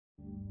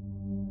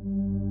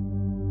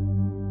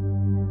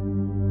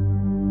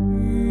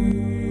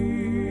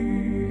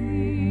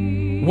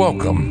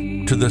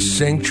Welcome to the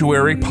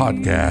Sanctuary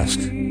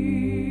Podcast.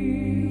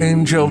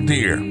 Angel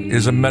Deer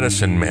is a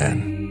medicine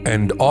man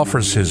and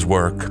offers his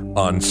work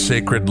on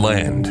sacred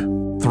land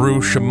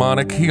through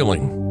shamanic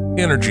healing,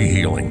 energy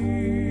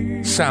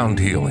healing, sound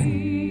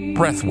healing,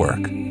 breath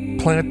work,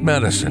 plant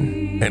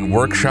medicine, and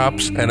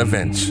workshops and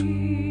events.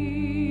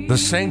 The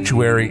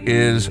Sanctuary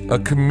is a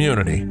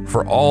community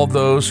for all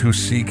those who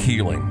seek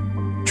healing,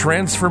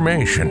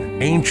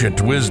 transformation, ancient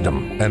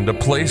wisdom, and a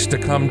place to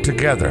come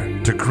together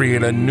to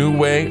create a new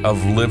way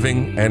of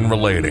living and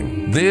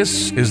relating.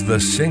 This is the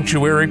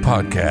Sanctuary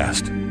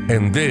Podcast,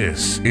 and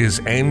this is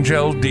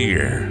Angel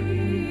Deer.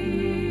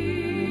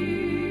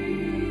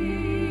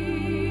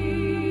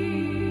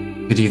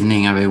 Good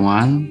evening,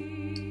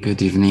 everyone.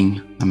 Good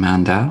evening,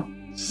 Amanda.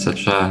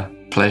 Such a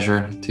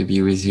pleasure to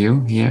be with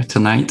you here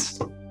tonight.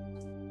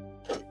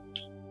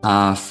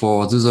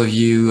 For those of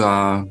you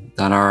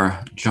that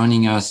are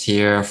joining us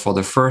here for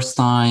the first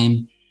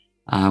time,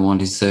 I want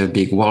to say a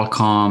big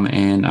welcome,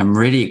 and I'm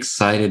really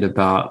excited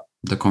about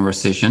the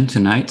conversation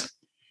tonight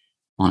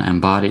on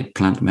Embodied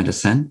Plant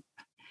Medicine,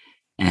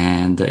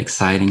 and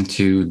exciting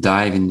to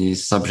dive in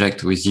this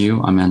subject with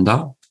you,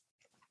 Amanda.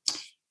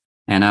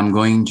 And I'm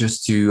going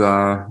just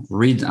to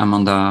read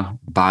Amanda's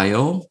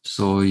bio,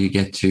 so you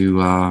get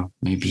to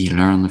maybe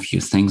learn a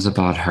few things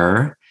about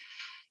her.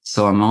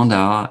 So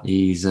Amanda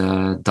is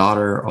a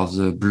daughter of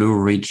the Blue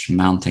Ridge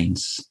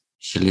Mountains.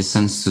 She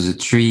listens to the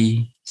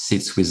tree,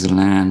 sits with the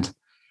land,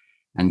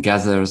 and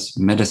gathers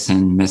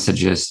medicine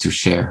messages to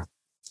share.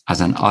 As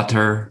an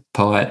author,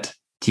 poet,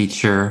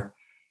 teacher,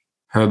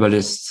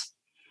 herbalist,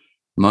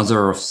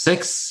 mother of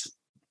 6,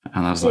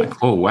 and I was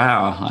like, oh,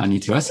 wow, I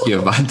need to ask you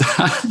about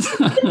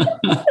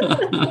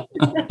that.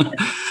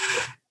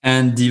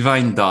 And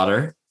divine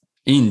daughter,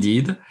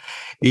 indeed.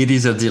 It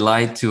is a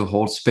delight to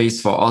hold space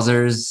for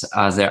others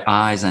as their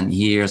eyes and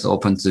ears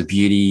open to the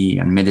beauty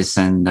and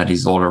medicine that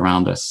is all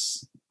around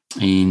us.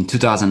 In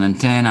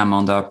 2010,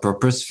 Amanda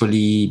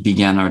purposefully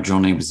began her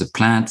journey with the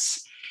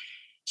plants.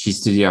 She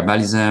studied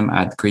herbalism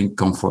at Green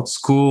Comfort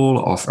School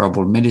of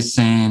Herbal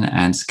Medicine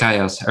and Sky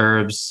House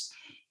Herbs,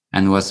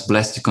 and was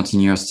blessed to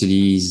continue her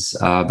studies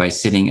by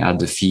sitting at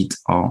the feet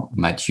of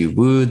Matthew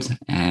Wood.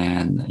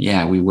 And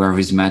yeah, we were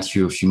with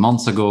Matthew a few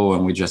months ago,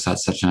 and we just had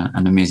such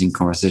an amazing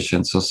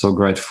conversation. So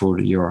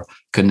grateful you're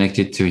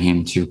connected to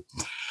him too.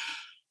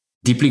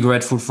 Deeply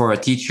grateful for her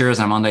teachers.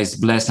 Amanda is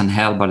blessed and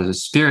held by the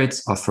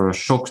spirits of her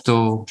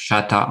Shokto,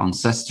 Shata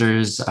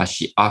ancestors as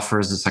she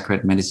offers the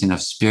sacred medicine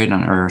of spirit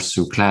and earth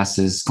through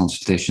classes,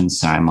 consultation,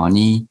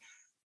 ceremony,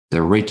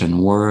 the written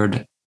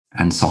word,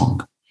 and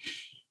song.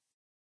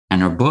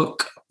 And her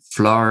book,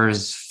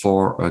 Flowers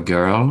for a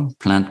Girl,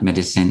 Plant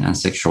Medicine and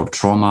Sexual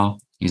Trauma,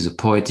 is a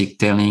poetic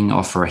telling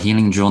of her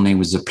healing journey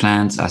with the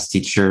plants as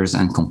teachers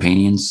and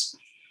companions.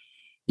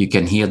 You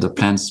can hear the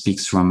plant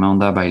speaks through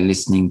Amanda by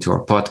listening to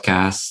her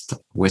podcast,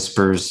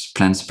 Whispers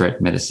Plant Spirit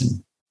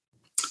Medicine.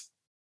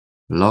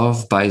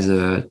 Loved by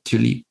the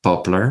Tulip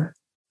Poplar,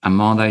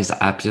 Amanda is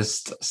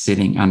happiest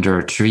sitting under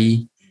a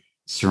tree,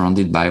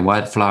 surrounded by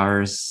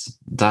wildflowers,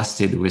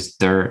 dusted with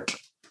dirt,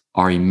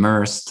 or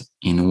immersed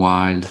in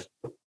wild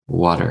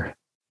water.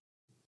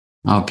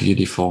 How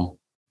beautiful.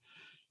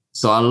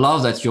 So I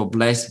love that you're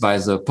blessed by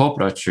the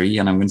poplar tree,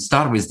 and I'm going to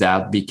start with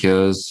that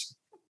because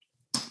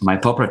my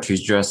poplar tree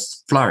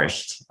just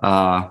flourished.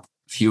 A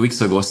few weeks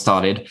ago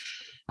started.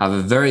 I have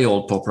a very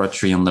old poplar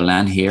tree on the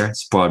land here.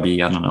 It's probably,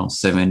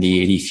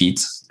 70, 80 feet.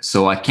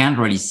 So I can't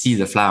really see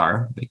the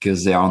flower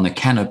because they're on the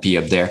canopy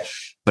up there,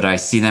 but I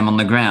see them on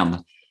the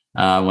ground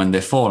when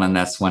they fall. And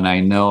that's when I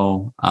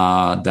know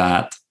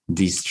that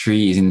this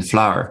tree is in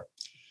flower.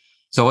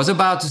 So I was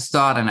about to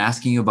start and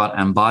asking you about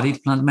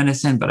embodied plant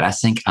medicine, but I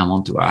think I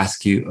want to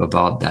ask you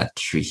about that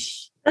tree.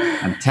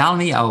 And tell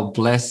me how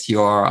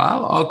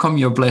come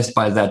you're blessed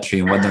by that tree?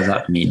 And what does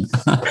that mean?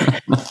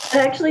 It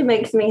actually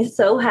makes me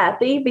so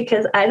happy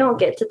because I don't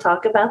get to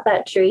talk about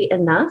that tree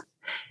enough.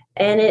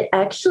 And it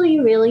actually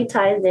really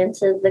ties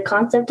into the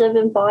concept of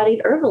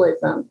embodied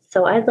herbalism.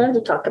 So I'd love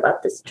to talk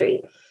about this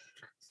tree.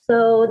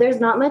 So there's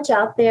not much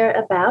out there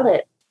about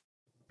it.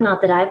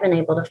 Not that I've been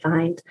able to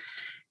find.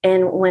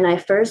 And when I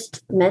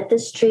first met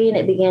this tree and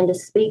it began to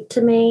speak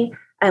to me,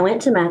 I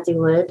went to Matthew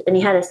Wood and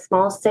he had a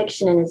small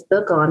section in his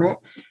book on it.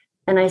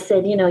 And I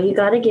said, you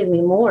got to give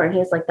me more. And he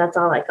was like, that's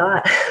all I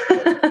got.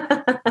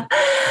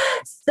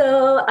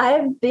 So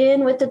I've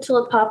been with the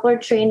Tulip Poplar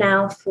tree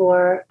now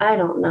for, I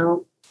don't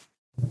know.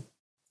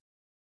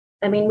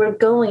 I mean, we're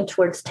going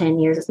towards 10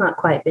 years. It's not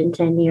quite been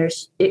 10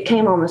 years. It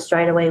came almost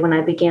right away when I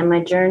began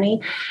my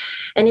journey.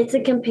 And it's a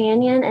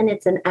companion and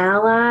it's an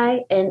ally.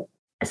 And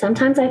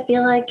sometimes I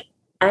feel like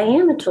I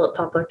am a tulip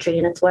poplar tree,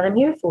 and it's what I'm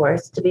here for,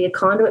 is to be a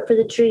conduit for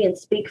the tree and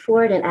speak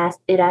for it. And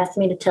it asked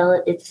me to tell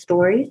it its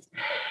stories.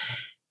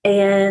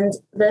 And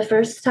the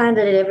first time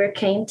that it ever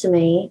came to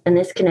me, and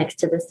this connects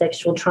to the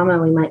sexual trauma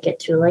we might get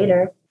to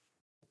later,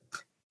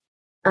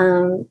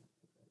 there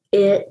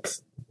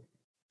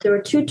were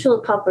 2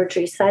 tulip poplar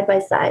trees side by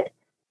side.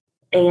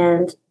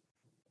 And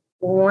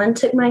one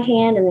took my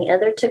hand and the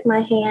other took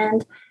my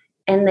hand.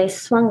 and they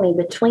swung me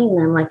between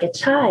them like a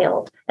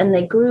child, and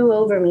they grew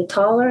over me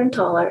taller and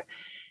taller.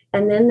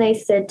 And then they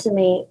said to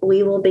me,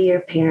 "We will be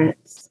your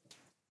parents."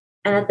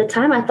 And at the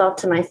time I thought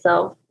to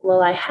myself,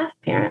 well, I have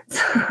parents.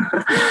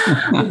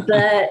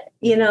 But,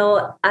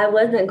 I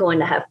wasn't going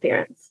to have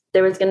parents.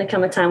 There was going to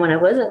come a time when I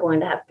wasn't going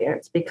to have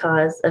parents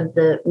because of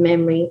the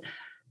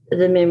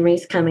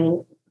memories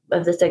coming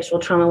of the sexual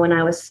trauma when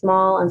I was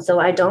small. And so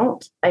I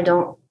don't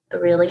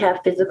really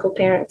have physical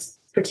parents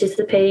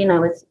participating. I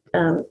was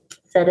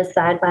set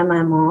aside by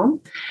my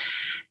mom.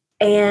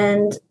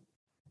 And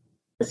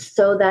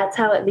so that's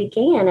how it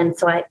began. And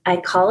so I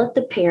call it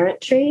the parent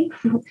tree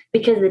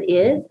because it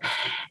is.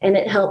 And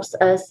it helps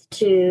us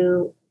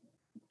to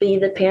be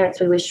the parents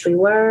we wish we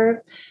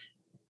were,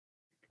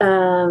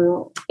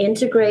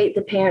 integrate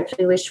the parents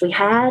we wish we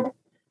had.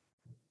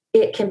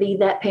 It can be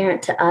that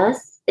parent to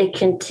us. It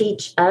can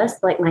teach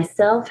us, like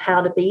myself,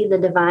 how to be the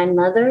divine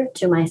mother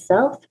to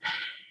myself.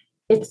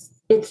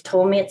 It's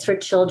told me it's for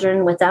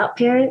children without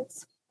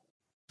parents,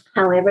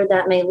 however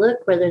that may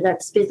look, whether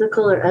that's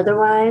physical or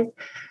otherwise.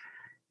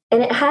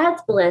 And it has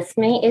blessed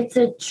me. It's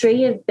a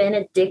tree of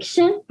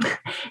benediction.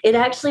 It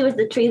actually was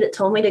the tree that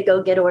told me to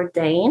go get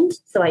ordained.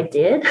 So I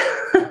did.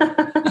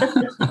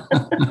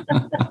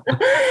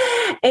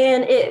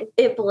 And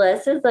it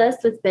blesses us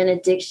with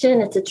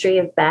benediction. It's a tree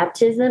of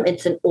baptism.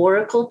 It's an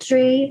oracle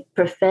tree,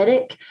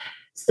 prophetic.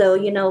 So,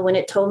 when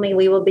it told me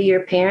we will be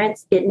your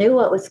parents, it knew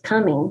what was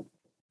coming.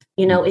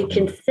 It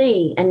can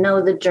see and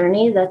know the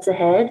journey that's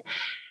ahead.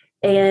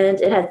 And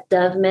it has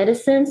dove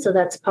medicine. So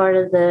that's part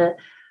of the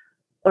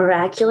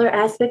oracular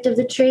aspect of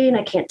the tree. And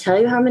I can't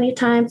tell you how many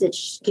times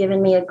it's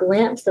given me a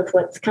glimpse of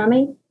what's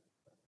coming,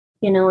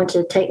 and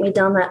to take me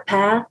down that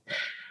path.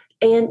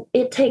 And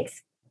it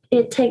takes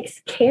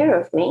care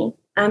of me.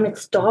 I'm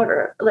its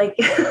daughter. Like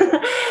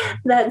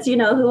that's,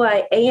 who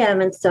I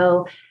am. And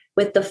so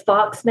with the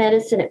fox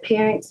medicine, it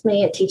parents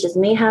me. It teaches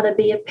me how to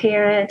be a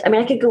parent. I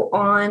mean, I could go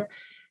on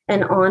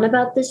and on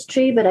about this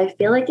tree, but I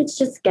feel like it's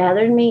just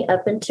gathered me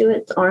up into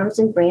its arms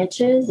and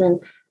branches,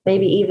 and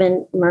maybe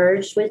even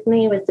merged with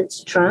me with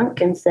its trunk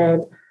and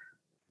said,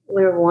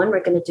 we're one,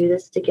 we're going to do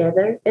this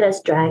together. It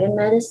has dragon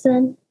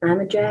medicine. I'm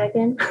a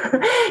dragon.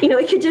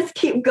 It could just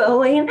keep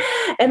going.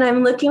 And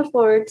I'm looking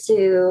forward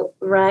to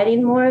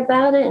writing more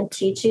about it and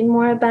teaching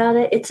more about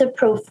it. It's a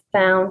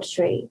profound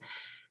tree.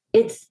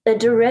 It's a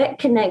direct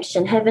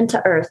connection, heaven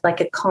to earth, like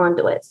a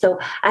conduit. So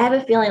I have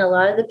a feeling a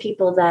lot of the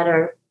people that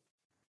are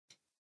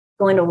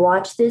going to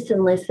watch this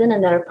and listen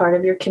and that are part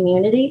of your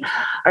community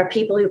are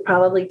people who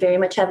probably very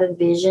much have a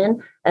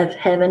vision of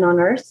heaven on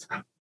earth,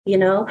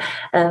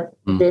 of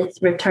this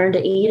return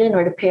to Eden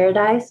or to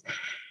paradise.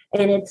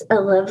 And it's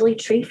a lovely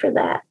tree for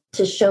that,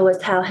 to show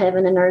us how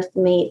heaven and earth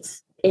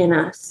meets in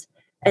us.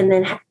 And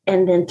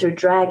then through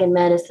dragon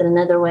medicine and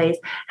other ways,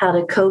 how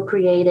to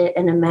co-create it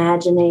and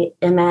imagine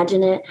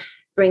it,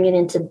 bring it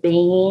into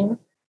being.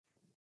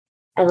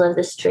 I love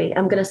this tree.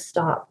 I'm going to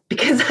stop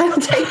because I'll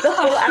take the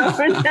whole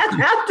hour and a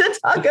half to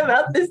talk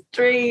about this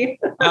tree.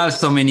 I have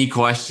so many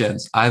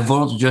questions. I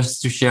want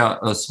just to share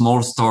a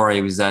small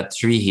story with that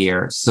tree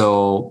here.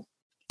 So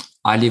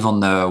I live on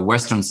the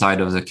western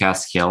side of the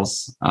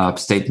Catskills,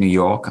 upstate New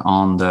York,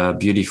 on the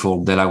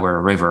beautiful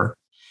Delaware River.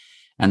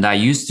 And that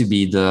used to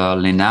be the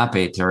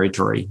Lenape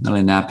territory. The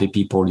Lenape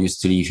people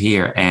used to live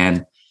here.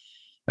 And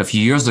a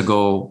few years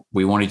ago,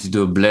 we wanted to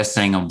do a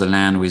blessing of the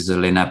land with the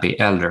Lenape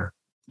elder.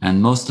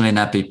 And most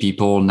Lenape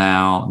people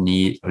now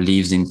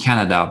lives in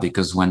Canada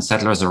because when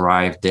settlers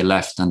arrived, they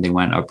left and they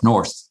went up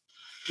north.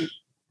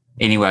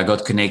 Anyway, I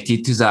got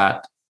connected to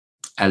that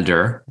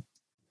elder,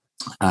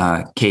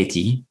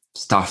 Katie,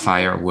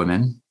 Starfire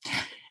woman.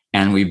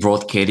 And we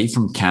brought Katie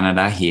from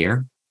Canada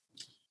here.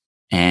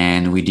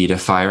 And we did a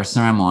fire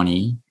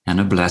ceremony and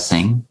a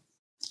blessing.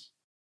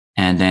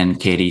 And then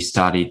Katie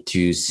started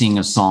to sing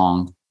a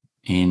song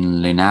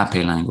in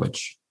Lenape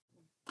language.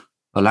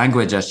 A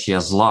language that she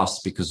has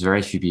lost because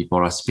very few people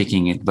are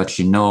speaking it, but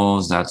she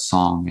knows that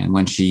song. And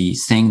when she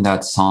sang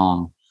that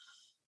song,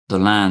 the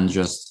land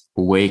just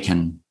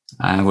awakened.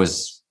 I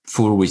was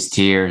full with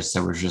tears.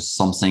 There was just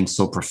something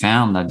so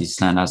profound that this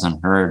land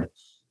hasn't heard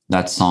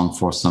that song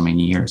for so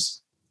many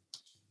years.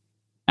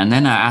 And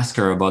then I asked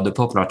her about the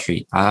poplar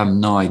tree. I have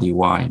no idea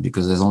why,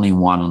 because there's only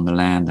one on the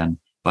land.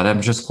 But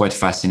I'm just quite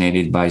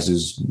fascinated by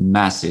those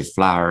massive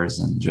flowers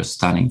and just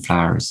stunning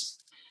flowers.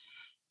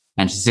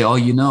 And she said,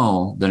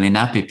 the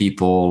Lenape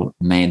people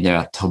made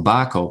their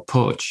tobacco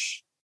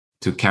pouch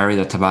to carry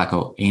the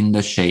tobacco in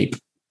the shape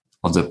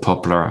of the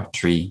poplar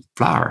tree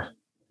flower.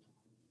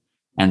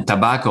 And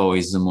tobacco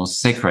is the most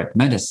sacred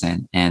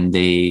medicine. And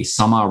they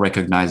somehow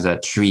recognized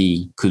that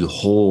tree could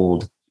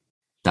hold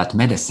that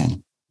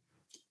medicine.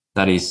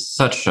 That is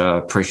such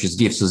a precious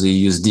gift. So they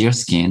use deer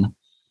skin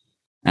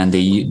and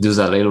they do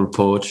that little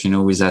pouch,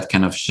 with that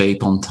kind of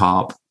shape on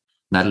top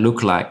that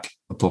look like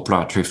a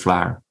poplar tree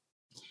flower.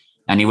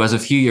 And it was a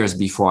few years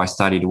before I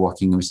started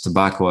working with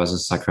tobacco as a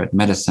sacred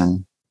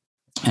medicine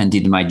and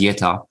did my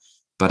dieta.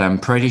 But I'm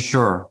pretty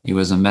sure it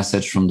was a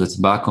message from the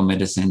tobacco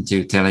medicine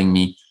too, telling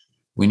me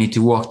we need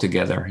to work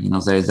together.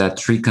 There's that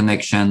tree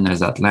connection, there's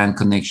that land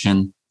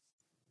connection,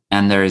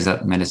 and there is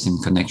that medicine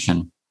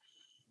connection.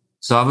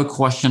 So I have a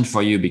question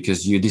for you,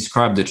 because you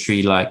describe the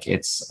tree like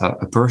it's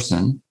a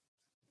person.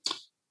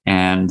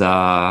 And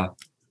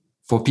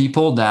for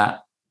people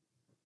that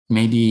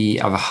maybe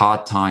have a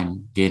hard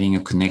time getting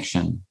a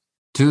connection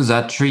to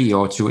that tree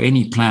or to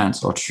any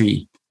plant or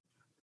tree,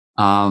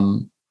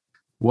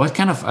 what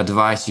kind of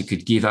advice you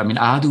could give? I mean,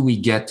 how do we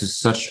get to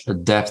such a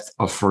depth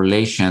of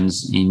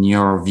relations, in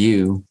your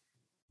view,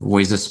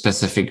 with a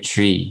specific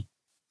tree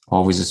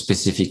or with a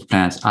specific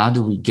plant? How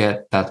do we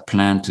get that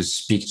plant to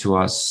speak to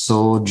us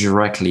so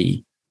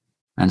directly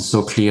and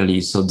so clearly,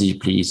 so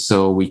deeply,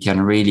 so we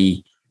can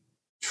really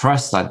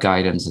trust that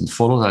guidance and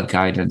follow that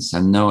guidance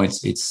and know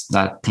it's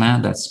that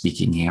plant that's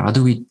speaking here? How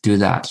do we do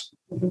that?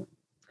 Mm-hmm.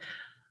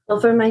 Well,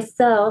 for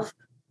myself,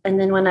 and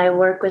then when I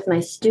work with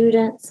my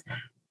students,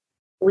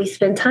 we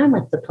spend time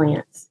with the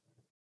plants.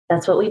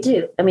 That's what we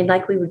do. I mean,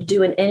 like we would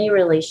do in any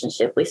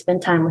relationship, we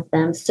spend time with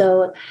them.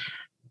 So,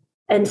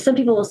 and some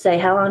people will say,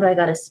 how long do I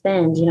got to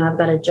spend? I've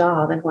got a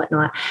job and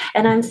whatnot.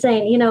 And I'm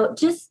saying,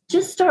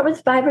 just start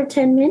with 5 or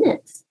 10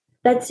 minutes.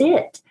 That's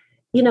it.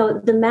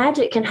 The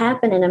magic can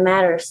happen in a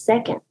matter of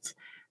seconds.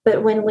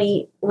 But when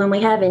we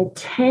have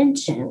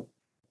intention,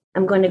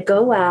 I'm going to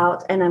go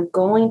out and I'm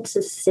going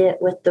to sit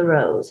with the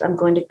rose. I'm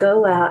going to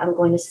go out. I'm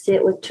going to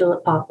sit with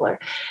Tulip Poplar.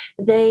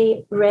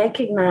 They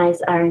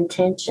recognize our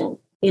intention,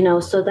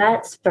 so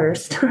that's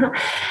first.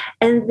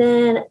 And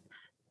then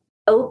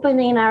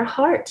opening our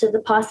heart to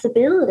the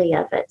possibility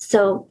of it.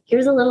 So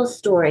here's a little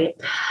story.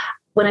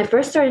 When I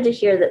first started to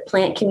hear that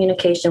plant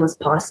communication was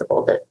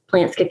possible, that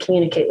plants could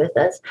communicate with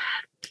us,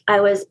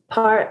 I was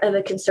part of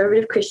a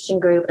conservative Christian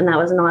group, and that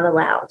was not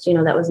allowed.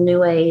 That was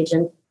New Age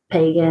and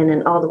pagan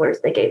and all the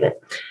words they gave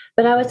it.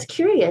 But I was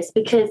curious,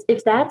 because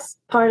if that's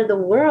part of the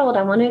world,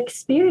 I want to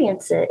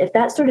experience it. If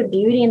that sort of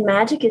beauty and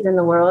magic is in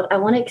the world, I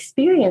want to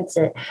experience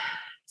it.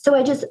 So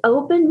I just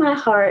opened my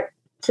heart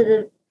to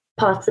the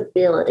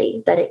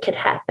possibility that it could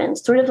happen.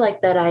 Sort of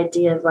like that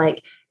idea of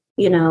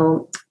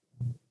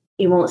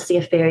you won't see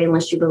a fairy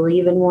unless you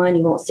believe in one.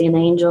 You won't see an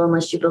angel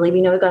unless you believe.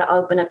 We've got to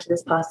open up to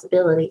this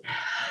possibility.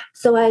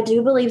 So I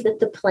do believe that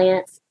the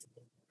plants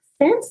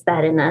sense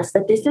that in us,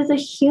 that this is a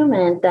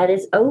human that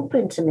is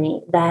open to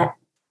me, that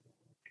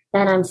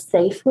I'm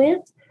safe with,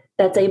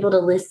 that's able to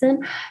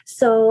listen.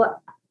 So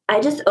I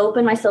just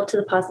opened myself to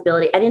the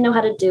possibility. I didn't know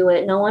how to do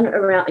it. No one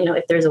around,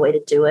 if there's a way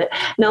to do it,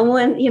 no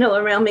one,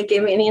 around me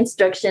gave me any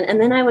instruction.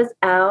 And then I was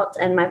out,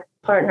 and my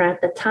partner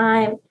at the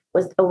time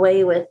was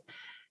away with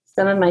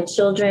some of my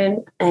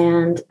children,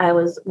 and I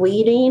was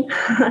weeding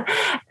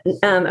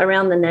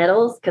around the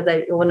nettles, because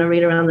I want to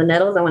read around the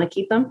nettles. I want to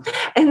keep them.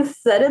 And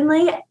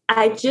suddenly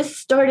I just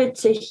started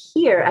to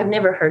hear. I've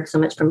never heard so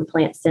much from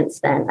plants since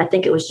then. I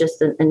think it was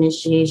just an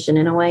initiation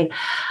in a way.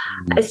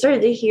 I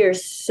started to hear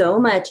so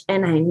much,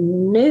 and I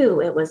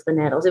knew it was the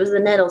nettles. It was the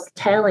nettles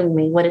telling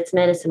me what its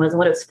medicine was and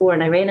what it was for.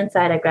 And I ran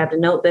inside. I grabbed a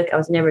notebook. I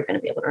was never going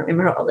to be able to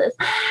remember all this,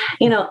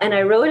 and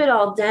I wrote it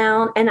all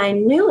down, and I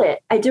knew it.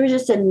 There was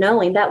just a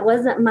knowing. That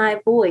wasn't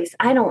my voice.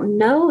 I don't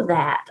know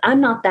that.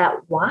 I'm not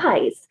that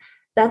wise.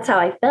 That's how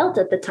I felt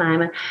at the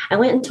time. And I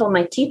went and told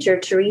my teacher,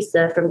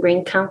 Teresa from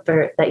Green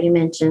Comfort, that you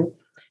mentioned.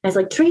 I was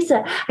like,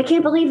 Teresa, I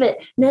can't believe it.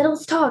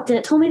 Nettles talked, and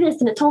it told me this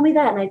and it told me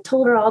that. And I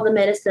told her all the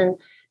medicine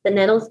the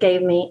Nettles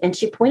gave me. And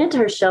she pointed to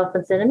her shelf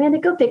and said, Amanda,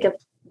 go pick up,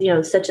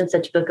 such and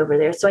such book over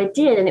there. So I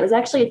did. And it was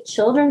actually a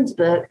children's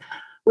book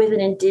with an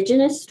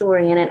indigenous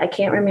story in it. I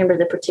can't remember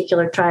the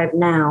particular tribe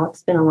now.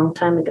 It's been a long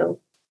time ago.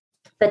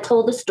 That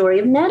told the story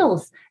of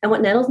nettles and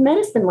what nettles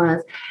medicine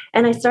was.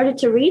 And I started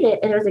to read it,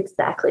 and it was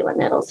exactly what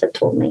Nettles had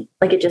told me.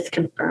 Like, it just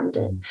confirmed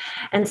it.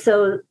 And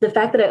so the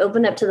fact that I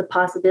opened up to the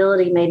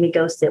possibility made me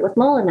go sit with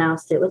Mola now,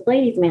 sit with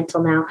Lady's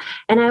Mantle now.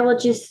 And I will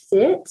just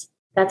sit.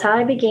 That's how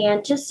I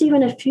began, just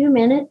even a few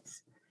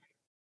minutes,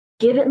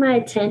 give it my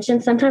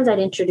attention. Sometimes I'd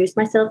introduce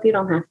myself. You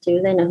don't have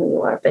to. They know who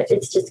you are, but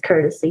it's just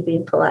courtesy,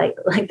 being polite,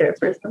 like they're a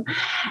person.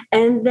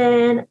 And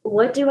then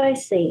what do I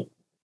see?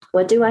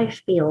 What do I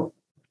feel?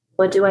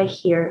 What do I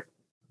hear?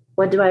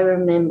 What do I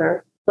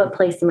remember? What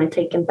place am I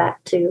taken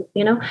back to,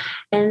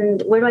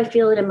 And where do I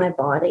feel it in my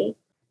body?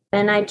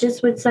 And I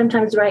just would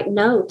sometimes write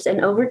notes.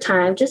 And over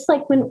time, just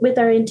like with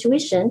our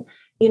intuition,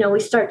 we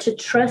start to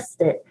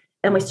trust it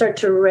and we start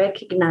to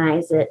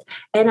recognize it.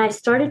 And I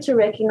started to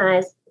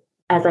recognize,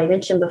 as I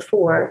mentioned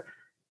before,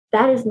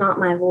 that is not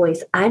my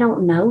voice. I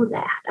don't know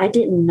that. I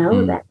didn't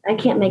know that. I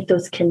can't make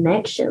those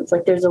connections.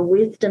 Like, there's a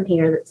wisdom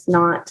here that's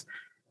not,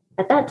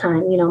 at that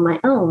time, my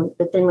own.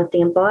 But then with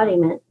the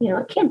embodiment,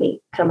 it can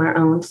become our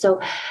own. So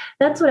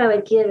that's what I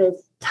would give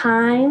is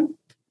time,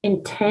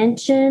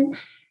 intention,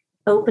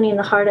 opening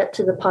the heart up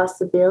to the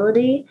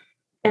possibility.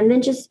 And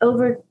then just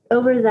over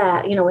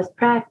that, with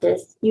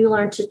practice, you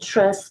learn to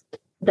trust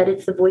that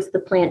it's the voice of the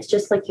plants,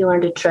 just like you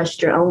learn to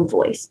trust your own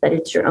voice, that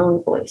it's your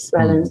own voice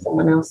rather than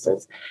someone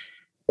else's.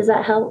 Is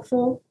that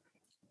helpful?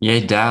 Yeah,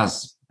 it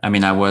does. I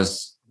mean, I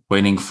was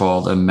waiting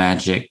for the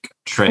magic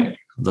trick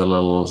the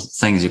little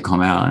things you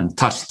come out and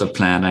touch the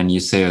plant and you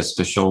say a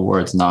special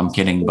words. No, I'm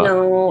kidding. But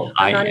no,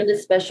 I'm not into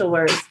special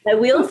words. I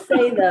will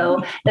say,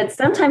 though, that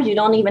sometimes you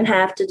don't even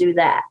have to do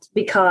that,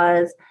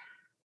 because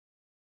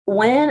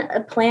when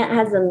a plant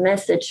has a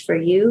message for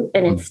you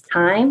and it's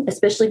time,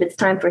 especially if it's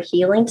time for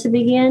healing to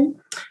begin,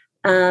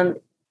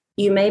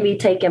 you may be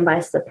taken by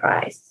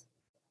surprise.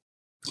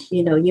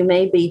 You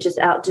may be just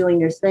out doing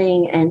your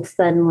thing and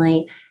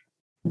suddenly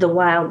the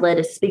wild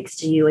lettuce speaks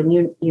to you and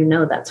you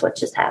know that's what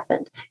just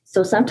happened.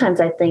 So sometimes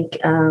I think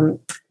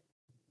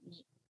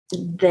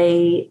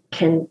they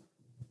can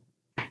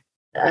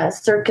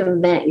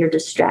circumvent your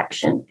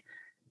distraction.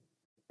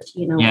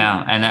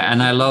 Yeah,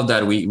 and I love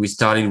that we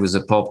started with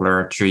a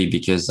poplar tree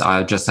because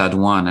I just had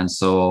one, and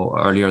so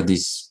earlier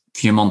this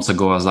few months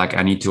ago I was like,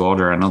 I need to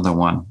order another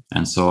one,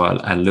 and so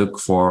I look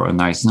for a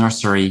nice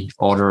nursery,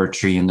 order a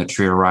tree, and the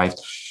tree arrived.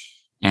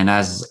 And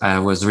as I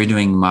was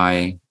redoing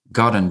my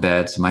garden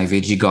bed, my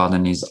veggie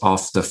garden is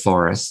off the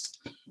forest.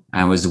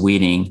 I was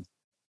weeding.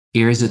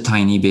 Here's a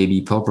tiny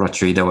baby poplar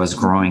tree that was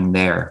growing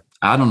there.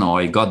 I don't know how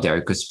it got there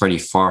because it's pretty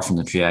far from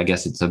the tree. I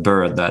guess it's a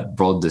bird that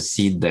brought the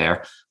seed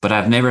there. But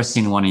I've never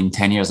seen one in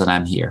 10 years that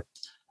I'm here,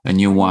 a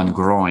new one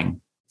growing.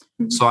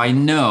 So I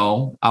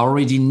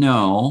already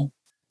know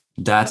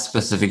that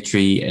specific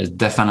tree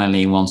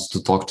definitely wants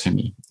to talk to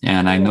me.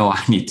 And I know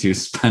I need to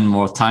spend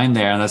more time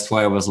there. And that's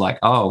why I was like,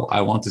 oh,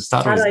 I want to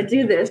start. How do I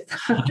do this?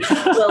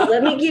 Well,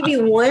 let me give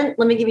you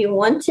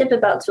one tip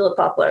about tulip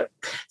poplar.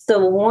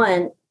 So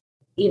one,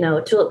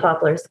 tulip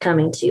poplar is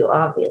coming to you,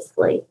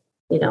 obviously,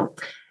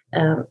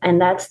 and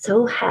that's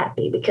so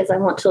happy because I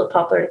want tulip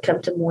poplar to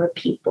come to more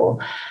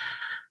people.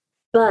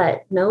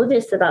 But know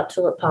this about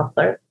tulip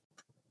poplar.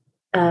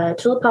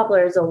 Tulip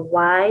poplar is a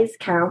wise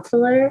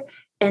counselor.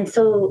 And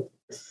so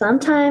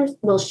sometimes,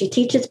 she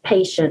teaches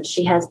patience.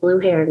 She has blue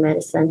hair in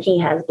medicine. He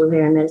has blue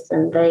hair in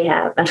medicine. They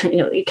have,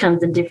 it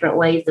comes in different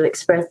ways of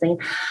expressing.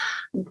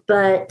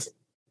 But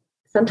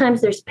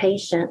sometimes there's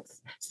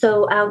patience.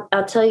 So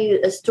I'll tell you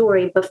a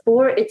story.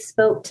 Before it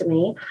spoke to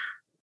me,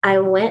 I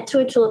went to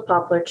a tulip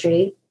poplar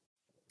tree.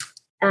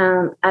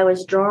 I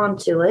was drawn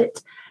to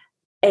it,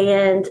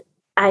 and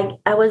I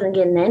wasn't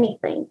getting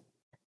anything.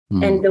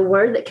 And the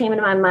word that came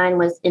into my mind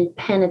was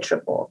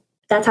impenetrable.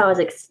 That's how I was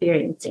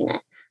experiencing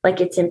it.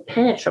 Like, it's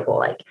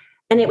impenetrable.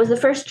 And it was the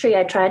first tree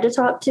I tried to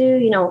talk to.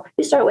 You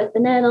start with the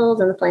nettles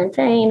and the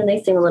plantain, and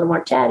they seem a little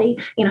more chatty,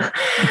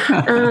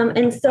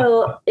 and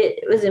so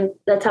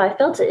that's how I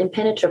felt it,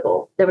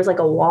 impenetrable. There was like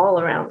a wall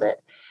around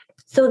it.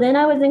 So then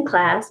I was in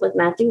class with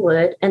Matthew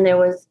Wood, and there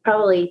was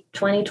probably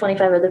 20,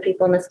 25 other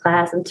people in this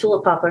class, and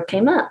tulip poplar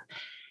came up.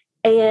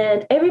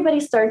 And everybody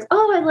starts,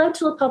 oh, I love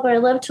tulip poplar. I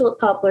love tulip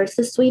poplar. It's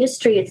the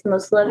sweetest tree. It's the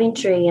most loving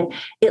tree. And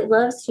it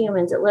loves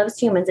humans. It loves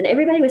humans. And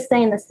everybody was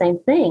saying the same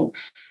thing.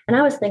 And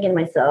I was thinking to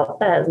myself,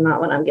 that is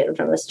not what I'm getting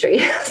from this tree.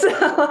 So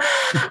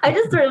I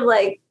just sort of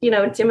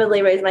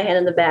timidly raised my hand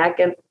in the back,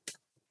 and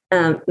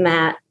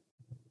Matt,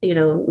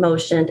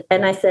 motioned.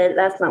 And I said,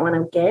 that's not what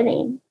I'm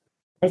getting.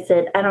 I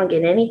said, I don't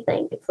get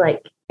anything. It's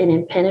like an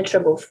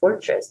impenetrable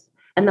fortress.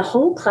 And the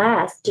whole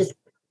class just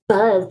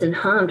buzzed and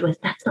hummed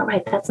with, that's not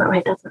right, that's not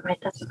right, that's not right,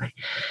 that's not right.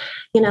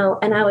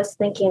 And I was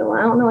thinking, well,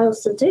 I don't know what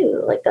else to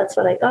do. That's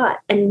what I got.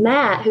 And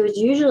Matt, who is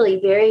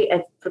usually very,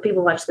 for people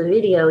who watch the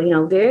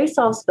video, very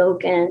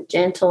soft-spoken,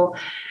 gentle,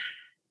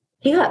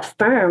 he got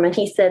firm and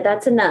he said,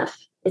 that's enough.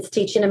 It's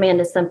teaching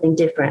Amanda something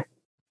different.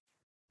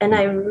 And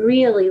I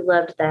really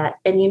loved that.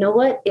 And you know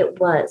what?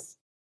 It's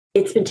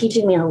been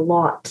teaching me a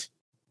lot.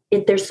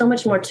 There's so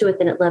much more to it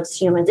than it loves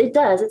humans. It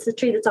does. It's a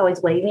tree that's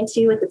always waving to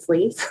you with its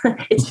leaves.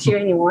 It's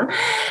cheering you on,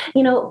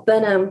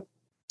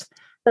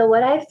 but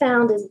what I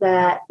found is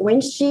that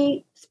when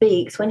he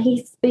speaks,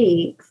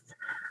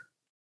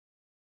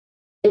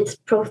 it's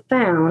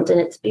profound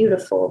and it's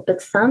beautiful.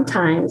 But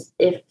sometimes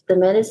if the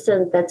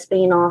medicine that's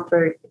being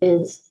offered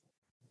if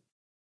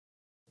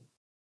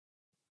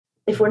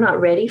we're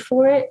not ready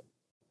for it,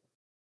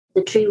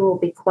 the tree will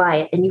be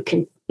quiet and you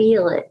can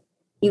feel it.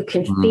 You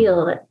can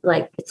feel it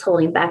like it's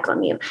holding back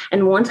on you.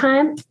 And one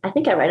time, I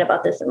think I write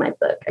about this in my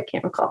book, I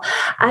can't recall.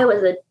 I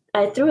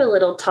threw a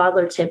little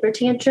toddler temper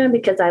tantrum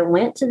because I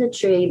went to the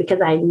tree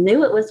because I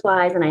knew it was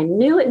wise and I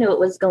knew it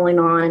was going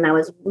on. And I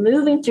was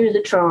moving through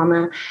the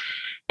trauma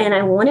and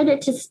I wanted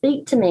it to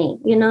speak to me,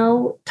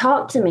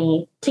 talk to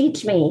me,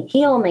 teach me,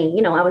 heal me.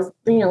 I was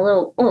being a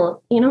little,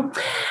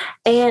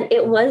 and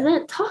it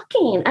wasn't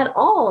talking at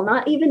all,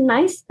 not even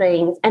nice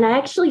things. And I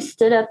actually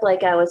stood up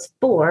like I was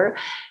 4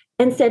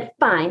 and said,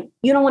 fine,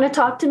 you don't want to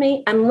talk to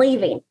me? I'm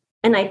leaving.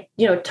 And I,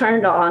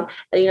 turned on,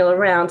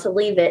 around to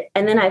leave it.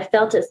 And then I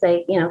felt it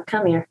say,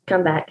 come here,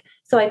 come back.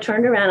 So I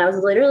turned around. I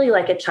was literally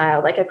like a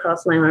child, like I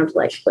crossed my arms,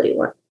 like, what do you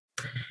want?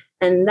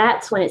 And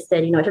that's when it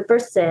said, it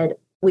first said,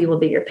 we will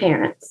be your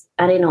parents.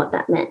 I didn't know what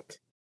that meant.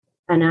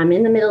 And I'm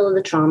in the middle of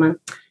the trauma.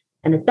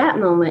 And at that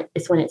moment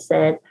is when it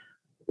said,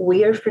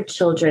 we are for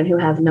children who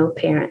have no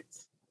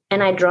parents.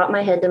 And I dropped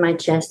my head to my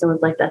chest and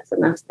was like, that's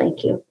enough.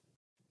 Thank you.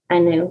 I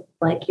knew,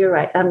 you're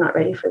right. I'm not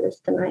ready for this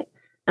tonight.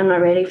 I'm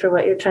not ready for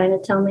what you're trying to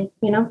tell me,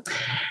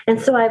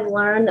 And so I've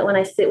learned that when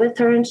I sit with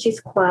her and she's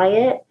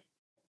quiet,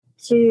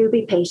 to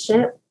be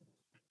patient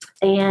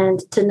and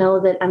to know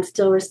that I'm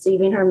still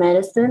receiving her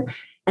medicine,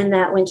 and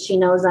that when she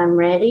knows I'm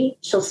ready,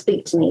 she'll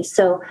speak to me.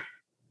 So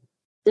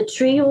the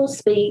tree will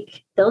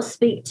speak. They'll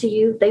speak to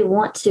you. They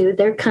want to.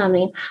 They're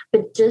coming.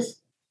 But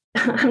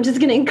I'm just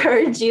going to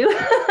encourage you.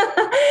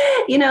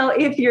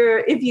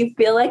 If you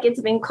feel like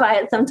it's been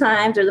quiet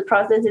sometimes, or the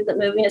process isn't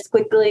moving as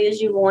quickly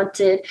as you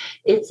wanted,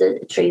 it's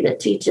a tree that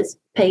teaches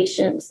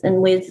patience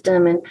and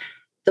wisdom, and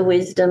the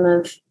wisdom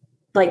of,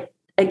 like,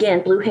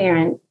 again, blue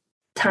heron,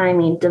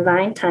 timing,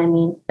 divine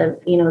timing of,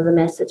 the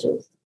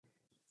messages.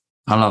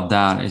 I love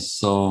that. It's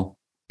so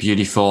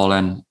beautiful.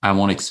 And I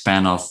won't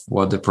expand off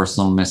what the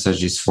personal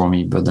message is for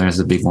me, but there's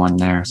a big one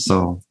there.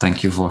 So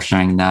thank you for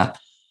sharing that.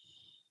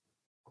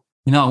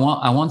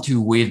 I want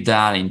to weave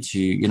that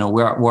into,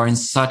 we're in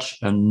such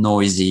a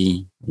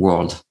noisy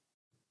world.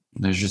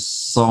 There's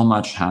just so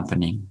much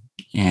happening,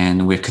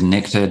 and we're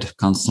connected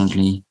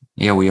constantly.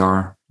 Here we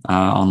are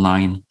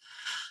online.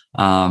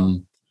 A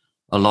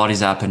lot is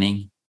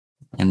happening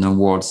in the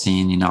world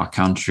scene, in our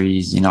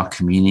countries, in our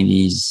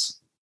communities.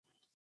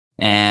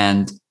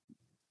 And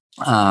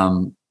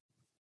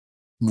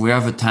we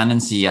have a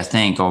tendency, I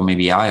think, or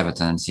maybe I have a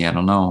tendency, I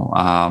don't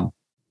know,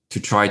 to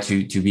try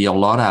to be a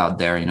lot out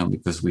there,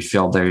 because we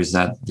feel there is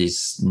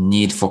this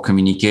need for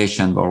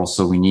communication, but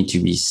also we need to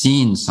be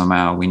seen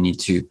somehow. We need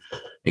to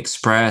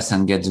express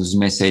and get this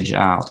message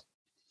out.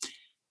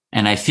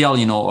 And I feel,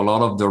 a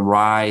lot of the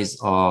rise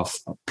of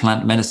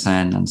plant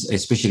medicine, and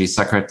especially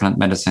sacred plant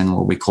medicine,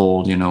 what we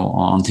call,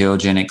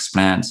 entheogenic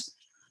plants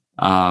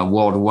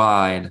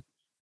worldwide,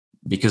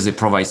 because they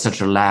provide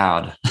such a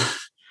loud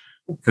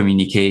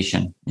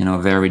communication,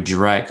 very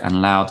direct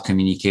and loud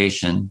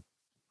communication,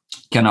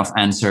 kind of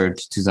answered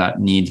to that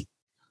need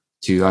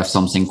to have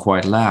something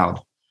quite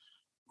loud.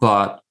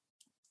 But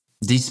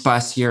this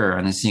past year,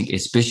 and I think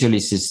especially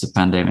since the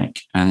pandemic,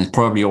 and it's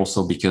probably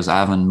also because I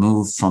haven't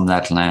moved from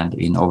that land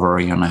in over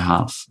a year and a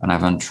half, and I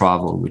haven't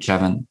traveled, which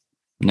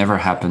never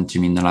happened to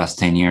me in the last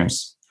 10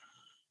 years.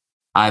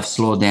 I've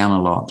slowed down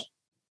a lot.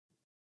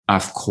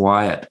 I've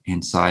quiet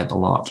inside a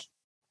lot.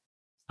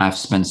 I've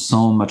spent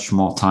so much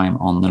more time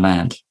on the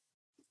land,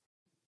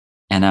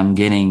 and I'm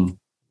getting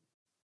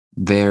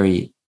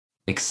very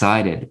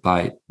excited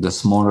by the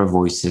smaller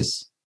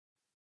voices,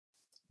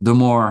 the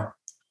more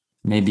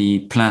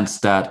maybe plants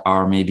that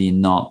are maybe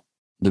not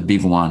the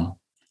big one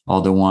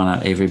or the one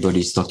that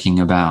everybody's talking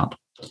about.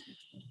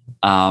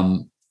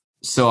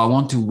 So I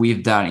want to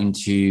weave that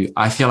into,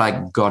 I feel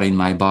like God in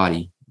my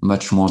body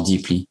much more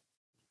deeply.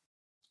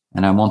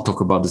 And I won't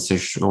talk about the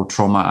sexual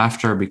trauma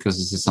after, because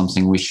this is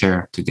something we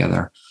share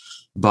together.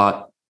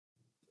 But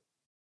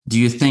do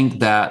you think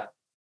that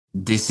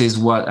this is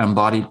what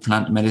embodied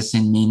plant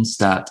medicine means,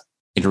 that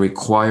it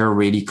requires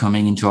really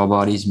coming into our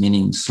bodies,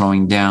 meaning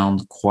slowing down,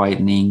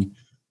 quietening,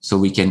 so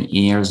we can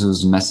hear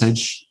those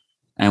message?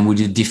 And would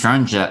you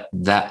differentiate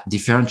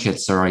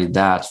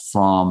that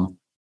from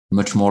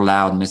much more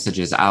loud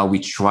messages, how we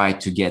try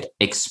to get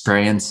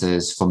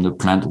experiences from the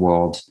plant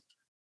world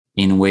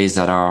in ways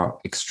that are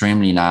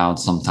extremely loud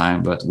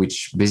sometimes, but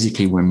which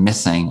basically we're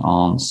missing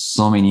on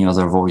so many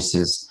other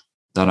voices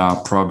that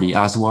are probably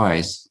as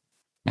wise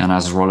and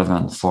as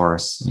relevant for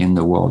us in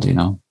the world,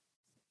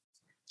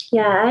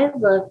 Yeah, I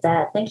love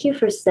that. Thank you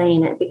for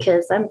saying it,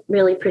 because I'm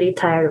really pretty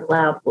tired of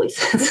loud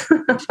voices.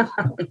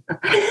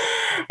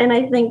 And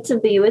I think to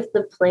be with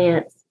the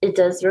plants, it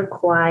does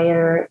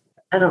require,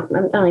 I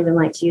don't even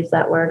like to use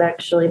that word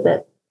actually,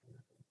 but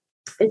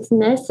it's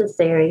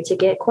necessary to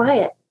get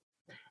quiet.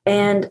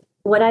 And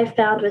what I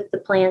found with the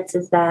plants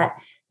is that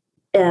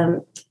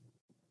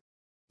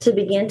to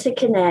begin to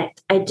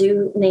connect, I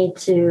do need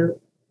to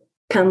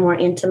come more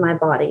into my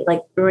body,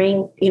 like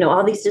bring,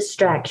 all these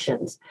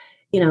distractions,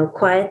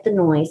 quiet the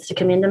noise, to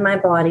come into my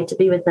body, to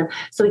be with them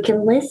so we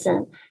can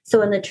listen.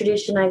 So in the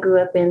tradition I grew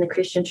up in, the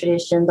Christian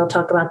tradition, they'll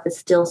talk about the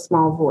still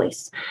small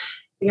voice.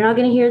 You're not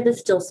going to hear the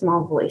still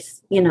small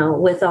voice,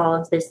 with all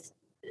of this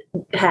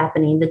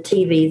happening, the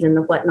TVs and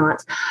the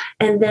whatnots.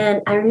 And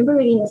then I remember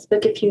reading this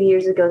book a few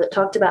years ago that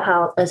talked about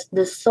how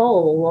the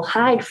soul will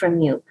hide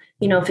from you,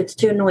 if it's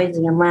too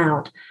noisy and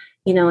loud,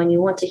 and you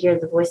want to hear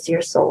the voice of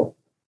your soul.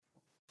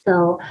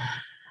 So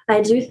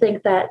I do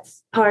think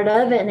that's part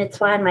of it. And it's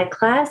why in my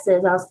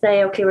classes, I'll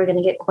say, okay, we're going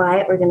to get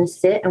quiet. We're going to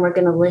sit and we're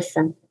going to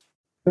listen.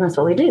 And that's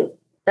what we do.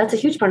 That's a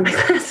huge part of my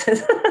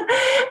classes.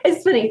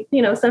 It's funny,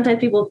 sometimes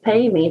people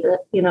pay me to,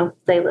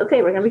 say,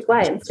 okay, we're going to be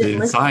quiet and sit and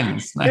listen.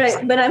 Silence. Nice.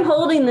 Right. But I'm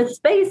holding the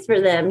space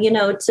for them,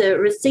 to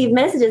receive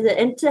messages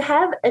and to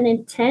have an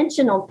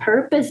intentional,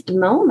 purposed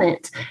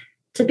moment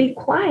to be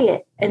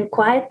quiet and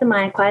quiet the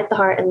mind, quiet the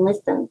heart, and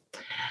listen.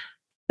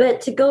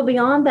 But to go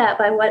beyond that,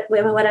 by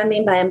what I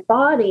mean by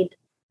embodied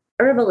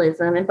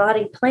herbalism,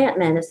 embodied plant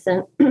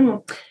medicine,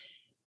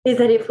 is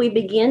that if we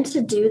begin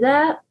to do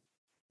that,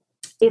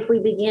 if we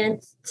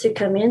begin to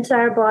come into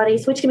our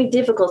bodies, which can be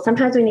difficult,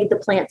 sometimes we need the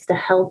plants to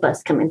help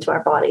us come into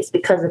our bodies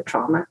because of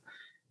trauma.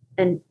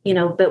 And,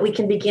 but we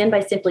can begin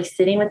by simply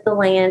sitting with the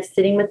land,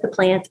 sitting with the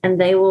plants,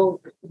 and they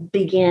will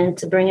begin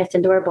to bring us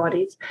into our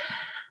bodies.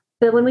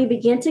 But when we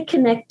begin to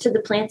connect to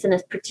the plants in a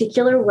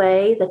particular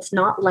way that's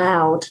not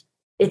loud,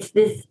 it's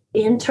this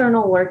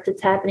internal work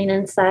that's happening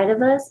inside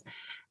of us.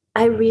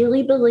 I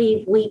really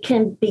believe we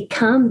can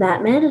become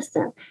that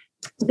medicine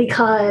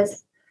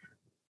because,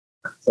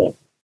 so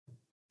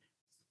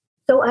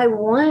I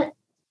want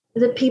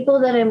the people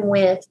that I'm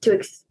with to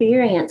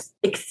experience,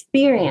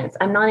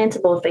 I'm not into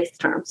bold-faced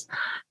terms,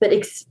 but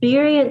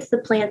experience the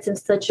plants in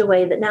such a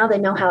way that now they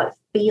know how it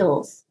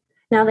feels.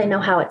 Now they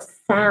know how it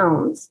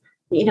sounds.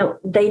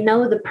 They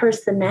know the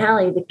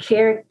personality, the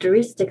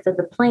characteristics of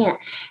the plant,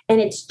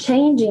 and it's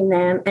changing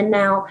them. And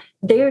now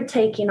they're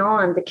taking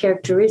on the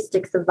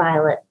characteristics of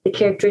violet, the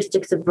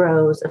characteristics of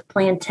rose, of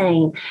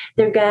plantain.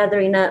 They're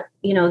gathering up,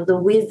 the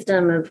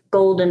wisdom of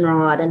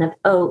goldenrod and of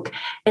oak,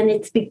 and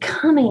it's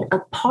becoming a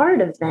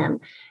part of them.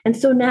 And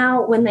so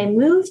now when they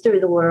move through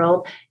the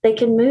world, they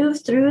can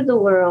move through the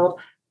world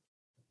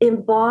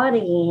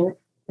embodying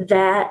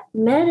that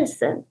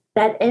medicine,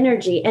 that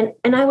energy. And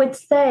I would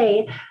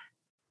say,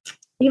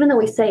 even though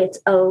we say it's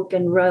oak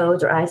and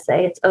rose, or I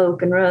say it's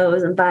oak and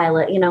rose and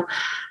violet,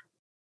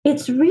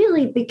 it's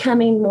really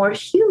becoming more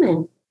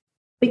human,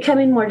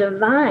 becoming more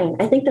divine.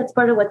 I think that's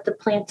part of what the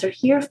plants are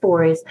here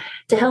for, is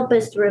to help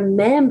us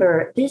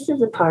remember this is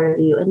a part of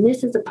you, and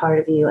this is a part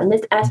of you, and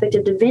this aspect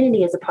of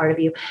divinity is a part of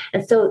you.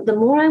 And so the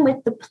more I'm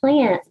with the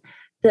plants,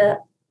 the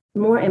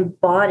more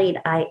embodied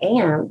I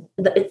am.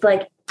 It's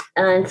like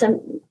in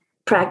some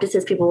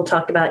practices, people will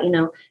talk about,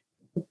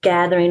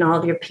 gathering all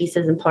of your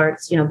pieces and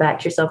parts, back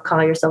to yourself,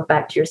 call yourself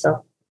back to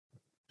yourself.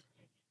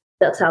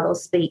 That's how they'll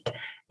speak.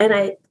 And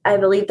I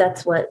believe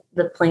that's what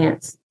the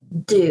plants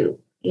do,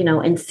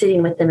 and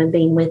sitting with them and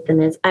being with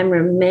them is I'm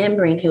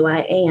remembering who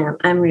I am.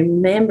 I'm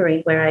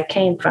remembering where I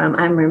came from.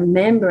 I'm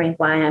remembering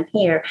why I'm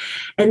here.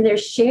 And they're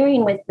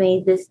sharing with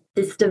me this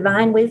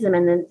divine wisdom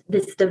and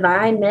this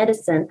divine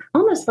medicine,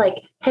 almost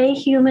like, hey,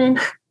 human,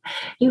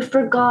 you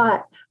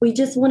forgot. We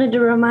just wanted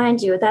to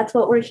remind you that's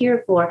what we're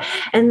here for.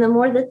 And the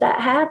more that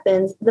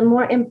happens, the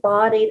more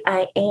embodied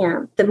I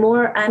am. The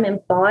more I'm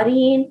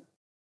embodying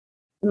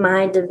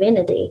my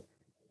divinity,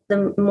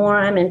 the more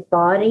I'm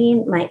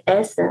embodying my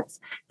essence,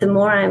 the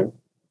more I'm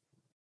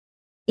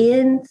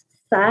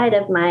inside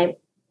of my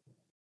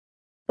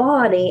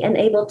body and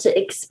able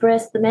to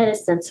express the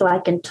medicine so I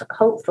can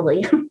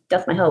hopefully,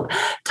 that's my hope,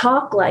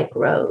 talk like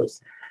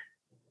Rose,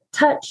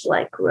 touch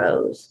like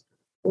Rose,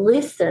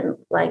 listen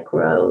like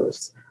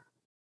Rose.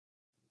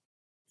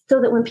 So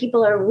that when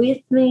people are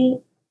with me,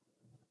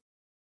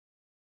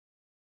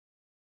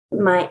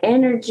 my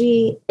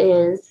energy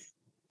is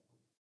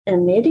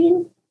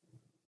emitting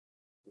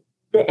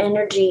the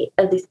energy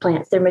of these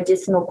plants, their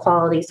medicinal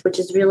qualities, which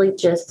is really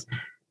just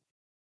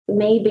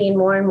me being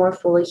more and more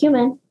fully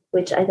human,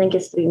 which I think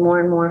is to be more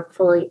and more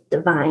fully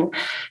divine.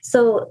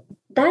 So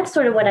that's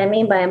sort of what I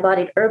mean by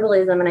embodied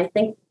herbalism. And I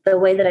think the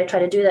way that I try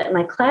to do that in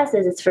my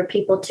classes is for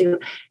people to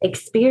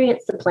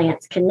experience the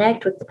plants,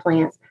 connect with the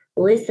plants,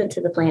 listen to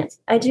the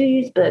plants. I do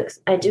use books.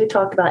 I do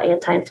talk about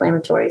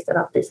anti-inflammatories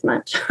about this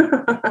much.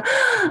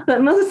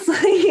 But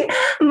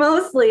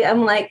mostly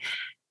I'm like,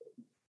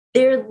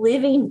 they're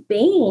living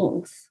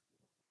beings.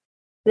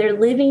 They're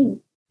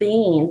living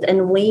beings.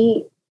 And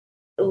we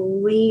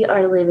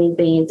are living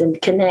beings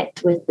and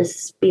connect with the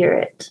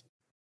spirit.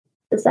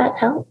 Does that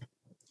help?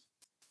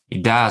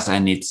 It does.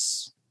 And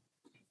it's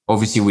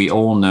obviously we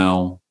all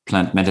know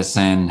plant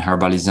medicine,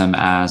 herbalism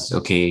as,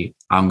 okay,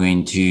 I'm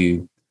going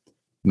to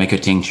make a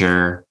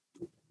tincture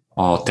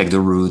or take the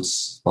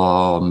roots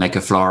or make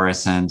a flower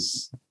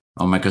essence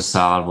or make a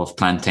salve of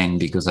plantain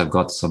because I've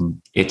got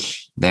some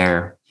itch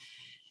there.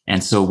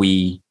 And so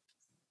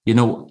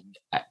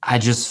I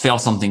just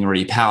felt something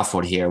really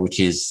powerful here, which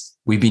is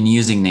we've been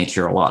using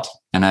nature a lot.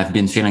 And I've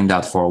been feeling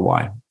that for a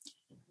while.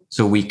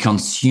 So we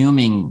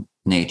consuming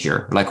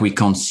nature, like we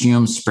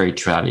consume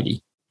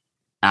spirituality.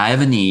 I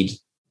have a need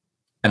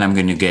and I'm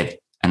going to get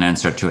an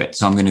answer to it.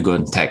 So I'm going to go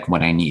and take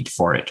what I need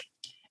for it.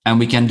 And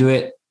we can do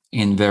it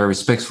in a very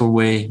respectful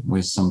way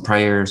with some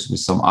prayers, with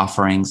some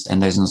offerings.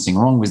 And there's nothing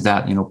wrong with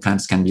that.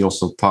 Plants can be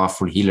also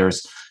powerful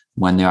healers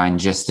when they are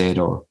ingested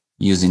or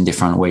used in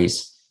different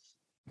ways.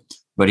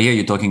 But here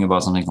you're talking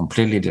about something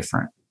completely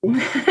different.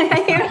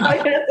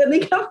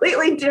 Something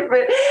completely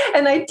different.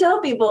 And I tell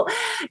people,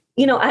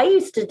 I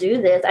used to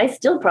do this. I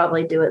still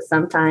probably do it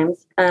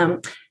sometimes.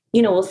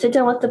 We'll sit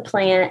down with the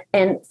plant,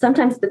 and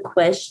sometimes the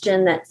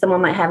question that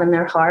someone might have in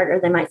their heart or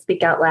they might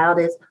speak out loud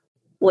is,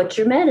 what's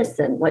your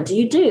medicine? What do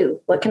you do?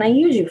 What can I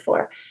use you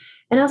for?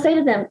 And I'll say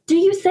to them, do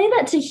you say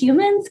that to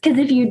humans? Because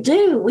if you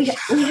do, we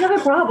have a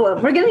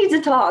problem. We're going to need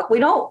to talk. We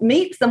don't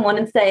meet someone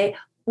and say,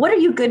 what are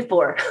you good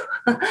for?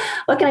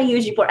 What can I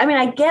use you for? I mean,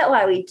 I get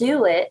why we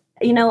do it,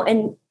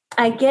 and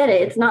I get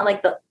it. It's not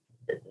like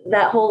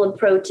that whole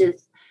approach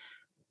is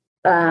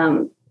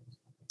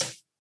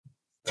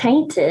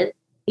tainted,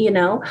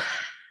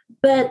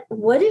 but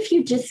what if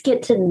you just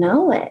get to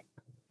know it?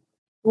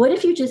 What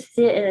if you just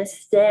sit and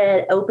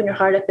instead open your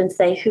heart up and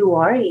say, who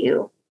are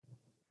you?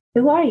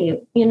 Who are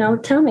you?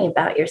 Tell me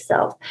about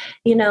yourself,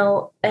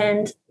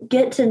 and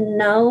get to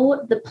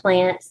know the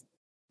plants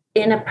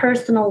in a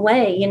personal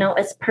way,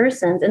 as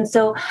persons. And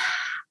so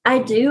I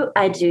do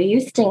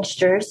use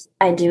tinctures.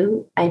 I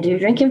do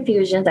drink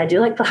infusions. I do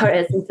like flower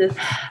essences.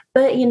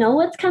 But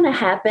what's kind of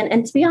happened,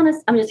 and to be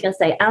honest, I'm just going to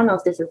say, I don't know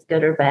if this is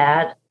good or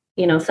bad.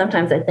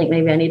 Sometimes I think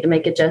maybe I need to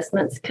make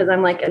adjustments because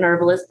I'm like an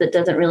herbalist that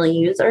doesn't really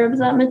use herbs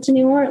that much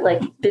anymore,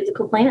 like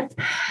physical plants.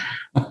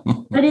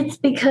 But it's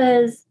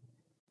because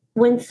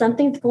when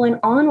something's going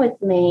on with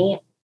me,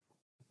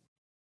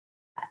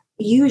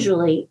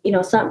 usually,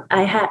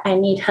 I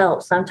need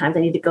help. Sometimes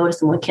I need to go to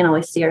someone. We can't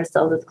always see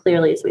ourselves as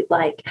clearly as we'd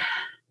like.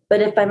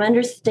 But if I'm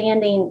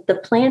understanding the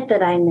plant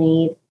that I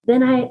need,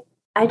 then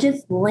I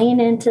just lean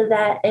into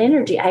that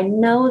energy. I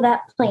know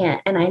that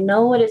plant and I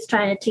know what it's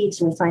trying to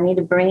teach me. So I need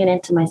to bring it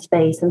into my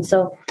space. And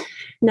so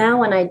now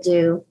when I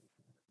do,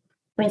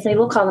 some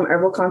people call them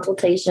herbal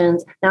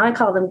consultations. Now I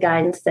call them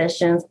guidance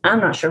sessions. I'm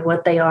not sure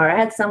what they are. I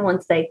had someone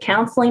say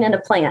counseling and a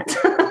plant,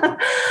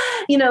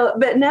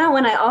 but now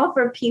when I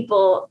offer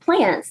people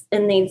plants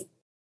in these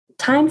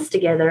times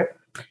together,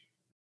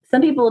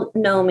 some people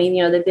know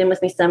me, they've been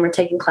with me, some are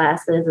taking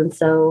classes. And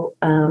so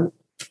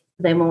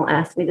they won't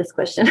ask me this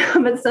question,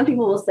 but some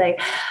people will say,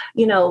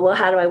 well,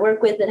 how do I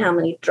work with it? How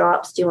many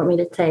drops do you want me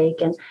to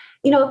take? And,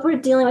 if we're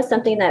dealing with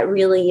something that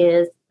really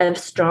is a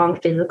strong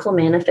physical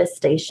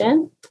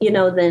manifestation,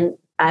 then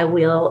I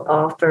will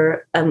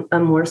offer a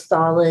more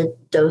solid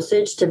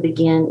dosage to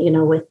begin,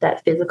 with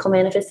that physical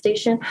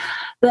manifestation.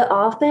 But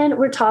often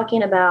we're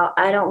talking about,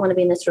 I don't want to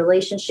be in this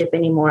relationship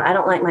anymore. I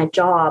don't like my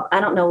job. I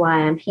don't know why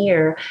I'm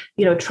here,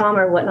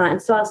 trauma or whatnot.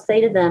 And so I'll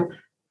say to them,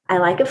 I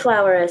like a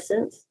flower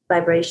essence,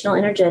 vibrational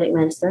energetic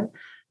medicine.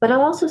 But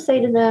I'll also say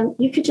to them,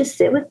 you could just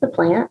sit with the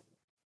plant.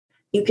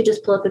 You could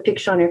just pull up a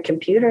picture on your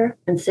computer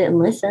and sit and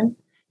listen.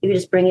 You could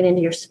just bring it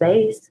into your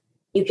space.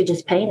 You could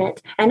just paint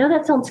it. I know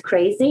that sounds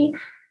crazy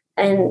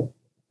and,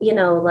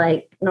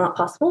 like not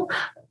possible,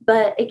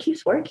 but it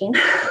keeps working.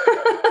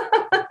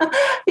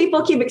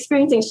 People keep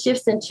experiencing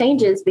shifts and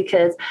changes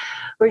because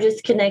we're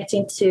just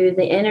connecting to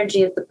the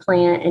energy of the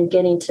plant and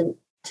getting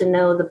to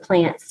know the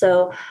plant.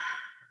 So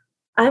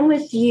I'm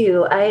with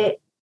you.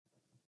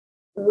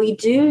 We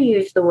do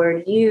use the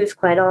word use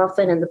quite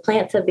often, and the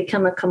plants have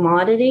become a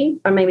commodity,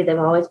 or maybe they've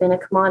always been a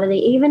commodity.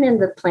 Even in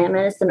the plant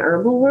medicine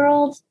herbal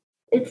world,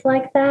 it's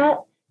like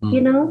that,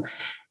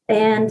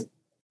 and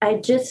I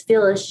just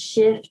feel a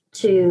shift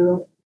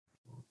to,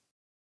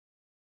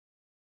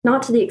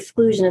 not to the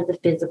exclusion of the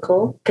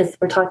physical, because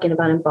we're talking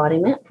about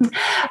embodiment,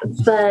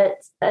 but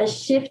a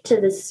shift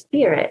to the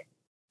spirit,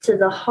 to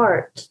the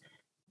heart.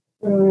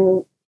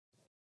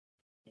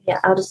 Yeah,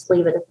 I'll just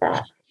leave it at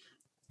that.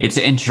 It's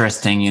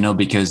interesting,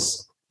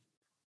 because,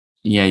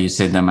 you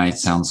said that might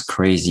sound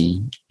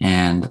crazy.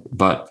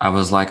 But I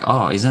was like,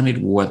 oh, isn't it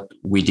what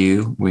we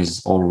do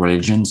with all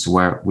religions,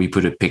 where we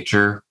put a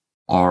picture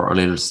or a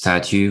little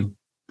statue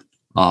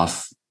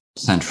of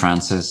Saint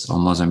Francis or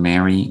Mother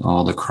Mary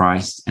or the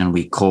Christ, and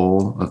we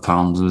call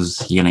upon those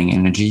healing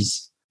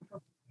energies?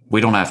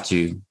 We don't have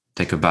to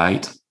take a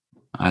bite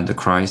at the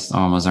Christ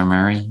or Mother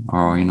Mary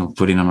or,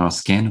 put it on our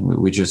skin.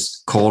 We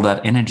just call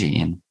that energy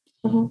in,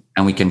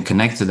 and we can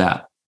connect to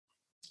that.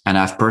 And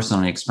I've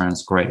personally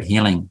experienced great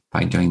healing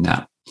by doing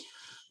that.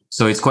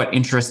 So it's quite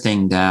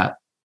interesting that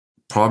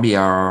probably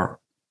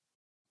our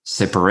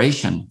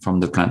separation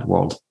from the plant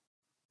world,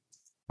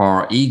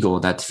 our ego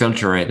that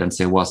filter it and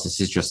say, well,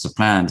 this is just a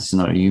plant, it's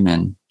not a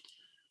human,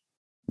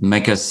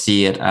 make us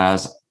see it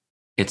as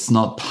it's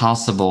not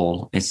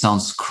possible. It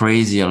sounds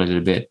crazy a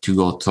little bit to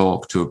go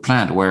talk to a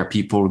plant, where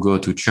people go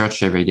to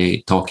church every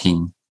day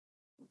talking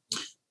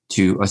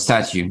to a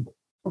statue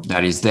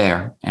that is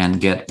there and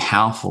get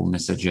powerful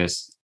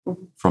messages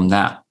from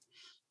that.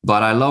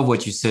 But I love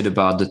what you said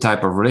about the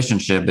type of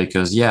relationship,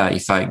 because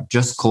if I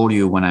just call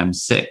you when I'm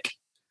sick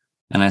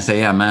and I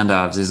say, Amanda,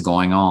 I have this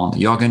going on,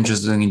 you're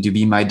just going to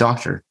be my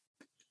doctor.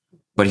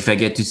 But if I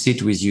get to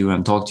sit with you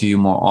and talk to you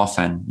more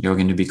often, you're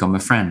going to become a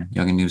friend.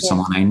 You're going to be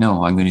someone I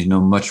know. I'm going to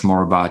know much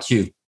more about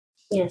you.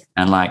 Yes.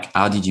 And like,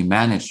 how did you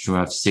manage to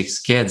have 6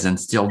 kids and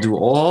still do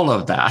all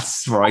of that?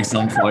 For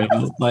example,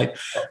 like,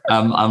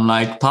 I'm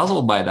like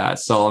puzzled by that.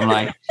 So I'm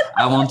like,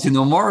 I want to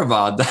know more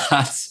about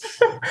that.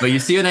 But you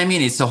see what I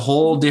mean? It's a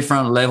whole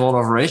different level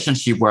of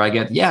relationship where I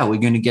get, we're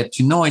going to get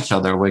to know each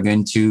other.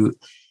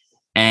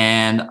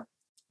 And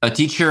a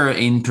teacher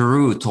in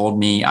Peru told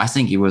me, I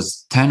think it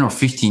was 10 or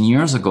 15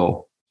 years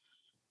ago,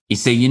 he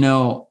said, you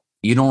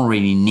don't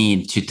really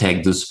need to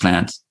take those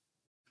plants.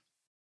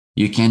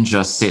 You can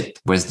just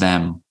sit with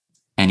them.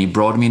 And he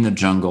brought me in the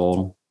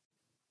jungle,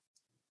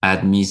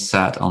 had me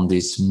sat on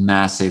this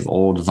massive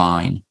old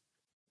vine.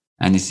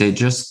 And he said,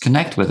 just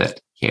connect with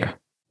it here.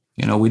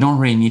 We don't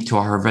really need to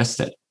harvest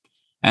it.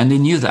 And they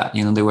knew that,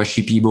 they were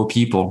Shipibo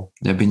people.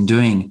 They've been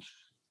doing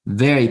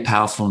very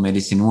powerful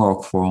medicine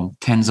work for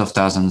tens of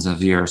thousands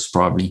of years,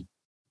 probably.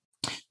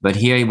 But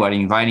here he was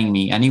inviting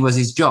me, and it was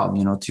his job,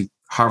 to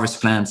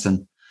harvest plants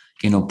and,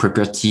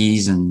 prepare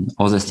teas and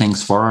other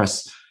things for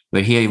us.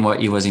 But here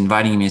he was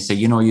inviting me and said,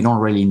 you don't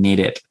really need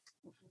it.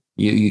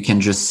 You can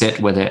just sit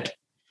with it.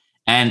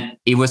 And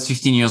it was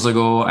 15 years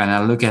ago. And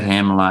I look at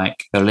him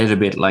like a little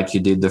bit like you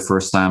did the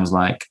first times,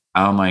 like,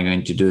 how am I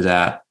going to do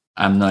that?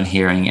 I'm not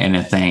hearing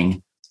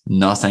anything.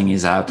 Nothing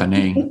is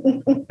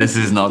happening. This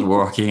is not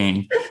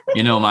working.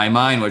 My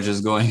mind was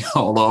just going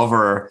all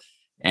over.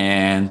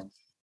 And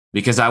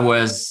because I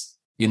was,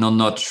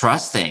 not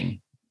trusting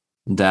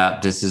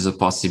that this is a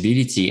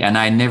possibility. And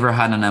I never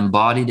had an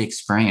embodied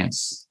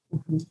experience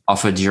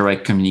of a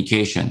direct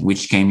communication,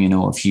 which came,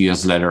 a few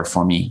years later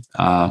for me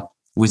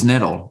with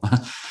Nettle.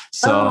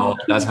 So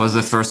that was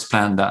the first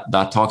plant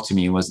that talked to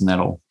me was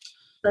Nettle.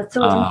 That's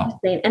so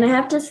interesting. And I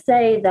have to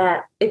say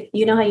that if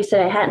how you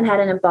said I hadn't had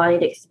an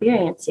embodied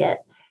experience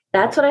yet,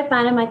 that's what I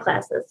find in my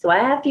classes. So I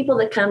have people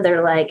that come,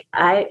 they're like,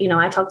 I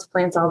talk to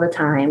plants all the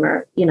time,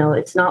 or,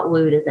 it's not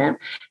woo to them.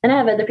 And I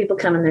have other people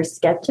come and they're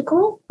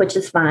skeptical, which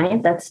is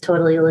fine. That's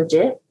totally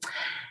legit.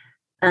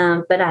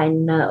 But I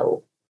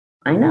know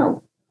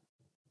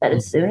that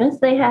as soon as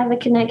they have a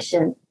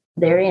connection,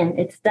 they're in,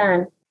 it's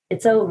done,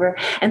 it's over.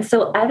 And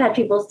so I've had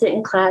people sit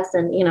in class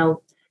and,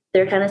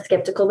 they're kind of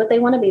skeptical, but they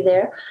want to be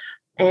there.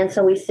 And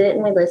so we sit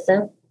and we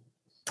listen.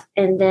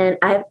 And then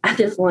I have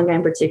this one guy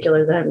in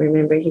particular that I'm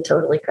remembering, he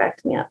totally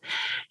cracked me up.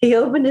 He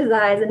opened his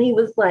eyes and he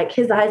was like,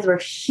 his eyes were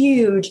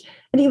huge.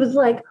 And he was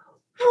like,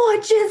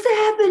 what just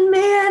happened,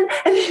 man?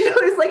 And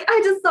he's like,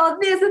 I just saw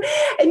this.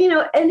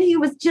 And he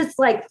was just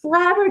like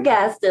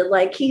flabbergasted.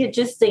 Like he had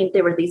just seen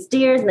there were these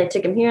deers and they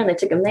took him here and they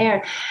took him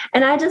there.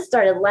 And I just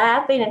started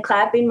laughing and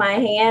clapping my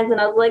hands. And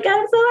I was like,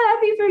 I'm so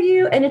happy for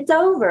you. And it's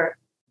over.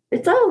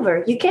 It's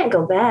over. You can't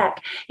go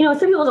back. Some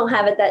people don't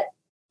have it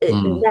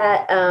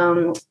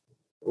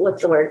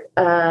what's the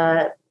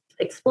word?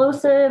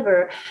 Explosive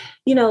or,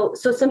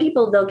 so some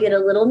people, they'll get a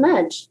little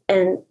nudge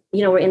and,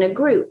 we're in a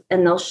group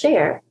and they'll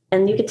share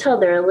and you can tell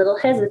they're a little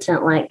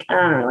hesitant. Like, I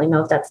don't really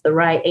know if that's the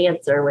right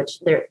answer,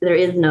 which there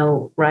is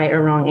no right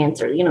or wrong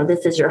answer.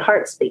 This is your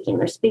heart speaking.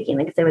 They're speaking.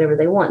 They can say whatever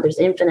they want. There's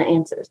infinite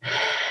answers.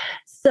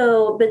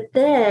 So, but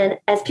then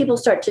as people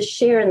start to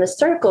share in the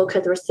circle,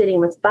 because we're sitting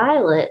with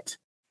Violet,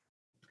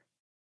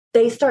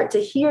 they start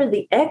to hear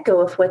the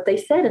echo of what they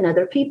said in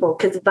other people,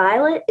 because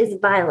Violet is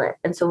Violet.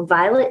 And so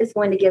Violet is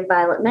going to give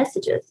Violet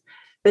messages,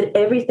 but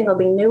everything will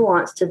be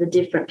nuanced to the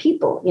different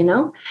people,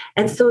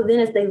 And so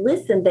then as they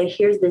listen, they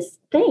hear this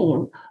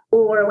theme,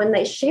 or when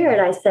they share it,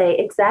 I say,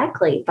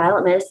 exactly,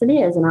 Violet medicine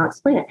is, and I'll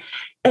explain it.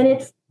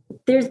 And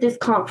there's this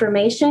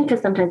confirmation,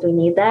 because sometimes we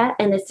need that,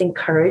 and this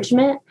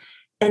encouragement,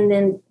 and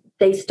then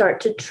they start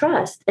to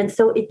trust. And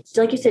so it's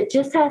like you said,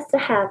 just has to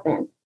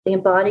happen. The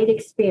embodied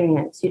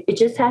experience. It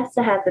just has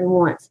to happen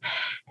once.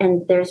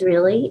 And there's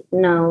really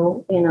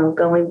no,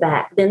 going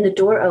back. Then the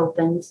door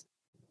opens.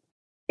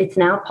 It's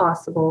now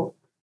possible.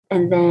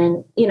 And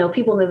then,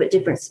 people move at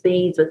different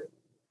speeds with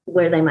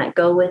where they might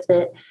go with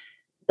it.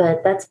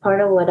 But that's part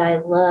of what I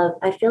love.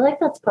 I feel like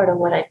that's part of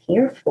what I'm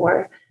here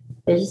for,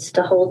 is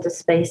to hold the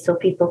space so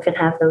people can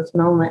have those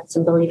moments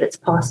and believe it's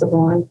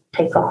possible and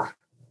take off.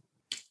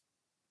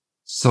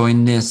 So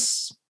in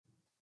this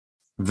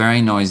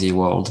very noisy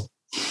world,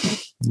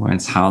 where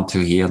it's hard to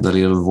hear the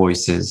little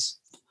voices,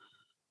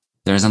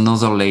 there's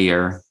another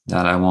layer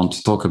that I want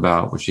to talk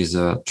about, which is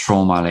a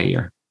trauma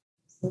layer.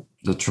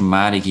 The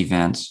traumatic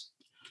events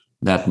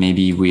that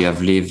maybe we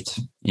have lived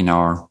in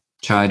our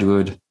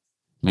childhood,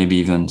 maybe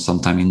even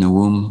sometime in the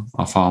womb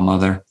of our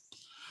mother,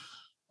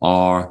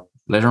 or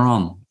later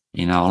on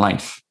in our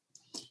life.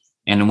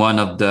 And one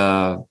of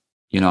the,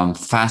 I'm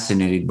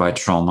fascinated by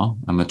trauma.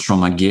 I'm a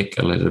trauma geek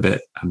a little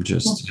bit. I'm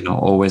just,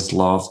 always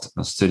loved,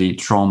 studied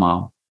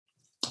trauma.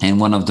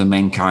 And one of the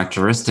main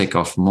characteristics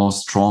of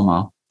most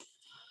trauma,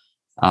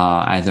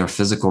 either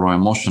physical or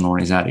emotional,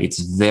 is that it's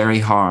very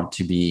hard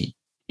to be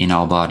in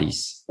our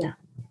bodies. Yeah.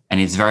 And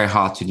it's very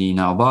hard to be in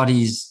our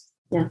bodies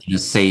in a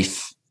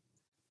safe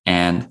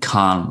and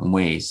calm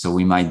way. So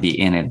we might be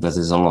in it, but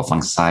there's a lot of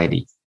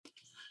anxiety.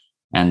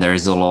 And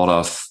there's a lot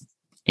of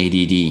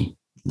ADD.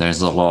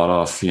 There's a lot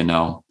of,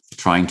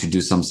 trying to do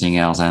something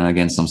else and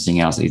again something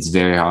else. It's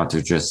very hard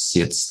to just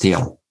sit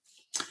still.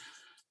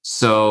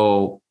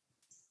 So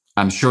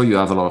I'm sure you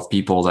have a lot of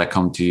people that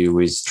come to you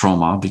with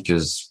trauma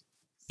because,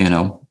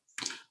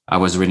 I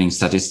was reading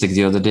statistics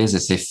the other day. They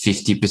say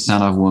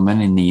 50% of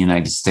women in the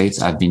United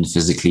States have been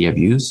physically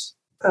abused.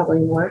 Probably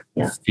more,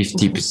 yeah.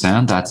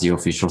 50%, that's the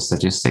official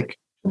statistic.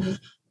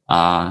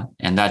 Mm-hmm.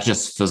 And that's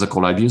just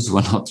physical abuse.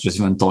 We're not just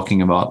even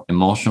talking about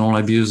emotional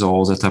abuse or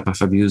all the type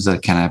of abuse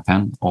that can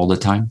happen all the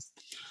time.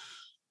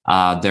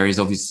 There is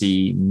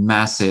obviously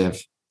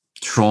massive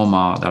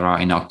trauma that are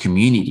in our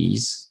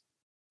communities.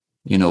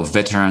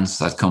 Veterans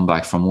that come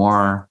back from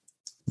war,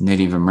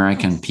 Native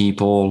American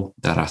people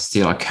that are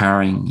still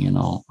carrying, a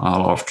lot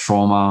of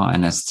trauma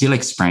and are still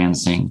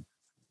experiencing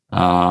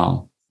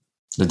the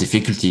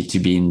difficulty to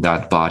be in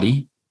that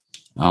body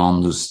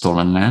on the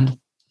stolen land.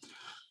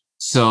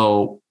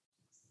 So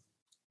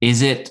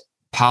is it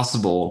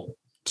possible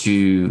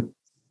to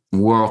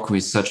work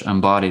with such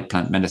embodied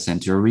plant medicine,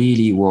 to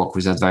really work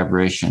with that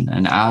vibration?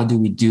 And how do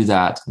we do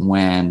that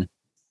when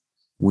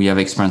we have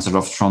experienced a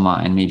lot of trauma,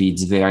 and maybe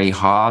it's very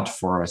hard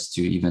for us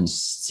to even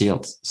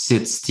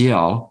sit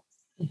still.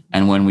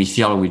 And when we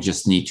feel we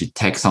just need to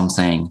take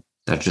something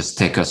that just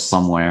take us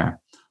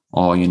somewhere,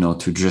 or,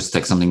 to just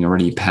take something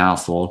really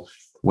powerful,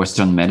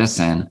 Western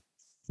medicine,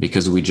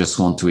 because we just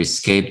want to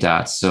escape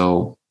that.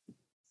 So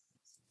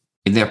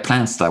there are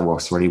plants that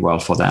works really well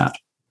for that.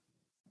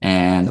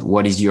 And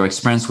what is your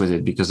experience with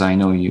it? Because I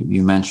know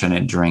you mentioned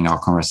it during our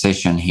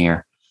conversation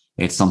here.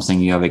 It's something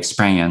you have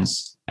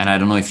experienced. And I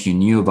don't know if you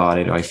knew about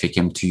it or if it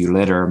came to you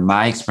later.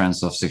 My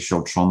experience of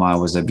sexual trauma, I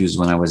was abused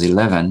when I was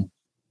 11.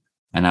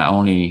 And I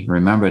only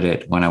remembered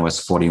it when I was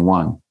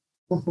 41.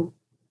 Mm-hmm.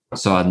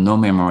 So I had no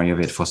memory of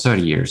it for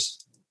 30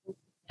 years.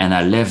 And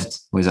I lived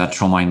with that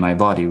trauma in my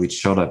body, which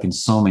showed up in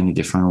so many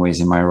different ways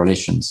in my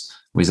relations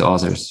with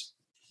others,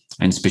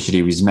 and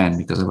especially with men,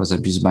 because I was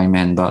abused by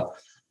men.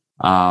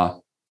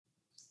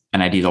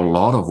 And I did a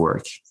lot of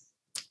work,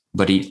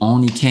 but it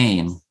only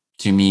came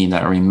to me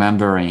that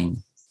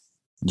remembering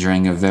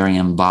during a very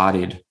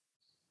embodied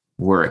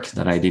work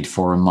that I did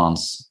for a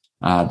month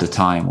at the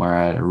time, where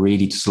I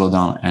really to slow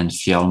down and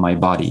feel my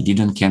body. It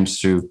didn't come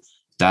through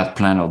that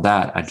plan or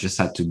that. I just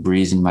had to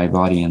breathe in my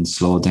body and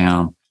slow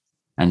down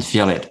and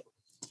feel it.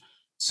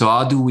 So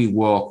how do we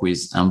work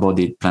with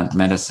embodied plant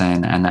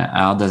medicine, and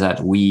how does that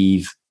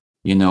weave,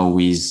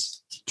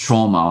 with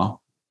trauma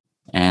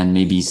and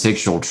maybe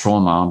sexual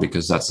trauma,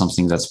 because that's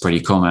something that's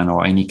pretty common,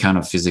 or any kind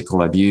of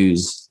physical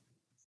abuse?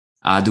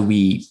 How do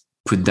we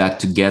put that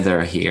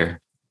together here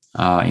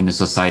in a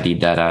society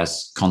that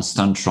has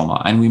constant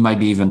trauma? And we might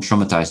be even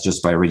traumatized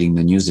just by reading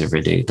the news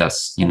every day.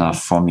 That's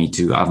enough for me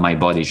to have my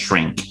body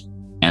shrink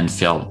and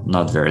feel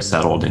not very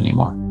settled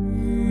anymore.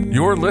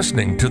 You're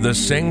listening to the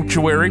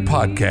Sanctuary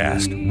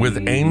Podcast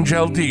with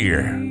Angel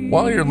Deer.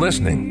 While you're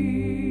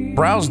listening,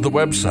 browse the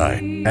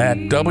website at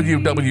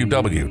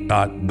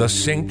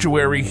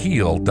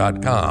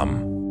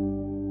www.thesanctuaryheal.com.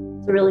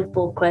 It's a really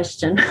full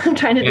question. I'm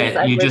trying to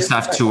decide. You just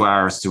have 2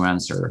 hours to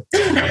answer.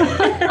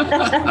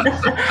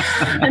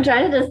 I'm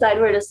trying to decide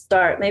where to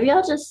start. Maybe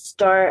I'll just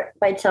start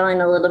by telling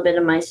a little bit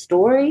of my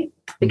story,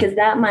 because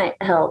that might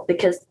help,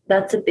 because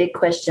that's a big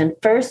question.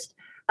 First,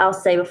 I'll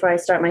say before I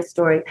start my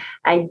story,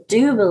 I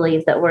do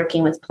believe that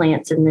working with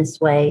plants in this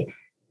way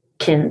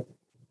can,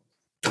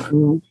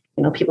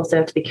 people still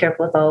have to be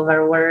careful with all of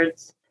our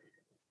words,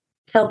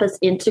 help us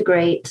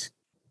integrate,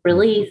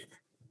 release,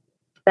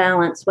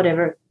 balance,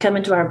 whatever, come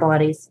into our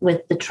bodies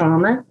with the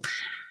trauma.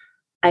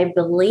 I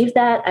believe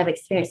that. I've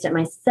experienced it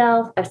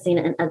myself. I've seen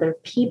it in other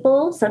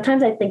people.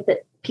 Sometimes I think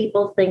that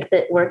people think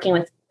that working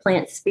with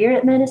plant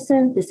spirit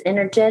medicine, this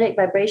energetic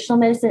vibrational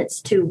medicine,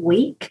 it's too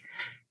weak.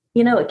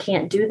 It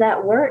can't do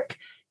that work.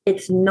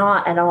 It's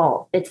not at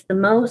all. It's the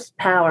most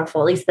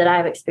powerful, at least that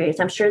I've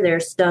experienced. I'm sure there are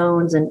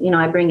stones and,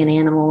 I bring in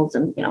animals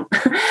and,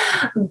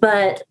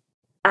 but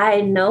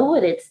I know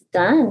what it's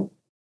done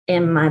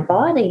in my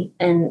body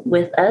and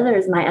with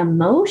others, my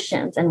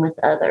emotions and with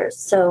others.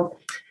 So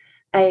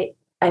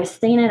I've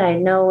seen it, I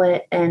know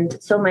it.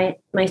 And so my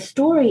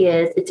story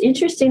is, it's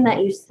interesting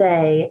that you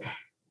say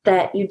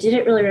that you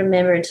didn't really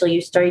remember until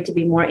you started to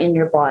be more in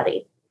your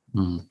body.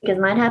 Mm-hmm. Because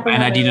mine happened.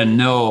 And I didn't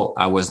know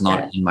I was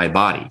not in my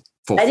body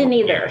for I didn't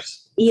either.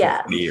 Years.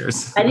 Yeah. 4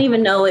 years. I didn't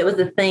even know it was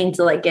a thing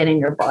to get in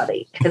your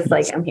body, because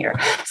I'm here.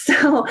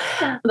 So,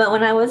 but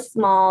when I was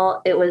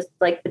small, it was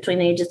between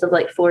the ages of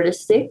 4 to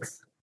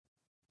 6.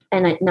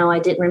 And I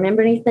didn't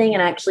remember anything.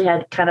 And I actually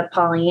had kind of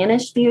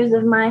Pollyannish views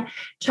of my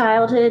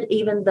childhood,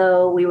 even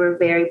though we were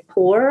very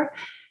poor.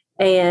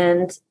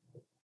 And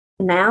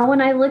now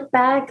when I look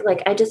back,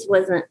 I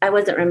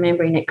wasn't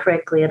remembering it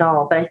correctly at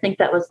all. But I think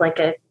that was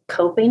a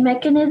coping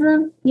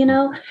mechanism,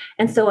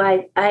 And so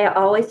I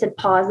always said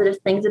positive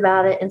things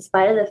about it, in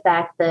spite of the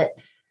fact that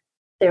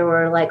there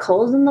were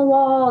holes in the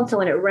wall. And so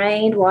when it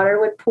rained, water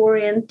would pour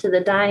into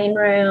the dining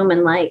room, and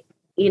the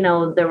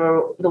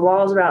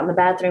walls were out in the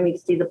bathroom. You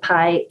could see the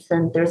pipes,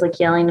 and there's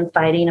yelling and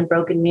fighting and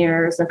broken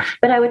mirrors.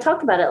 But I would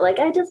talk about it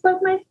I just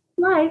love my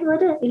life,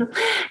 let it,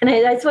 And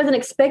I just wasn't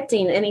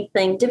expecting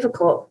anything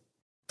difficult.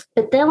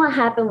 But then what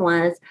happened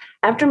was,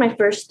 after my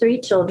first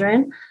 3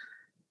 children,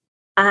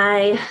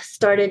 I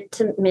started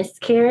to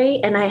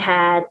miscarry, and I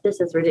had, this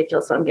is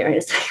ridiculous what I'm getting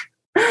ready to say,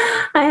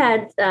 I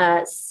had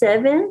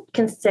 7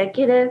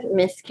 consecutive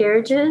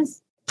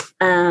miscarriages,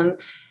 and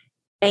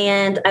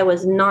I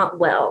was not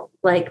well,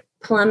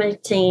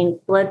 plummeting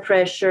blood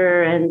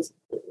pressure and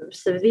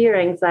severe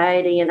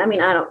anxiety. And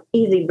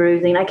easy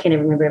bruising. I can't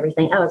even remember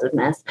everything. I was a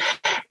mess,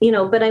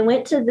 but I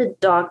went to the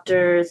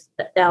doctors,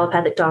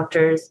 allopathic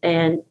doctors,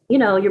 and,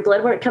 your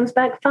blood work comes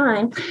back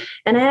fine.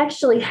 And I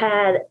actually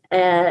had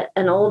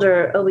an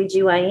older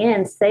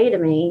OBGYN say to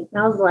me,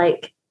 and I was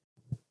like,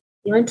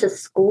 you went to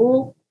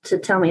school to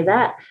tell me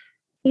that?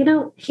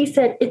 He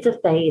said, it's a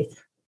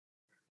phase.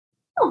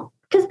 Oh,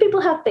 because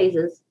people have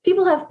phases.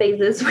 People have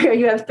phases where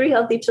you have 3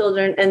 healthy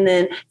children and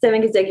then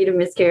 7 consecutive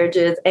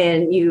miscarriages,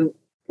 and you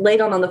lay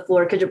down on the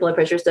floor because your blood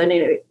pressure is so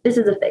anyway, this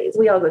is a phase.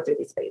 We all go through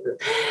these phases.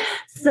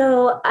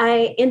 So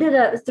I ended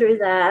up through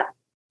that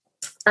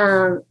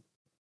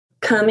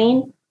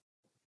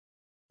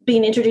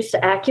being introduced to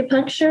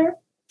acupuncture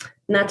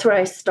And that's where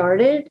I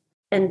started.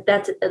 And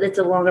that's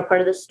a longer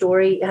part of the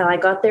story, how I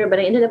got there. But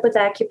I ended up with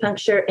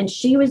acupuncture, and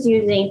she was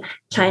using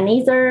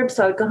Chinese herbs.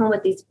 So I would go home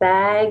with these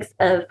bags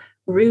of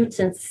roots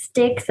and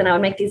sticks, and I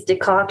would make these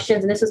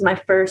decoctions. And this was my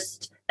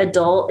first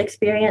adult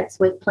experience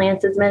with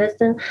plants as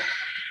medicine.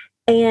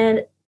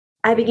 And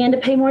I began to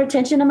pay more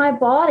attention to my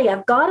body.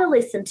 I've got to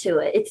listen to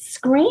it. It's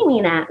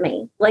screaming at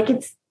me. Like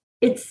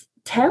it's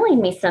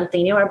telling me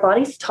something. You know, our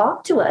bodies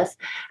talk to us.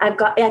 I've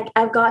got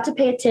to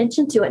pay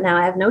attention to it now.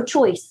 I have no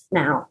choice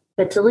now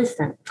but to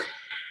listen.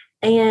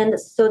 And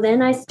so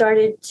then I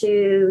started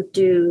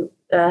to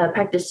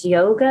practice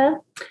yoga.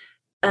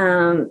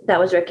 That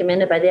was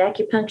recommended by the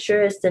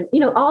acupuncturist, and, you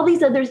know, all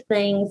these other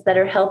things that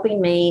are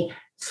helping me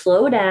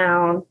slow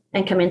down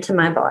and come into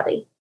my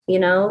body, you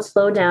know,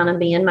 slow down and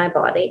be in my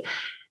body.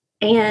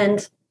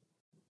 And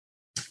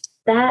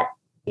that,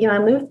 you know, I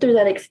moved through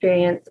that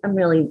experience. I'm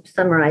really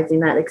summarizing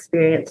that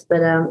experience,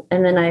 but,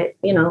 and then I,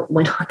 you know,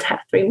 went on to have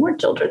 3 more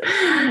children.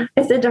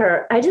 I said to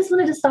her, I just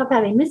wanted to stop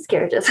having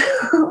miscarriages.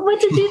 What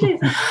did you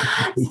do?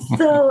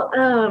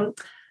 So,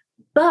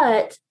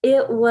 but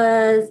it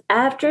was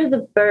after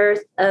the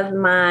birth of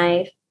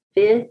my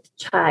 5th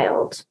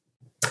child.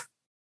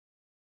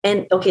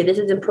 And okay, this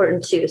is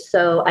important too.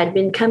 So I'd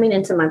been coming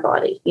into my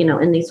body, you know,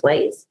 in these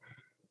ways.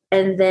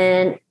 And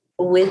then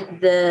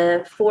with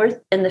the 4th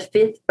and the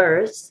 5th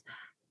births,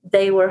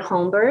 they were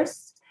home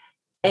births,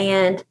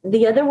 and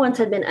the other ones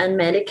had been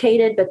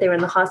unmedicated, but they were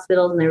in the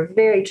hospitals and they were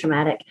very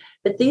traumatic.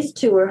 But these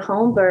 2 were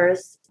home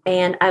births,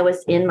 and I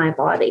was in my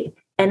body,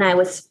 and I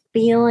was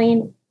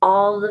feeling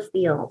all the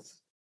feels.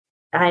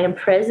 I am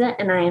present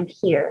and I am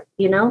here,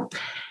 you know?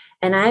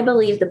 And I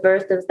believe the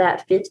birth of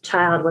that 5th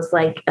child was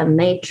like a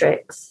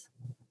matrix.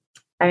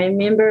 I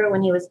remember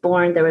when he was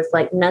born, there was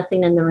like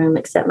nothing in the room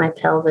except my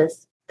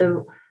pelvis.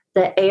 The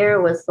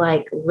air was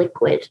like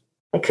liquid.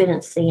 I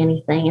couldn't see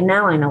anything. And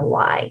now I know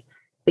why.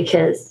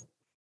 Because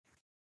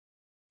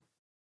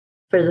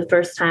for the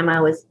first time, I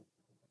was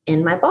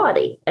in my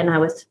body and I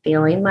was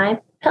feeling my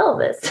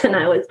pelvis and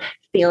I was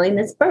feeling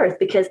this birth,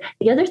 because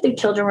the other 3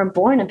 children were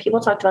born and people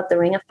talked about the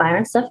ring of fire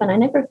and stuff, and I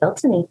never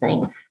felt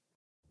anything.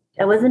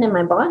 I wasn't in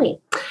my body.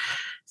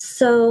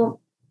 So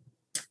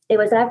it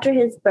was after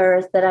his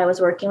birth that I was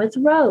working with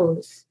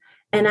Rose,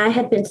 and I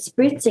had been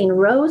spritzing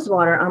rose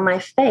water on my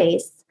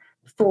face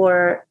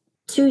for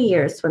 2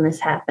 years when this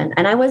happened.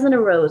 And I wasn't a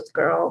rose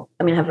girl.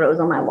 I mean, I have rose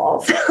on my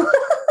walls.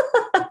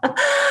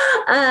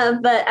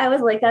 But I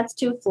was like, that's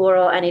too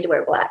floral. I need to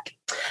wear black.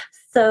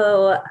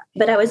 So,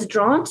 but I was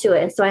drawn to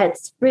it. And so I had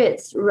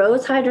spritzed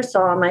rose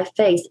hydrosol on my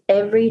face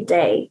every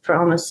day for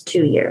almost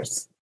 2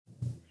 years.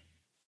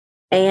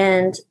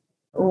 And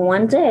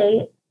one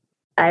day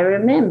I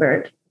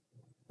remembered,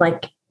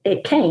 like,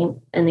 it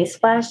came in these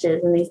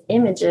flashes and these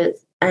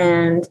images.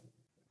 And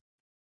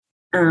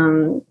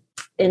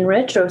in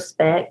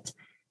retrospect,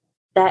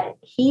 that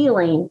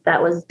healing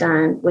that was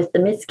done with the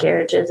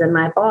miscarriages in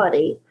my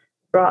body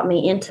brought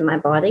me into my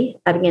body.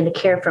 I began to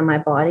care for my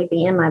body,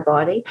 be in my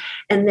body.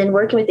 And then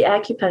working with the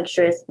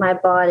acupuncturist, my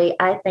body,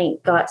 I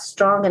think, got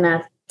strong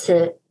enough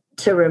to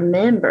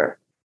remember.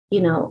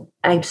 You know,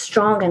 I'm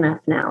strong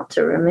enough now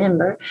to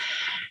remember.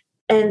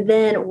 And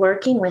then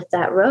working with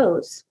that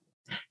rose,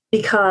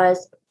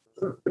 because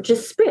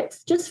just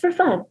spritz, just for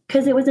fun,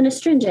 because it was an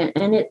astringent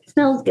and it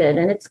smells good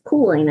and it's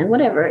cooling and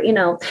whatever, you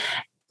know.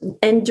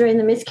 And during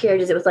the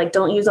miscarriages, it was like,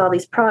 don't use all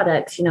these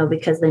products, you know,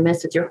 because they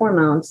mess with your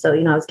hormones. So,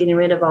 you know, I was getting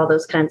rid of all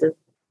those kinds of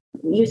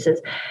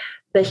uses.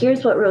 But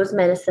here's what rose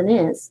medicine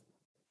is.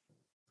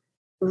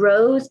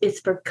 Rose is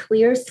for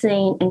clear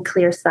seeing and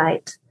clear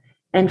sight.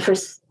 And so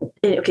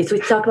we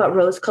talk about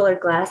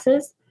rose-colored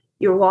glasses.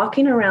 You're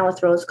walking around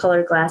with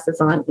rose-colored glasses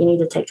on. You need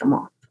to take them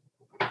off.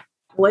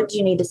 What do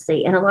you need to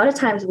see? And a lot of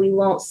times we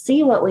won't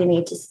see what we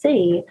need to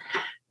see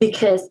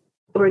because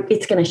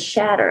it's going to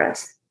shatter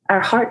us.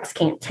 Our hearts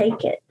can't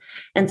take it.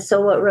 And so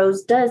what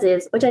rose does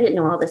is, which I didn't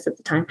know all this at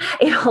the time,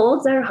 it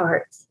holds our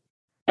hearts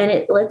and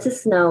it lets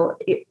us know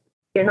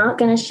you're not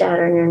going to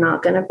shatter and you're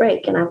not going to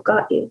break. And I've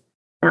got you.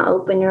 Now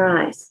open your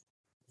eyes.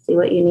 See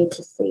what you need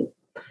to see.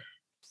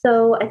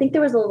 So I think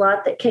there was a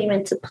lot that came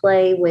into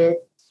play with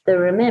the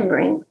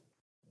remembering.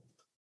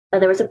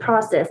 There was a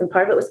process, and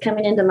part of it was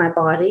coming into my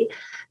body.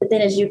 But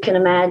then, as you can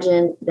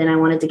imagine, then I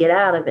wanted to get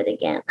out of it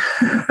again.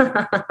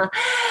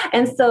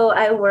 And so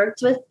I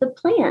worked with the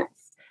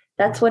plants.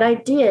 That's what I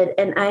did.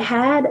 And I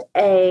had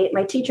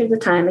my teacher at the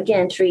time,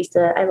 again,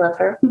 Teresa, I love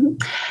her.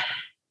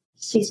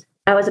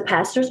 I was a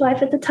pastor's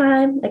wife at the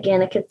time,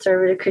 again, a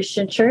conservative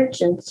Christian church.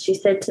 And she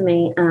said to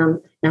me, now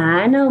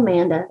I know,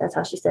 Amanda, that's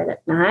how she said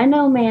it. Now I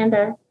know,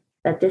 Amanda,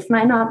 that this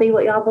might not be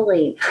what y'all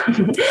believe.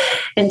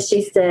 And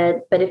she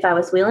said, but if I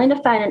was willing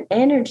to find an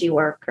energy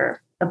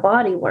worker, a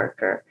body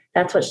worker,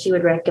 that's what she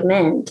would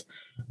recommend,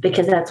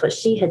 because that's what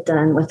she had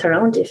done with her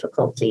own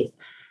difficulties.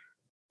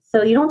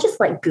 So you don't just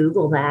like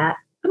Google that.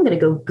 I'm going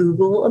to go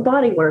Google a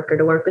body worker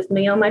to work with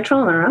me on my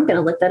trauma, or I'm going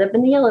to look that up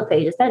in the yellow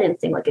pages. That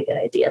didn't seem like a good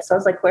idea. So I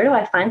was like, where do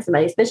I find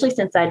somebody? Especially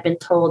since I'd been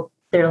told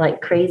they're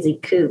like crazy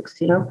kooks,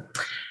 you know?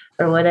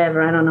 or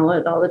whatever. I don't know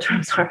what all the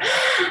terms are.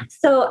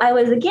 So I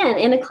was again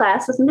in a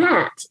class with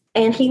Matt,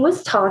 and he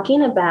was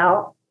talking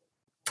about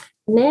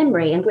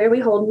memory and where we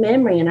hold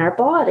memory in our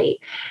body.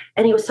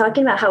 And he was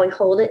talking about how we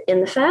hold it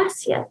in the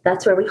fascia.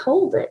 That's where we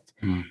hold it.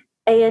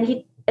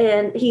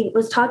 And he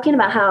was talking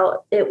about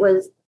how it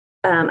was,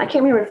 I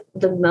can't remember if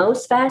the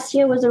most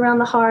fascia was around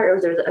the heart or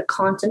there's a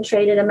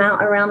concentrated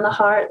amount around the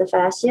heart, the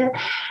fascia.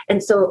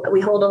 And so we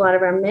hold a lot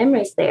of our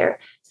memories there.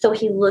 So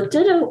he looked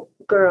at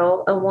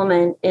a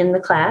woman in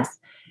the class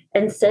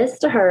and says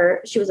to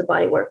her, she was a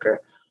body worker,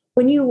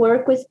 when you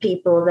work with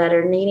people that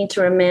are needing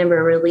to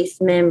remember,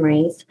 release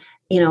memories,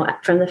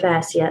 from the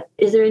fascia,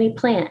 is there any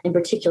plant in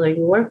particular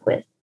you work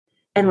with?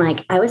 And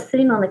like, I was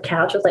sitting on the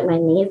couch with like my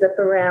knees up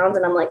around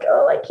and I'm like,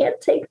 oh, I can't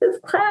take this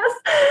class,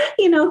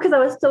 because I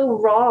was so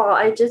raw.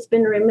 I'd just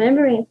been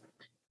remembering.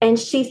 And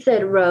she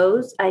said,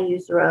 rose. I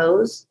use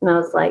rose. And I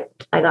was like,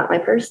 I got my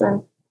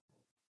person,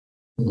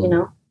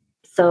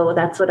 So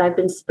that's what I've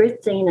been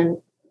spritzing.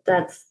 And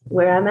that's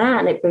where I'm at.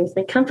 And it brings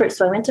me comfort.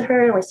 So I went to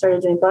her and we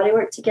started doing body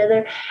work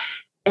together.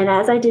 And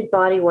as I did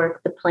body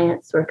work, the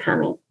plants were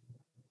coming.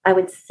 I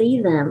would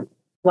see them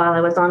while I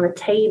was on the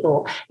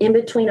table. In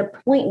between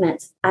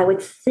appointments, I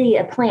would see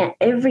a plant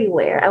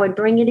everywhere. I would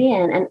bring it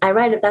in. And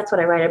that's what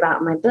I write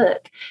about in my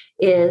book,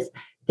 is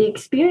the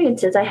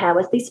experiences I had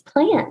with these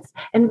plants.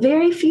 And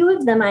very few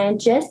of them I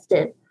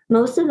ingested.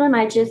 Most of them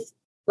I just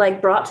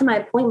like brought to my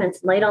appointments,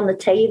 laid on the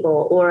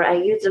table, or I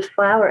used a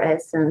flower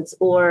essence,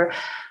 or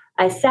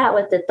I sat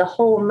with it the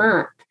whole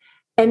month.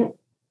 And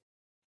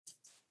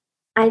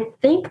I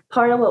think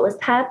part of what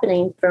was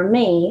happening for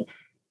me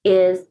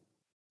is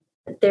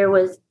there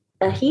was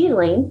a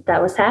healing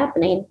that was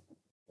happening,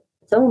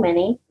 so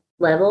many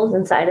levels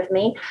inside of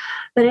me.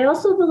 But I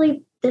also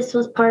believe this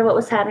was part of what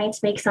was happening to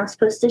me because I'm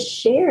supposed to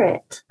share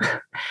it,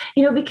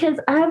 because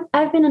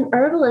I've been an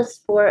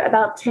herbalist for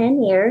about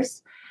 10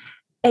 years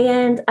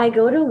and I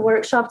go to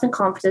workshops and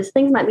conferences.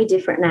 Things might be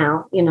different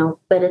now,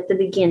 but at the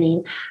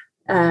beginning,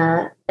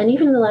 and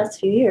even in the last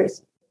few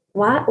years,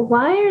 why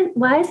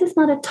is this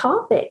not a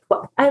topic?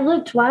 I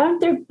looked, why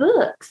aren't there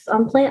books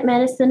on plant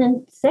medicine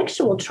and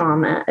sexual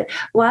trauma?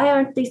 Why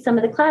aren't these some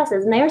of the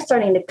classes? And they're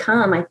starting to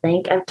come, I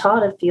think. I've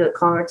taught a few at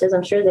conferences.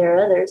 I'm sure there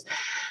are others.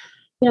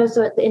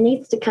 So it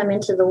needs to come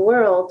into the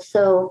world.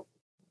 So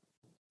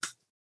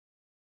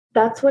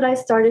that's what I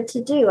started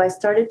to do. I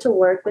started to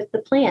work with the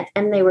plants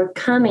and they were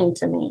coming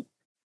to me.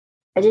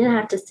 I didn't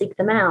have to seek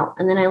them out.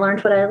 And then I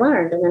learned what I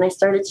learned and then I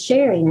started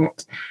sharing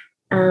it.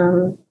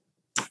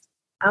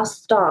 I'll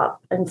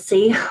stop and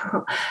see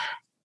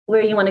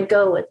where you want to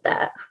go with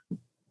that.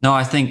 No,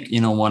 I think,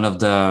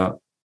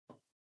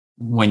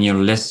 when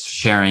you're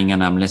sharing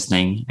and I'm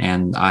listening,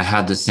 and I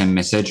had the same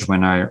message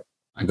when I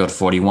got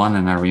 41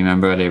 and I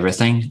remembered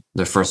everything.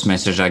 The first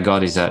message I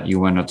got is that you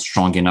were not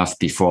strong enough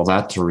before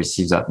that to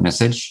receive that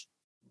message.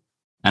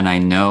 And I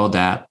know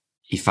that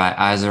if I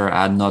either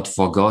had not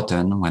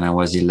forgotten when I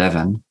was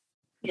 11,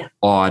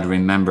 or I'd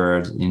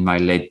remembered in my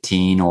late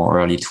teen or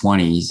early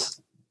 20s,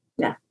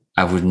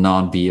 I would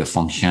not be a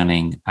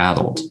functioning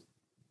adult.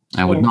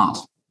 I would not.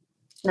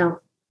 No.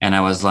 And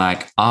I was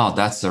like, oh,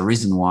 that's the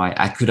reason why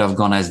I could have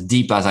gone as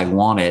deep as I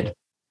wanted.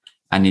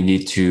 I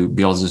needed to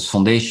build this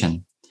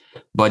foundation.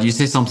 But you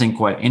say something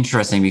quite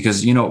interesting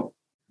because,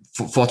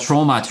 for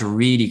trauma to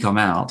really come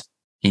out,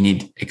 you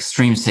need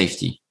extreme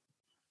safety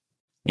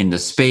in the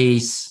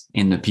space,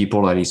 in the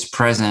people that is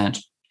present.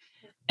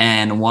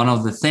 And one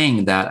of the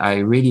things that I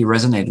really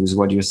resonate with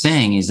what you're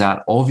saying is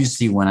that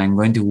obviously when I'm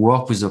going to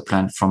work with a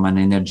plant from an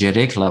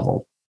energetic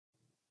level,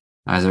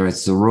 either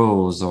it's the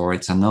rose or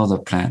it's another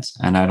plant,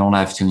 and I don't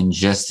have to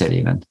ingest it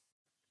even,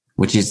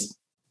 which is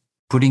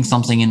putting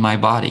something in my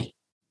body,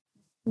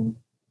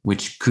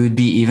 which could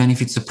be, even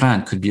if it's a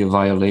plant, could be a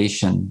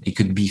violation. It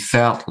could be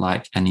felt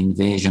like an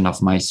invasion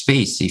of my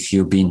space if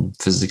you've been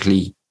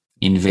physically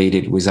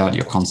invaded without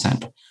your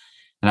consent.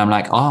 And I'm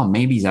like, oh,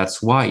 maybe that's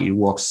why it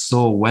works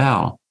so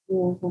well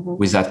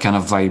with that kind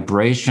of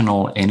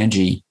vibrational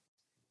energy,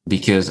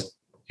 because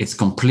it's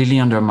completely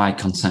under my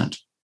consent.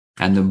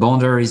 And the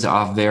boundaries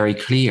are very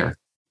clear.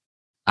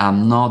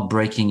 I'm not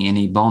breaking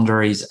any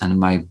boundaries and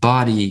my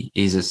body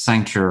is a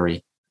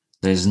sanctuary.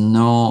 There's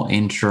no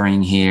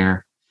entering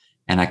here.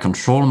 And I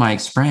control my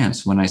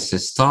experience. When I say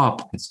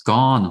stop, it's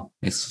gone.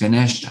 It's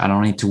finished. I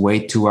don't need to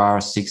wait 2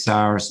 hours, 6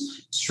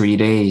 hours, 3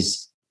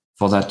 days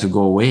for that to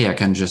go away. I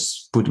can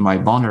just put my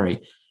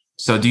boundary.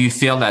 So do you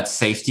feel that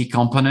safety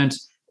component,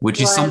 which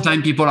is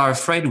sometimes people are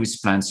afraid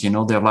with plants, they're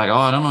like, oh,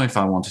 I don't know if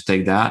I want to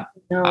take that.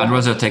 No. I'd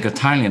rather take a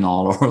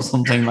Tylenol or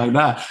something like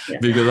that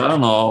because I don't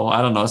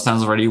know. It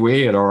sounds really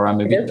weird. Or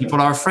maybe people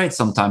are afraid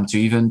sometimes to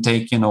even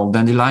take,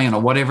 dandelion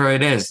or whatever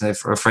it is. They're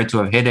afraid to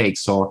have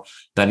headaches or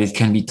that it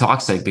can be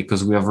toxic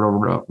because we have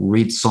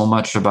read so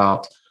much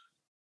about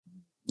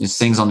these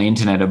things on the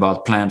internet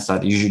about plants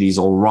that usually is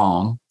all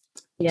wrong.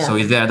 Yeah. So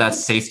is there that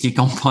safety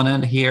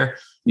component here?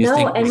 You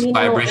think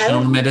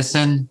vibrational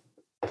medicine?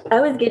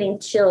 I was getting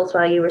chills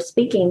while you were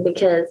speaking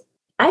because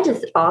I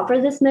just offer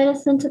this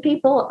medicine to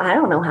people. I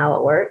don't know how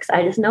it works.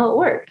 I just know it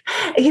worked,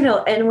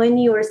 and when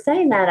you were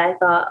saying that, I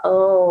thought,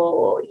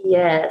 oh,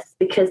 yes,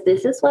 because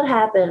this is what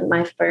happened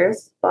my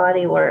first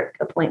body work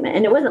appointment.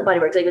 And it wasn't body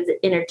work. It was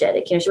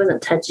energetic. She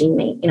wasn't touching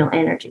me,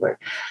 energy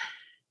work.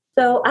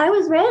 So I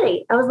was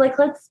ready. I was like,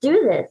 let's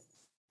do this.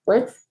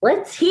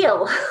 Let's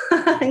heal.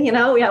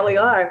 Yeah, we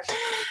are.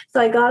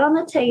 So I got on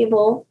the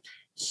table.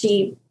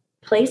 She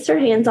placed her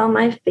hands on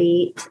my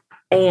feet,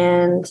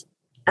 and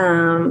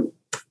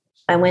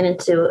I went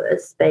into a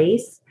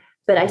space,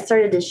 but I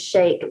started to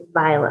shake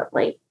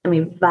violently.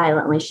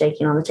 Violently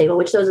shaking on the table,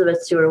 which those of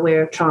us who are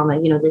aware of trauma,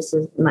 this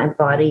is my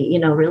body,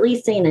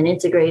 releasing and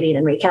integrating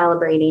and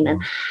recalibrating.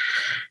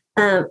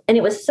 And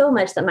it was so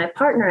much that my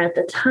partner at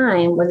the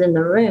time was in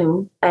the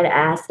room. I'd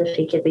asked if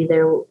he could be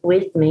there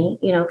with me,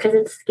 because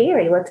it's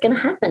scary. What's going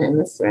to happen in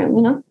this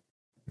room,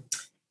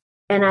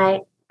 And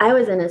I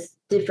was in a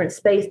different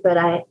space, but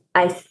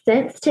I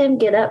sensed him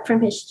get up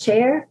from his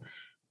chair,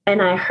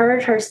 and I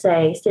heard her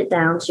say, sit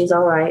down, she's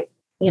all right,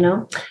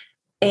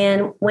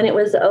 And when it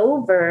was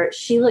over,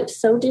 she looked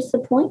so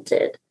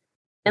disappointed.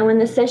 And when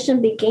the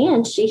session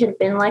began, she had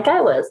been like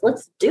I was,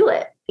 let's do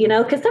it,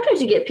 because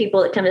sometimes you get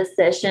people that come to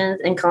sessions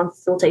and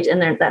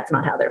consultation, and that's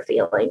not how they're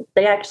feeling.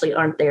 They actually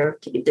aren't there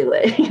to do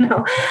it,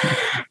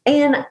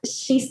 And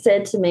she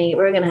said to me,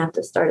 we're going to have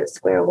to start at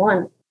square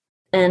one.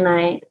 And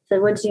I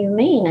said, what do you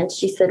mean? And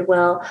she said,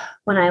 well,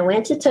 when I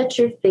went to touch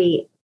your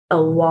feet,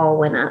 a wall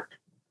went up,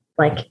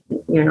 like,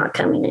 you're not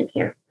coming in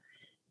here.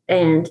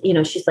 And,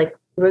 she's like,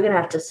 we're going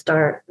to have to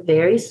start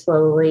very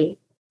slowly,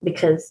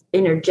 because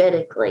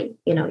energetically,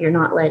 you're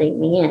not letting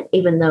me in,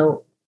 even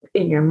though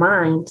in your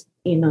mind,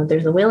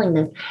 there's a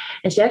willingness.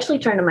 And she actually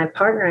turned to my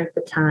partner at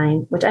the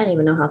time, which I didn't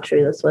even know how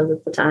true this was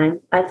at the time.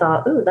 I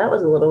thought, ooh, that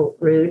was a little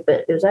rude,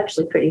 but it was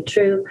actually pretty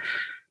true.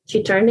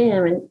 She turned to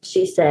him and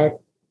she said,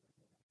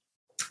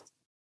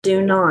 do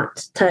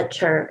not touch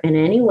her in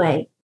any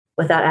way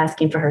without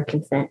asking for her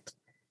consent.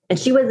 And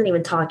she wasn't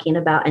even talking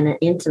about in an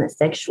intimate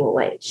sexual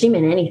way. She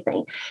meant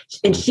anything.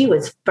 And she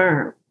was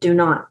firm. Do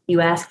not.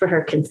 You ask for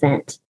her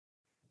consent.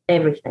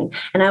 Everything.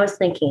 And I was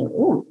thinking,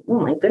 oh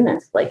my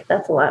goodness, like,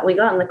 that's a lot. We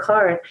got in the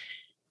car and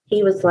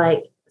he was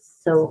like,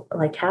 so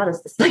like, how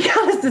does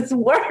this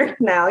work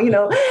now? You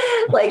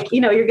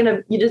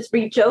just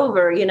reach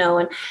over,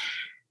 and,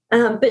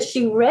 but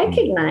she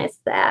recognized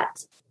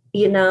that,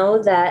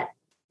 that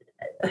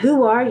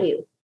who are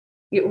you?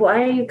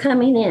 Why are you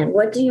coming in?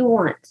 What do you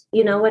want?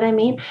 You know what I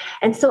mean?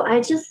 And so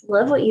I just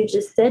love what you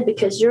just said,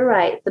 because you're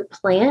right. The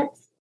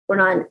plants were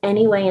not in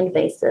any way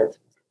invasive.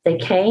 They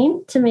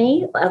came to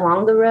me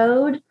along the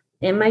road,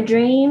 in my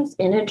dreams,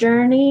 in a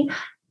journey,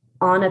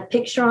 on a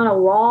picture on a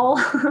wall,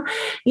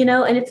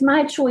 and it's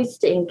my choice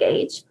to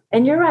engage.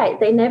 And you're right.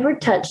 They never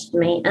touched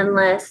me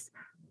unless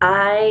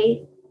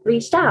I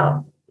reached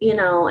out,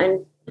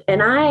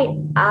 and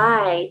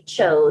I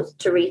chose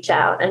to reach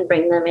out and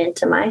bring them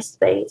into my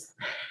space.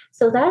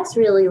 So that's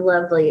really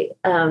lovely,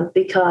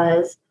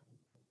 because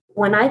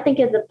when I think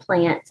of the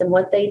plants and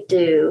what they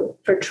do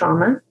for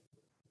trauma,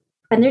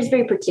 and there's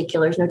very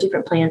particulars,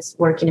 different plants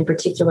working in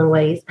particular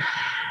ways.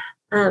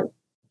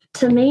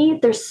 To me,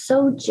 they're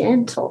so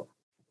gentle.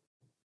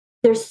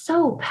 They're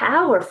so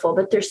powerful,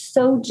 but they're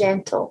so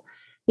gentle,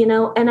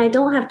 and I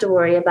don't have to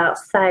worry about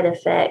side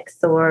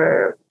effects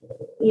or,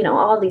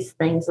 all these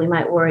things we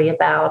might worry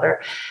about,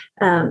 or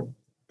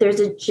there's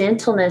a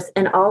gentleness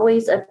and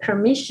always a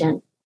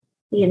permission,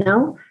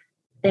 and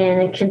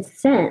a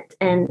consent,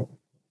 and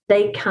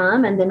they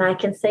come and then I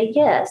can say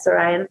yes, or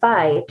I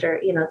invite,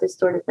 or, this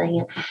sort of thing.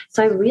 And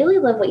so I really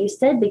love what you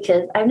said,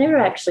 because I've never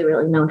actually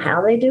really known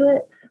how they do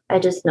it. I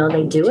just know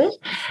they do it.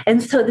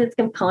 And so this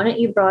component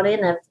you brought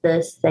in of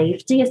the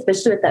safety,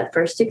 especially with that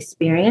first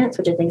experience,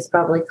 which I think is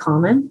probably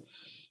common,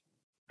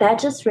 that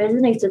just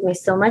resonates with me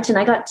so much. And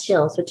I got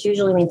chills, which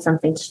usually means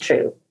something's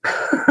true.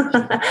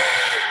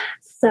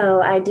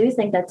 So I do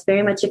think that's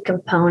very much a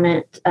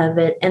component of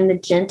it, and the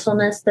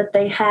gentleness that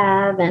they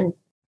have. And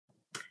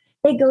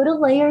they go to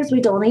layers we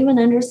don't even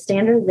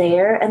understand are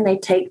there, and they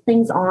take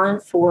things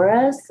on for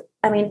us.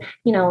 I mean,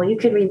 you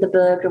could read the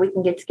book, or we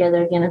can get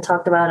together again and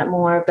talk about it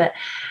more. But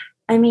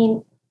I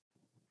mean,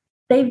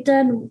 they've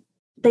done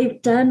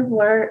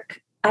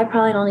work I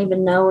probably don't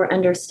even know or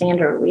understand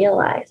or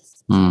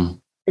realize.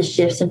 The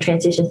shifts and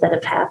transitions that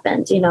have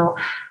happened.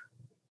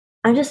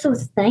 I'm just so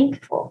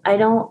thankful.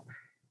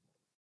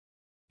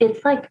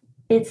 It's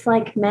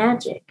like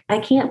magic. I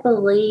can't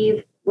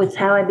believe, with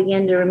how I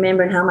began to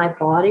remember and how my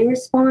body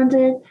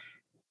responded,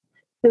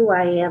 who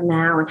I am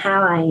now and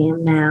how I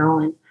am now.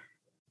 And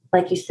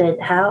like you said,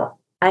 how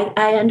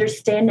I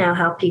understand now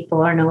how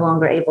people are no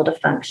longer able to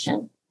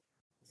function.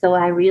 So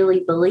I really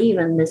believe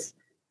in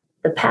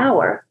the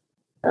power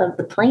of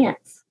the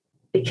plants,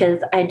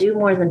 because I do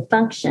more than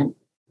function,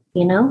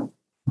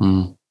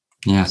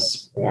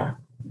 Yes. Yeah.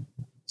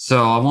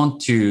 So I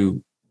want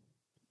to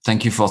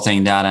thank you for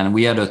saying that. And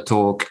we had a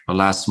talk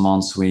last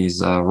month with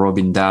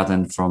Robin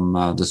Darden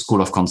from the School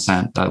of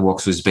Consent that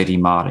works with Betty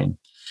Martin.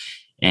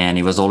 And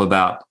it was all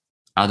about,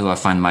 how do I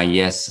find my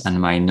yes and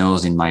my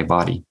no's in my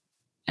body?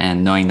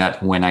 And knowing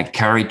that when I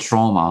carry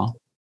trauma,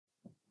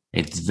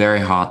 it's very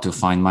hard to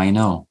find my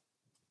no.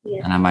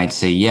 Yeah. And I might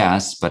say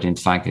yes, but in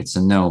fact it's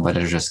a no, but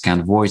I just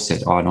can't voice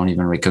it, or I don't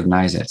even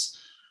recognize it.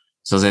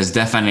 So there's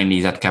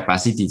definitely that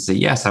capacity to say,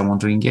 yes, I want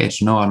to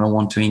engage. No, I don't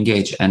want to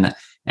engage. And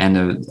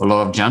a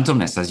lot of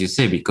gentleness, as you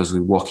say, because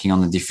we're working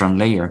on a different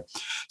layer.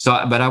 So,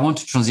 but I want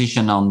to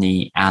transition on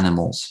the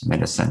animals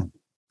medicine,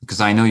 because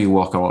I know you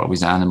work a lot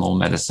with animal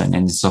medicine,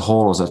 and it's a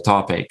whole other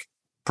topic,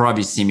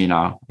 probably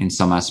similar in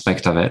some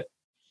aspect of it.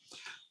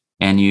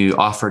 And you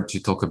offered to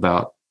talk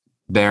about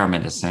bear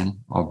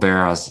medicine, or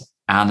bear as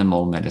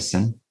animal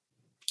medicine.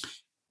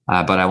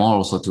 But I want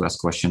also to ask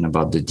a question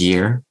about the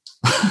deer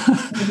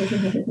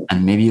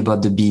and maybe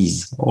about the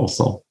bees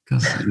also,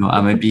 because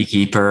I'm a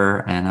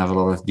beekeeper and I have a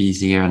lot of bees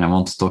here, and I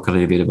want to talk a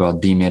little bit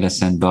about bee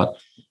medicine. But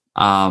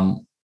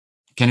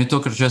can you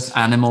talk just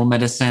animal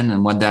medicine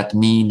and what that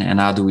means, and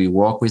how do we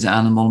work with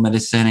animal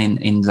medicine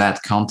in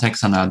that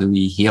context, and how do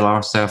we heal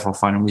ourselves or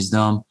find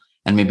wisdom?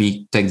 And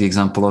maybe take the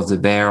example of the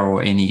bear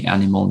or any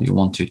animal you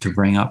want to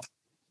bring up.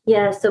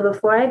 Yeah, so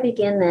before I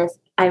begin this,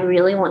 I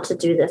really want to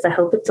do this. I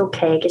hope it's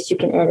okay. I guess you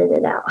can edit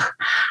it out.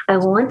 I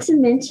want to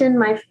mention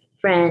my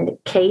friend,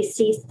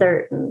 Casey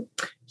Thurton.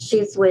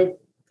 She's with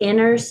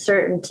Inner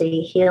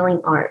Certainty Healing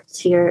Arts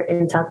here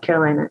in South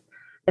Carolina.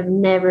 I've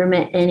never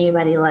met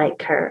anybody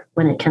like her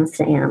when it comes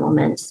to animal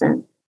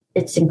medicine.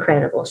 It's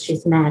incredible.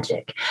 She's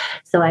magic.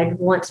 So I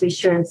want to be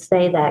sure and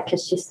say that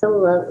because she's so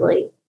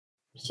lovely.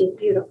 She's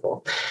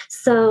beautiful.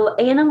 So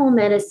animal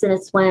medicine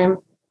is when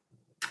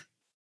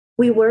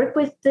we work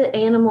with the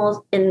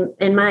animals,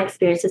 in my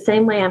experience, the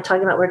same way I'm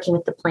talking about working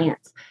with the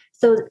plants.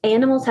 So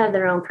animals have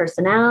their own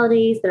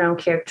personalities, their own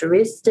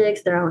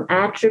characteristics, their own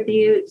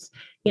attributes,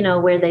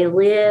 where they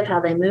live,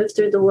 how they move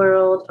through the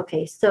world.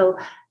 Okay, so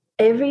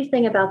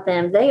everything about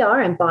them, they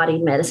are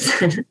embodied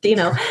medicine.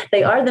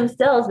 They are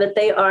themselves, but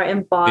they are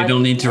embodied. They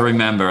don't need to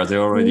remember. They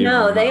already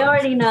know. They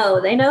already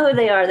know. They know who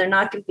they are. They're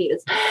not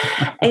confused.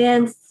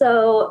 And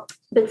so,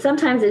 but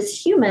sometimes as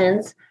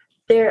humans,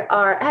 there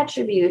are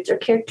attributes or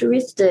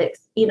characteristics,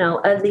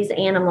 of these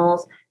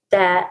animals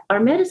that are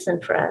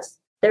medicine for us.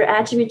 There are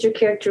attributes or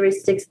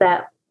characteristics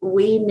that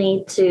we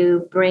need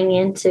to bring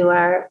into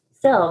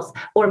ourselves,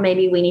 or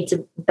maybe we need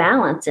to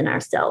balance in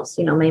ourselves.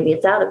 Maybe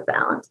it's out of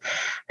balance.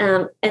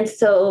 And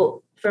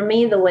so for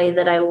me, the way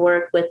that I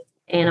work with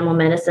animal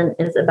medicine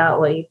is about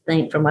what you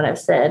think from what I've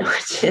said,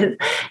 which is,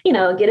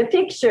 get a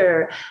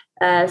picture,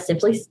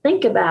 simply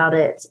think about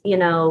it,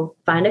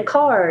 find a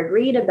card,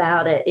 read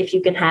about it. If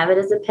you can have it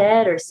as a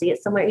pet or see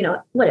it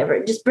somewhere,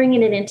 whatever, just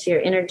bringing it into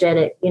your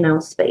energetic,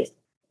 space.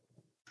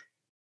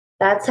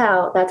 That's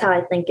how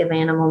I think of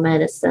animal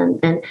medicine.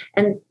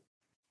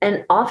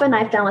 And often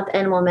I found with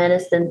animal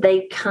medicine,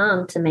 they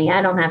come to me.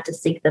 I don't have to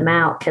seek them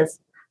out because,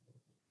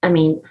 how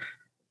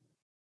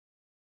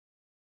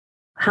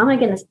am I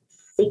going to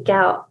seek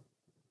out,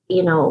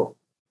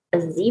 a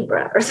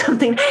zebra or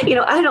something?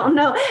 I don't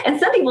know. And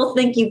some people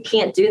think you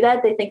can't do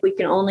that. They think we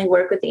can only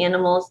work with the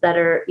animals that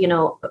are,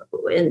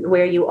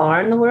 where you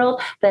are in the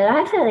world. But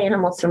I've had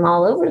animals from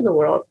all over the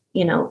world,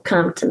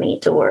 come to me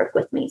to work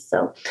with me.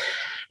 So,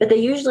 but they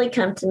usually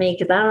come to me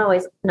because I don't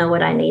always know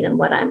what I need and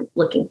what I'm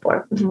looking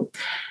for.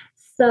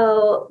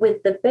 So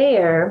with the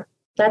bear,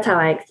 that's how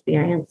I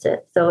experience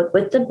it. So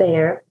with the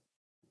bear,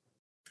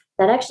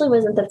 that actually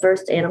wasn't the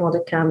first animal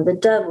to come. The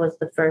dove was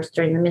the first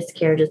during the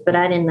miscarriages, but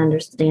I didn't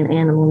understand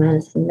animal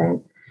medicine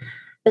then.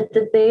 But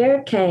the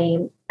bear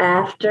came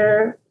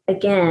after,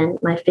 again,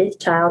 my fifth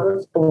child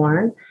was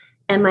born,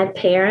 and my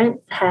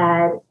parents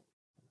had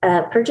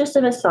purchased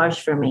a massage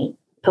for me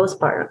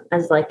postpartum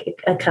as like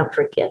a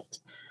comfort gift.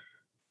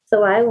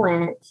 So I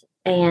went,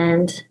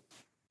 and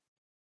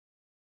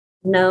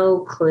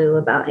no clue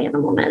about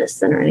animal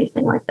medicine or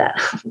anything like that.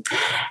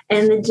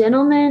 And the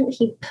gentleman,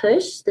 he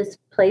pushed this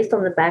place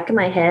on the back of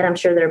my head. I'm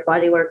sure there are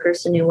body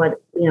workers who knew what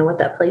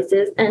that place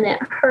is. And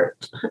it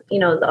hurt,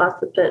 the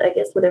occiput, I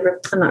guess, whatever.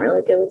 I'm not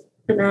really good with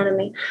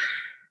anatomy.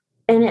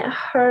 And it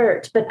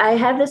hurt. But I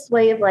have this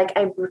way of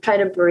I try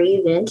to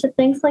breathe into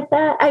things like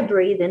that. I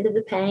breathe into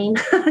the pain.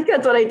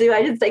 That's what I do.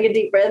 I just take a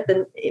deep breath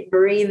and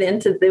breathe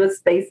into those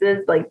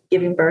spaces, like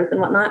giving birth and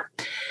whatnot.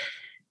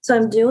 So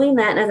I'm doing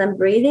that, and as I'm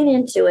breathing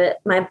into it,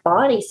 my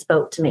body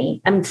spoke to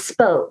me.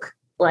 Spoke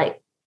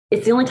like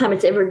it's the only time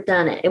it's ever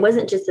done it. It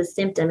wasn't just a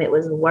symptom; it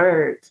was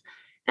words.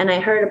 And I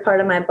heard a part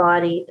of my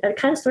body,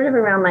 kind of sort of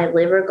around my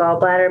liver,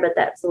 gallbladder, but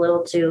that's a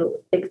little too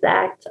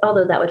exact.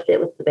 Although that would fit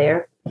with the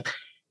bear.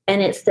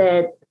 And it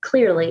said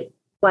clearly,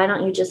 "Why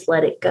don't you just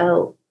let it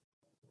go?"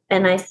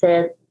 And I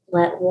said,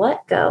 "Let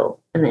what go?"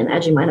 And then,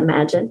 as you might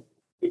imagine,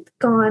 it's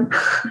gone,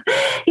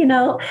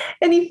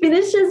 and he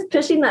finishes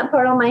pushing that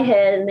part on my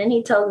head. And then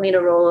he told me to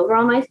roll over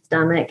on my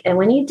stomach. And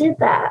when he did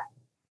that,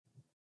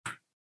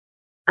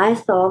 I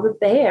saw the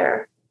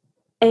bear.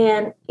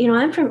 And,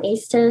 I'm from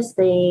East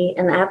Tennessee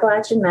in the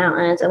Appalachian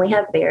Mountains, and we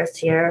have bears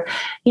here,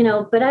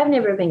 but I've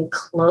never been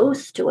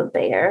close to a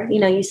bear.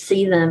 You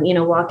see them,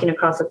 walking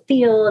across a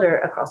field or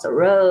across a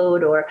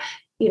road or,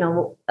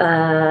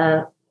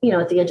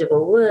 at the edge of a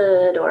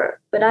wood,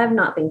 but I've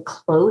not been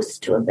close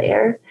to a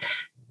bear.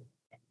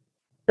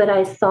 but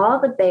I saw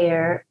the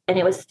bear, and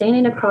it was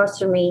standing across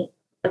from me,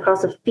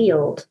 across a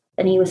field,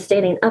 and he was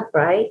standing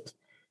upright,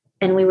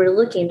 and we were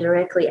looking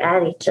directly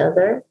at each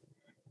other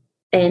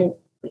and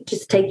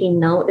just taking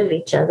note of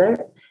each other.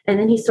 And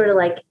then he sort of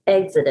like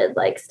exited,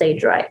 like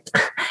stage right.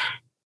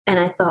 And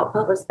I thought,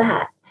 what was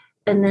that?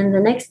 And then the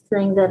next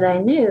thing that I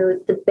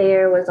knew, the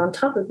bear was on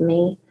top of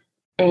me,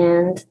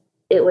 and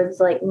it was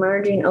like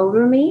merging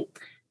over me,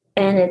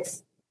 and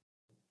its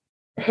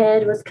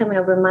head was coming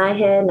over my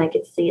head, and I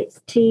could see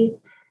its teeth.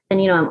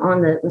 And, you know, I'm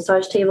on the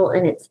massage table,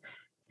 and its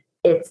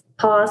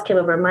paws came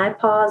over my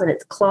paws and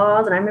its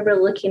claws. And I remember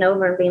looking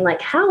over and being like,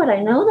 how would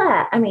I know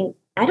that? I mean,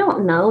 I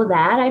don't know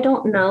that. I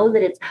don't know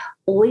that it's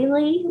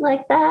oily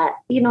like that.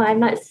 You know, I've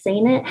not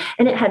seen it.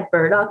 And it had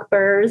burdock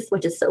burrs,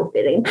 which is so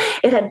fitting.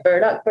 It had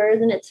burdock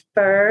burrs in its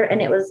fur,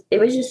 and it was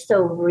just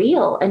so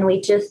real. And we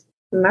just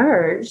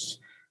merged,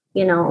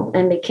 you know,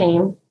 and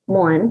became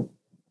one.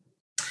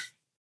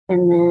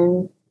 And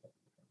then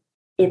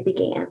it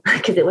began,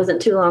 because it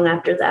wasn't too long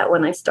after that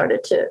when I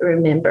started to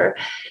remember,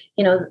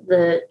 you know,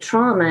 the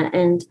trauma.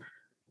 And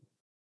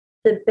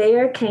the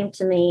bear came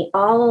to me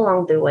all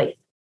along the way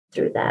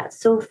through that.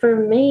 So for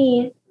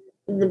me,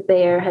 the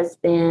bear has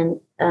been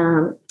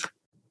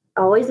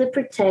always a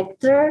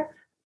protector.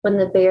 When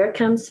the bear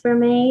comes for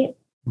me,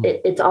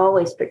 it's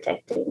always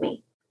protecting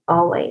me,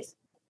 always.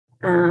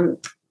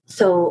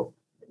 So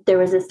there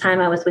was this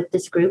time I was with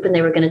this group, and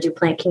they were going to do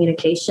plant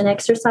communication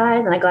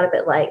exercise, and I got up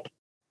at like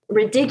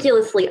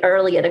ridiculously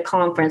early at a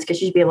conference,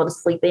 because you'd be able to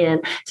sleep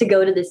in, to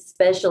go to this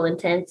special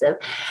intensive.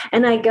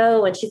 And I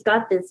go, and she's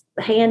got this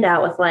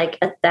handout with like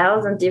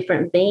 1,000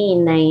 different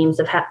bean names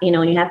of how, you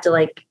know, and you have to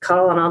like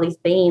call on all these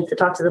beans to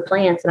talk to the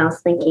plants. And I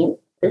was thinking,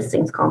 this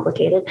seems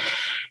complicated.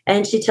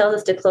 And she tells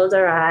us to close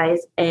our eyes,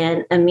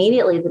 and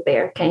immediately the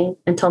bear came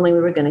and told me we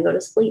were going to go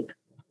to sleep.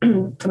 We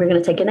were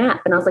going to take a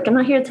nap. And I was like, I'm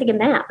not here to take a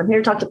nap. I'm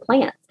here to talk to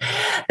plants.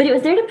 But it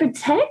was there to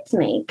protect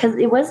me, because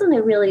it wasn't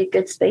a really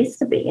good space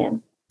to be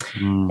in.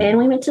 And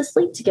we went to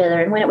sleep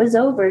together. And when it was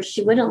over,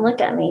 she wouldn't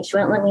look at me. She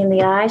wouldn't look me in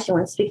the eye. She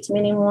wouldn't speak to me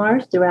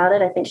anymore. Throughout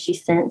it, I think she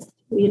sensed,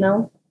 you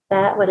know,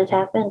 that what had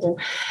happened. And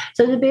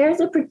so the bear is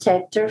a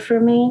protector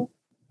for me.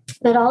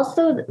 But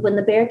also, when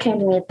the bear came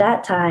to me at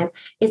that time,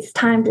 it's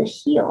time to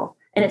heal,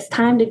 and it's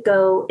time to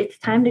go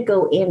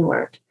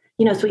inward.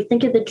 You know, so we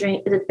think of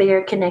the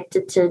bear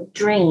connected to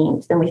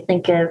dreams, and we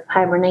think of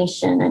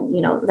hibernation and,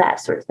 you know,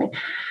 that sort of thing.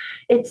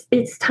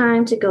 It's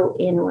time to go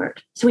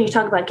inward. So when you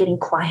talk about getting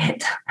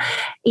quiet,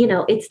 you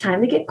know, it's time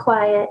to get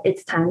quiet.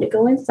 It's time to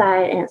go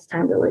inside, and it's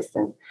time to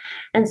listen.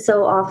 And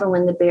so often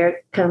when the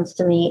bear comes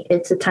to me,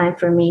 it's a time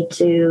for me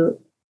to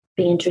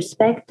be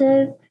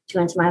introspective, to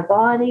go into my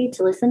body,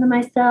 to listen to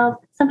myself,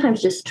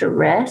 sometimes just to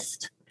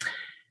rest.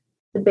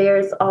 The bear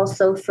is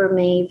also for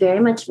me very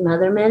much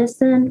mother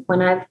medicine.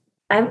 When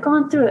I've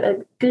gone through a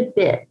good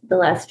bit the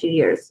last few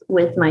years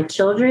with my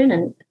children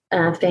and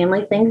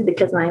family things,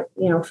 because my,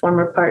 you know,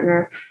 former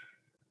partner,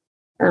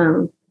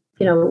 you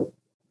know,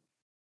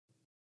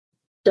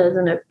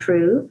 doesn't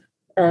approve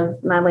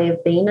of my way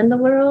of being in the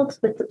world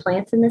with the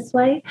plants in this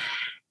way.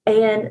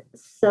 And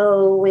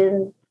so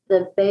when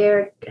the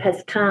bear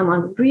has come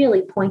on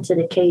really pointed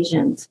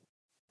occasions,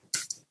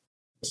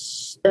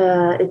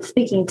 it's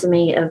speaking to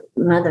me of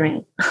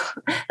mothering,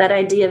 that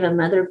idea of a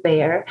mother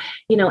bear,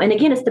 you know, and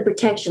again, it's the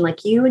protection,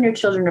 like you and your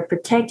children are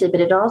protected,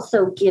 but it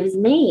also gives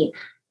me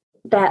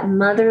that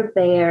mother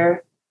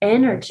bear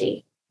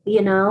energy,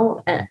 you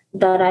know,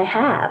 that I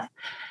have.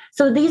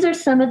 So these are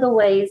some of the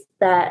ways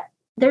that,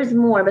 there's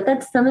more, but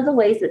that's some of the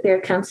ways that bear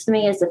comes to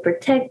me as a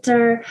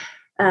protector,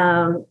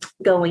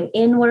 going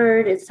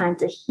inward. It's time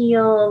to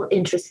heal,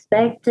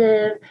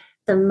 introspective,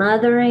 the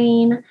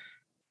mothering.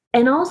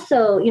 And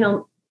also, you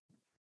know,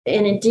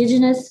 in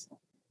indigenous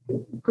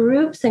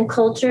groups and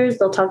cultures,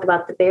 they'll talk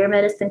about the bear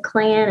medicine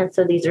clan. And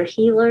so these are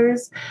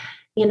healers,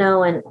 you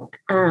know, and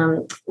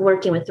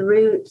working with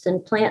roots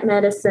and plant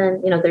medicine.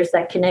 You know, there's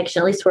that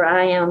connection, at least where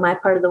I am, my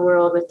part of the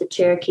world, with the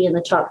Cherokee and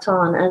the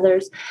Choctaw and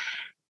others.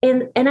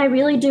 And I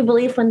really do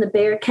believe when the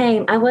bear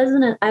came, I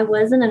wasn't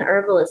an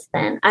herbalist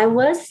then. I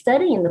was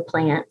studying the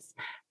plants,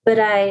 but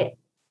I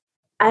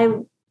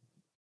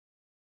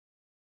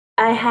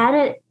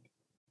hadn't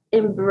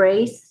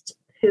embraced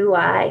who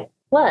I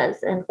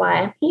was and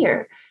why I'm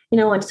here, you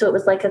know. And so it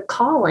was like a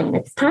calling.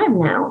 It's time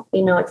now,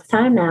 you know. It's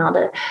time now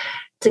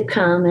to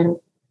come and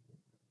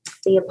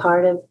be a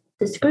part of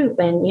this group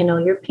and, you know,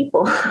 your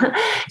people,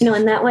 you know,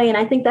 in that way. And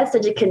I think that's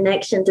such a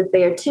connection to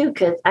bear too,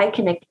 because I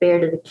connect bear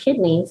to the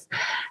kidneys,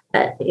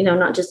 you know,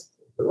 not just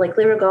like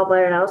liver,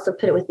 gallbladder, and I also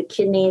put it with the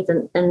kidneys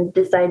and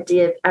this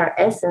idea of our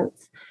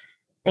essence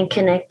and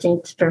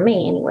connecting for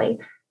me anyway,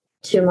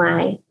 to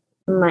my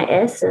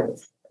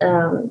essence,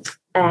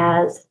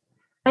 as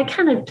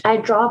I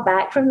draw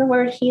back from the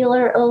word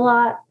healer a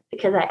lot,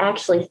 because I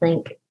actually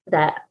think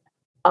that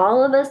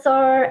all of us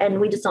are, and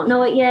we just don't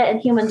know it yet.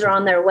 And humans are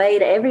on their way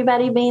to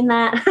everybody being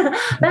that.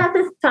 But at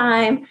this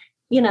time,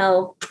 you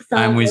know,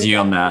 I'm with you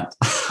on that,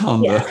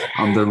 on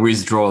the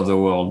withdrawal of the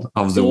world,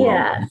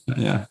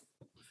 Yeah.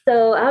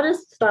 So I'll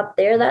just stop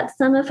there. That's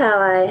some of how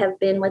I have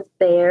been with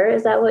Bear.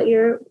 Is that what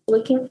you're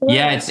looking for?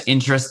 Yeah, it's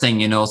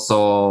interesting,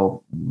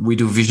 so we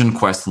do Vision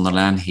Quest on the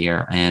land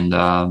here. And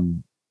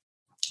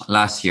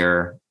last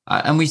year,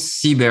 and we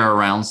see bear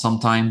around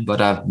sometime,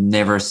 but I've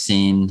never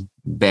seen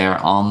bear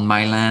on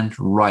my land,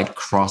 right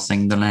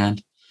crossing the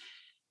land.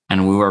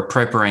 And we were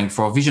preparing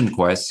for Vision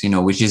Quest,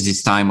 which is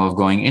this time of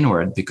going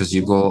inward, because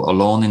you go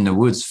alone in the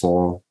woods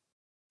for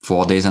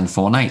 4 days and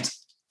 4 nights.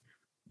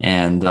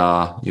 And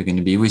you're going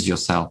to be with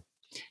yourself.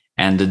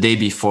 And the day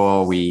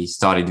before we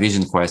started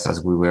Vision Quest,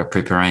 as we were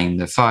preparing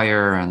the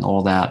fire and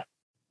all that,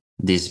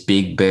 this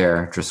big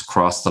bear just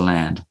crossed the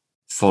land,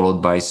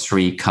 followed by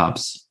 3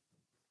 cubs,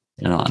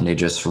 and they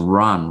just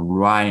run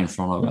right in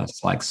front of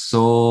us, like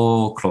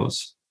so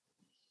close.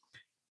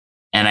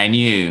 And I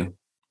knew,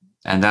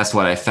 and that's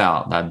what I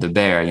felt, that the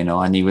bear,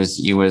 and he was,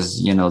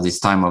 this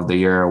time of the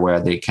year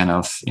where they kind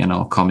of,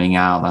 coming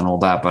out and all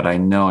that. But I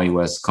know he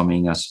was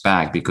coming us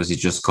back, because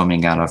he's just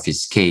coming out of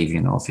his cave,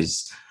 of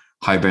his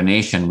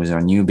hibernation with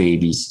our new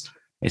babies.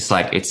 It's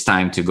like, it's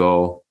time to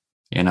go,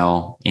 in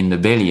the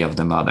belly of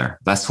the mother.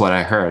 That's what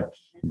I heard.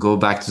 Go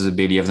back to the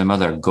belly of the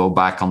mother, go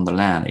back on the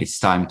land. It's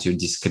time to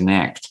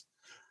disconnect.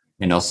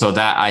 So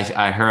that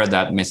I heard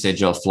that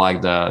message of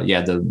like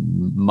the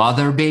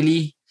mother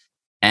belly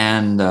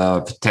and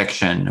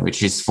protection,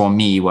 which is for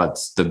me what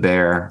the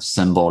bear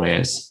symbol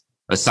is,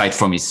 aside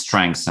from his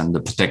strengths and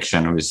the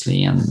protection,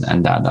 obviously, and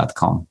that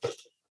come.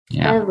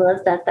 Yeah, I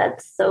love that.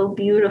 That's so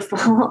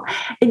beautiful.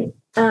 And,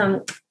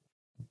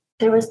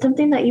 there was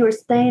something that you were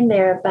saying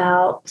there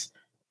about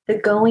the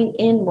going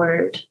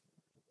inward.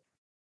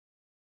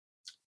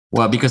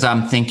 Well, because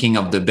I'm thinking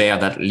of the bear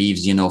that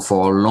lives,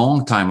 for a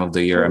long time of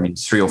the year. I mean,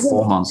 3 or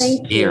 4 months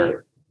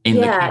here in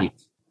the cave.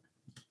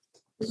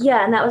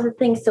 Yeah, and that was the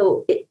thing.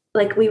 So,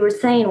 like we were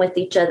saying with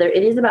each other,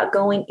 it is about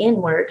going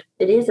inward.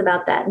 It is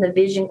about that in the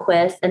Vision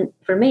Quest. And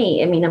for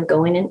me, I mean, I'm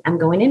going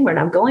inward.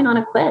 I'm going on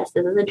a quest.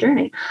 This is a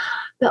journey.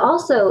 But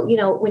also,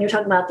 when you're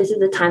talking about, this is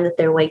the time that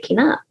they're waking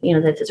up,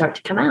 that they start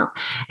to come out.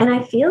 And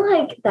I feel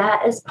like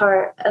that is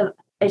part of,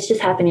 it's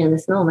just happening in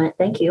this moment.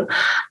 Thank you.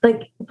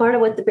 Like, part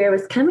of what the bear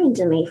was coming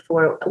to me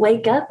for,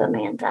 wake up,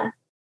 Amanda.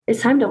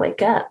 It's time to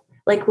wake up.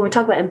 Like when we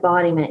talk about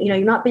embodiment,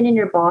 you've not been in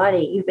your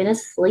body. You've been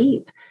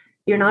asleep.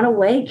 You're not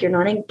awake. You're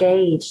not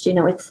engaged.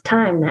 It's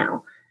time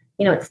now.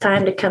 It's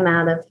time to come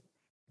out of,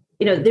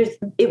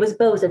 it was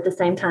both at the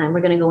same time.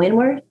 We're going to go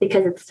inward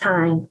because it's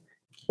time.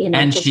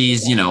 And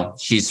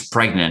she's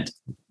pregnant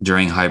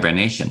during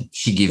hibernation.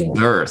 She gives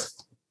birth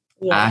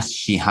as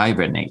she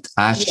hibernates,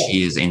 as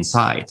she is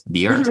inside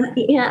the earth.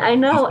 Yeah, I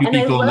know. And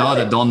people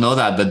don't know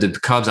that, but the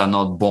cubs are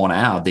not born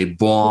out. They're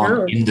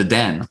born in the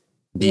den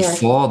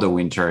before the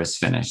winter is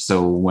finished.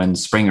 So when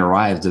spring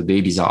arrives, the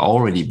babies are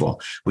already born,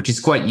 which is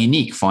quite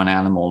unique for an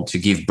animal to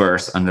give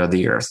birth under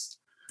the earth.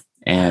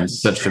 And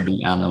such a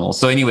big animal.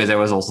 So anyway, there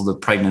was also the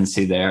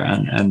pregnancy there.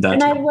 And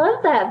I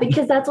love that,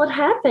 because that's what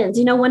happens.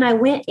 When I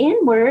went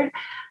inward,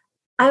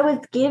 I was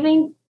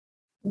giving,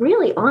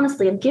 really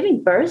honestly, I'm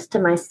giving birth to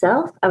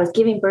myself. I was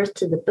giving birth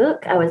to the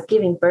book. I was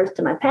giving birth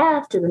to my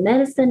path, to the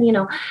medicine,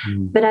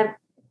 but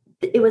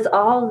it was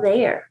all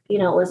there, it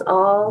was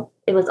all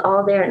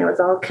there, and it was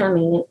all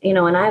coming,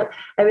 and I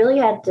really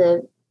had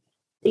to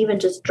even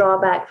just draw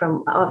back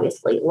from,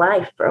 obviously,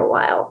 life for a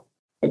while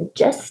and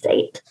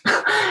gestate.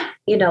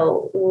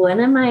 What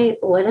am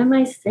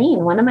I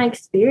seeing? What am I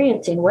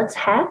experiencing? What's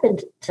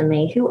happened to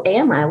me? Who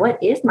am I?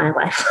 What is my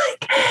life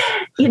like?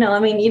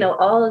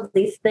 All of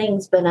these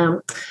things. But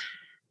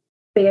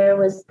Bear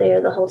was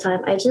there the whole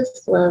time. I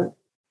just love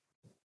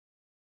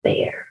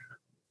Bear.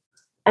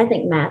 I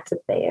think Matt's a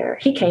bear.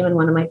 He came in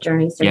one of my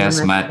journeys.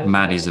 Yes,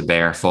 Matt is a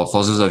bear. For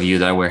those of you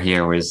that were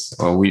here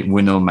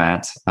we know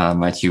Matt,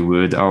 Matthew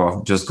Wood,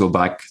 or just go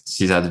back,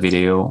 see that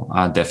video.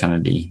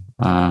 Definitely,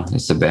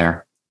 it's a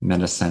bear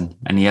medicine,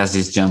 and he has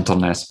this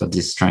gentleness, but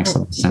this strength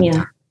at the same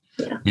time.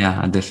 Yeah,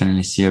 I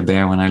definitely see a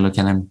bear when I look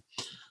at him.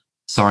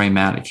 Sorry,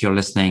 Matt, if you're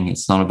listening,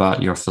 it's not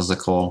about your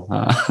physical,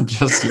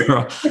 just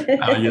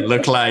how you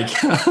look like.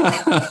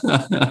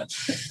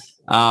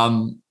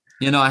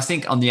 I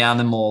think on the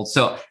animal.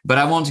 But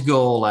I want to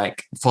go,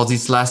 for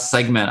this last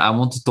segment, I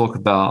want to talk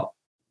about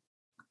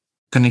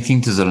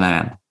connecting to the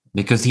land,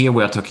 because here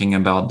we are talking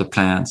about the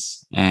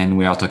plants and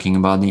we are talking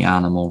about the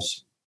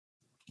animals.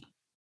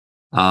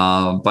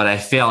 But I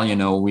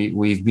feel,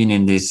 we've been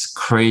in this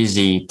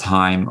crazy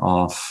time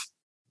of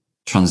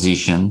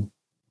transition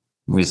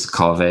with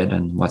COVID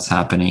and what's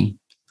happening.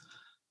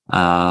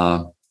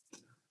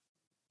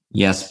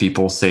 Yes,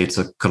 people say it's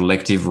a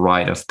collective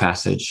rite of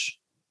passage,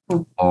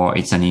 or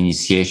it's an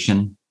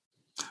initiation.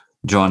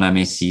 Joanna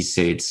Macy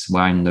says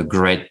we're in the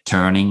great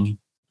turning.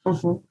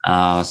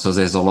 Mm-hmm. So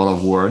there's a lot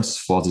of words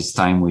for this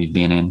time we've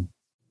been in,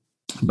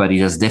 but it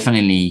has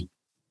definitely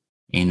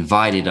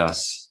invited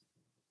us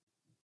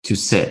to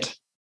sit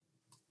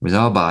with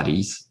our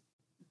bodies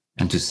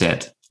and to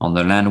sit on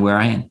the land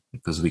we're in,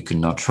 because we could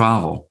not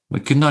travel.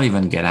 We could not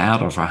even get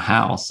out of our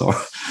house or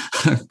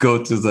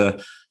go to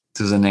the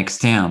next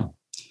town.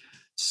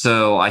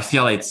 So I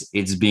feel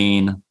it's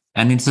been,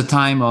 and it's a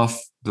time of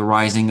the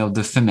rising of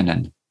the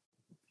feminine.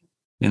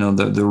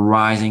 The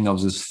rising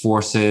of those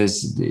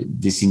forces,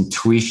 this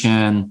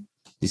intuition,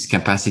 this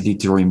capacity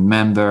to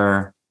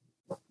remember,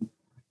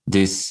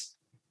 this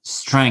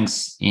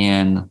strength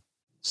in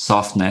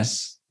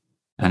softness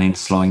and in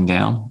slowing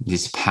down,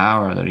 this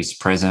power that is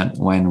present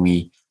when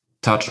we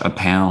touch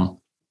upon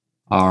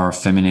our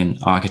feminine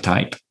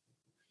archetype.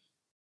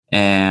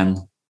 And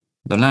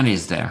the land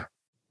is there,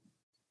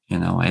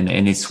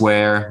 and it's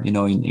where,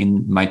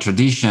 in my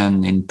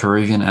tradition, in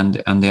Peruvian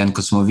and Andean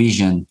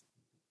cosmovision,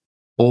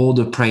 all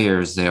the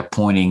prayers, they're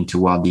pointing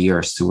toward the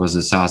earth, towards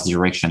the south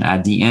direction.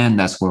 At the end,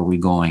 that's where we're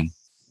going,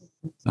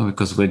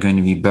 because we're going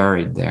to be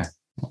buried there.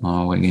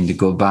 We're going to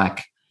go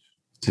back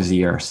to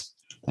the earth.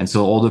 And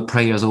so all the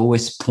prayers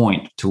always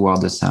point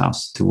toward the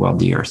south, toward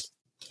the earth.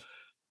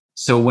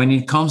 So when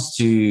it comes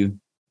to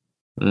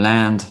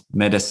land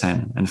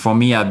medicine, and for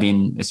me, I've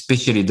been,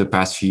 especially the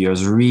past few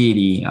years,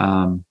 really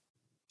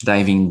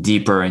diving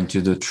deeper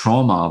into the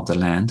trauma of the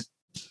land,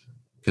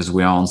 because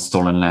we are on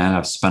stolen land.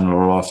 I've spent a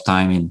lot of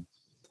time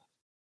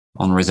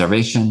on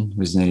reservation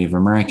with Native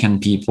American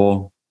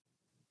people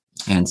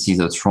and see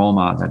the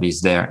trauma that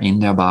is there in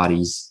their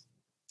bodies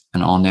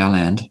and on their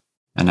land,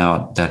 and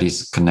how that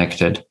is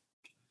connected.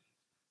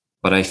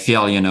 But I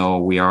feel,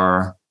 we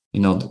are,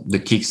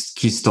 the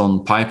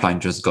Keystone Pipeline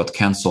just got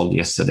canceled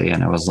yesterday.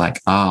 And I was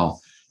like,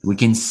 we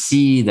can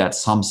see that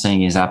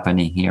something is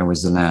happening here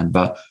with the land.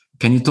 But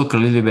can you talk a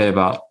little bit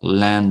about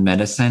land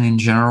medicine in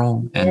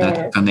general and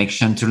that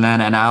connection to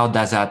land, and how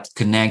does that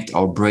connect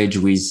or bridge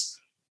with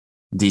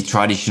the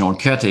traditional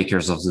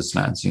caretakers of these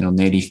lands,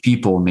 Native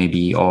people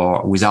maybe,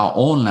 or with our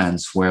own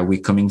lands, where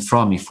we're coming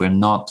from if we're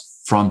not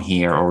from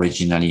here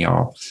originally,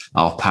 or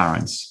our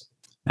parents?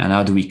 And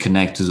how do we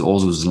connect to all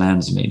those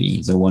lands,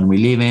 maybe the one we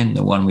live in,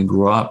 the one we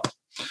grew up?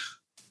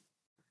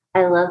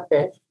 I love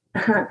this.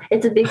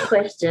 It's a big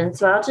question.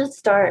 So I'll just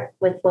start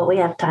with what we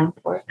have time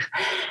for.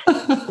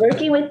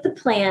 Working with the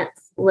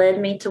plants led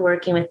me to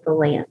working with the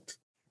land.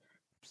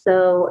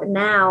 So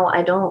now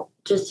I don't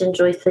just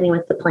enjoy sitting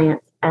with the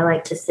plants. I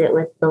like to sit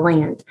with the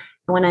land.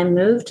 And when I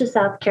moved to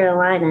South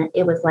Carolina,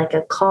 it was like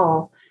a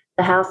call.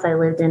 The house I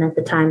lived in at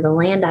the time, the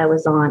land I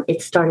was on,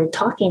 it started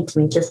talking to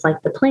me just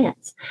like the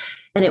plants.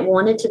 And it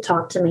wanted to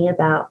talk to me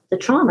about the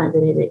trauma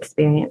that it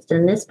experienced.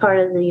 In this part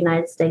of the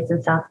United States,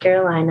 in South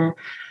Carolina,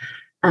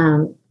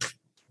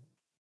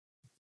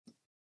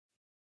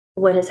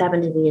 what has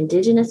happened to the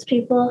indigenous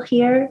people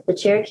here, the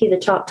Cherokee, the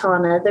Choctaw,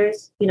 and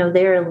others,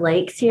 there are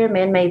lakes here,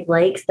 man-made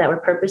lakes that were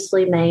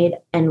purposely made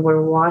and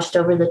were washed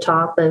over the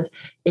top of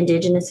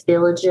indigenous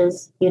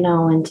villages,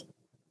 and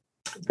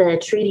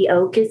the Treaty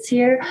Oak is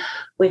here,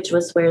 which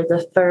was where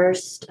the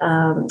first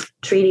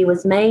treaty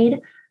was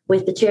made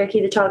with the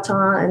Cherokee, the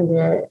Choctaw, and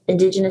the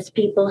indigenous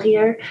people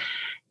here.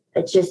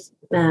 It's just,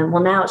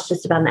 now it's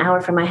just about an hour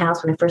from my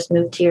house. When I first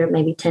moved here,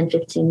 maybe 10,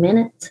 15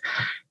 minutes.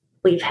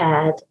 We've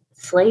had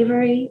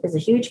slavery is a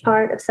huge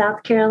part of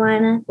South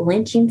Carolina.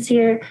 Lynchings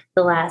here.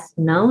 The last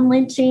known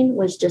lynching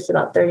was just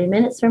about 30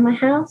 minutes from my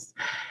house.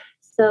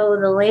 So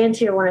the land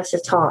here wanted to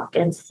talk.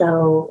 And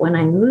so when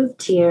I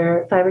moved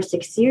here 5 or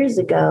 6 years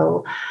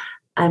ago,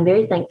 I'm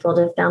very thankful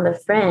to have found a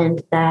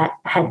friend that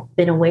had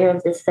been aware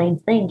of this same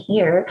thing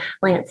here,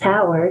 Lance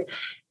Howard,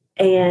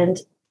 and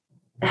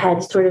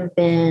had sort of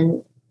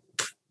been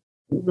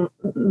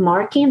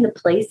marking the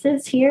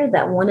places here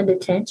that wanted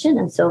attention.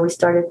 And so we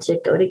started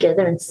to go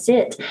together and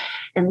sit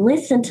and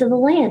listen to the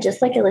land, just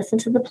like I listen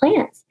to the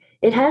plants.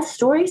 It has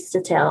stories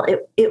to tell.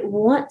 It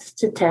wants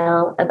to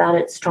tell about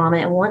its trauma.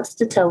 It wants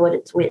to tell what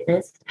it's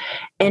witnessed,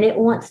 and it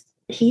wants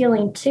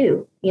healing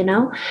too,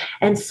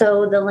 And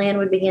so the land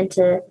would begin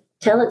to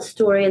tell its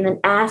story and then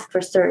ask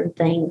for certain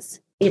things,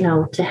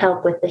 to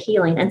help with the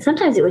healing. And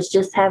sometimes it was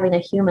just having a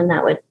human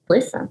that would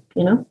listen,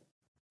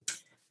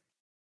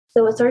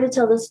 So we started to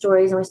tell the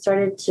stories, and we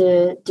started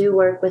to do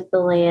work with the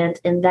land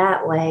in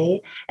that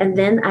way. And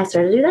then I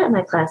started to do that in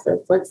my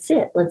classes. Let's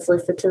sit. Let's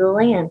listen to the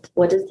land.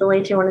 What does the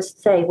land here want us to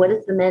say? What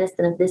is the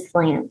medicine of this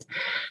land?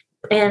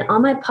 And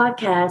on my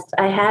podcast,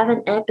 I have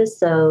an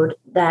episode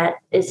that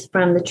is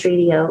from the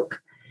Treaty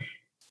Oak.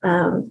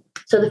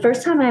 So the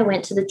first time I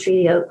went to the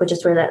Treaty Oak, which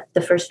is where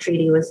the first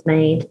treaty was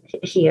made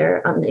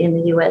here in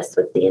the U.S.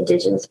 with the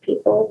indigenous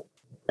people,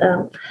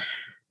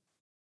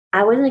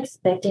 I wasn't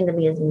expecting to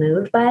be as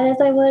moved by it as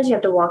I was. You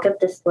have to walk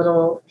up this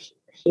little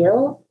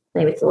hill.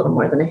 Maybe it's a little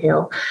more than a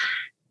hill.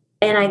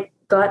 And I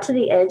got to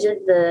the edge of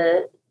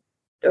the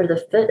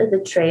foot of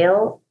the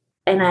trail,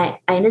 and I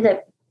ended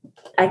up,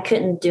 I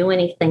couldn't do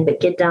anything but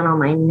get down on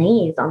my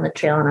knees on the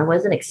trail. And I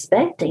wasn't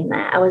expecting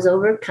that. I was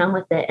overcome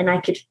with it. And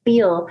I could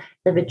feel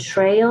the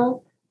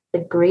betrayal, the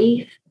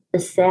grief, the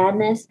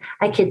sadness.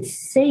 I could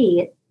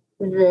see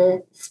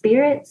the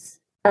spirits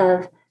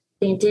of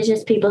the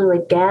indigenous people who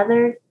had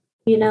gathered,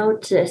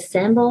 to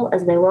assemble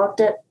as they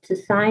walked up to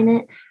sign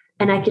it.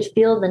 And I could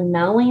feel the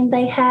knowing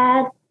they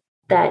had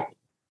that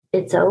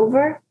it's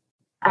over.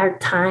 Our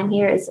time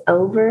here is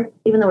over.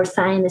 Even though we're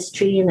signing this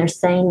treaty and they're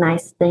saying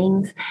nice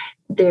things,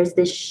 there's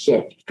this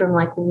shift from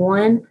like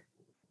one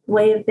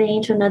way of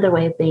being to another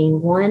way of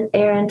being, one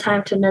era and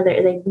time to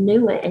another. They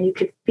knew it, and you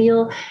could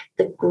feel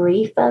the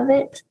grief of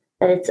it,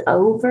 that it's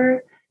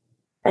over,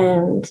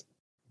 and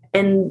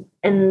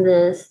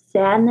the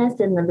sadness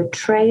and the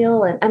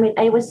betrayal. And I mean,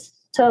 it was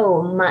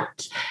so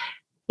much,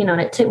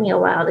 and it took me a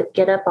while to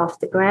get up off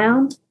the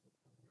ground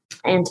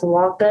and to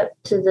walk up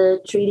to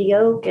the treaty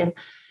oak. And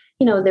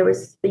there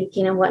was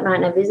speaking and whatnot,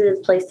 and I visited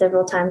this place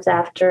several times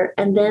after.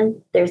 And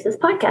then there's this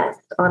podcast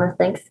on a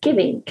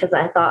Thanksgiving, because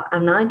I thought,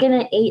 I'm not going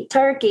to eat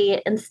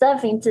turkey and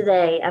stuffing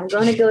today. I'm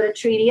going to go to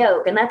Treaty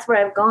Oak. And that's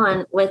where I've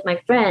gone with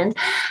my friend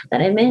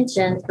that I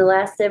mentioned the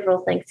last several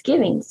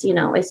Thanksgivings,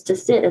 is to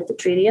sit at the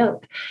Treaty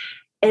Oak.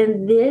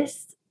 And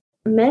this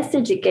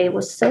message it gave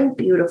was so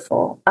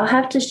beautiful. I'll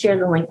have to share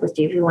the link with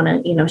you if you want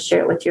to,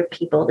 share it with your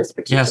people, this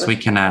particular. Yes, we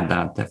can add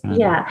that, definitely.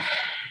 Yeah.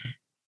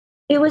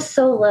 It was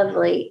so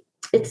lovely.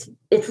 It's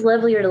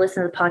lovelier to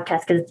listen to the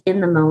podcast because it's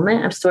in the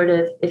moment. I'm sort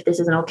of, if this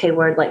is an okay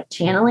word, like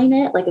channeling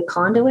it, like a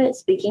conduit,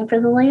 speaking for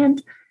the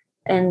land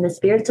and the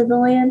spirits of the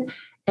land.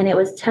 And it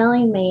was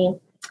telling me,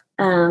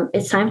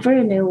 it's time for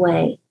a new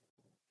way.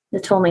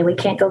 It told me we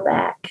can't go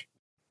back.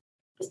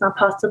 It's not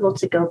possible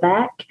to go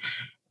back.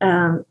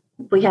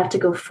 We have to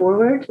go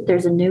forward.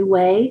 There's a new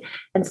way.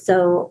 And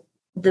so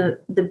the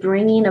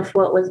bringing of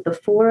what was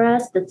before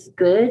us, that's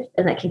good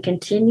and that can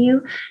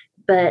continue,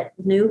 but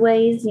new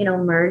ways,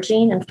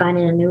 merging and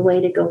finding a new way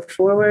to go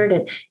forward.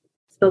 And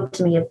spoke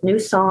to me of new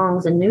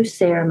songs and new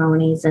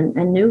ceremonies and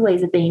new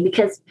ways of being,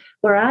 because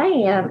where I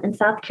am in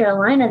South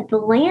Carolina, the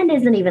land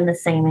isn't even the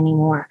same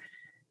anymore.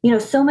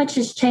 So much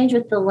has changed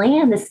with the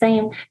land. The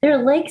same, there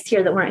are lakes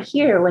here that weren't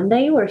here when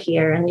they were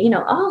here, and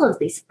all of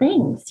these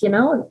things.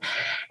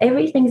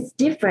 Everything's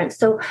different.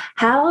 So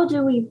how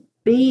do we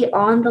be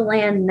on the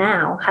land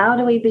now? How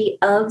do we be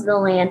of the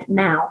land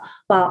now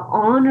while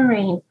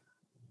honoring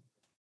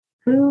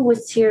who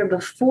was here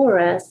before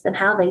us and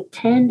how they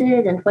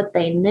tended and what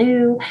they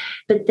knew,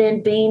 but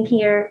then being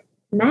here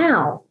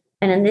now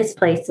and in this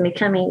place and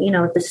becoming,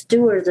 the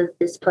stewards of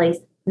this place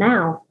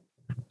now?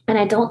 And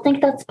I don't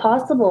think that's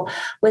possible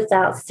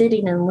without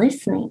sitting and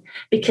listening,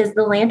 because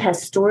the land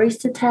has stories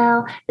to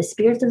tell. The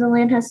spirits of the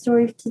land has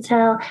stories to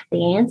tell.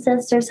 The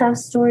ancestors have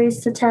stories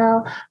to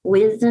tell,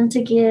 wisdom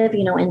to give,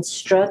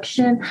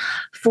 instruction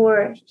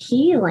for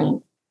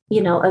healing,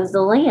 of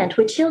the land,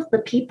 which heals the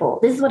people.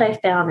 This is what I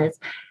found is,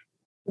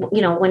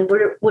 when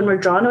we're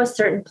drawn to a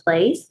certain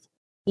place,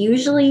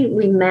 usually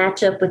we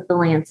match up with the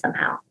land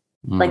somehow.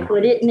 Like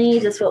what it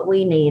needs is what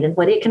we need, and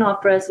what it can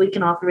offer us, we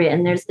can offer it.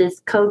 And there's this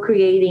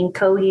co-creating,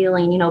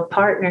 co-healing,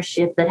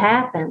 partnership that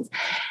happens.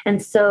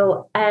 And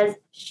so as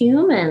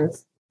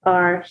humans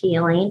are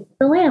healing,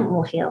 the land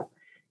will heal.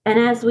 And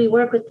as we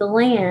work with the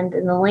land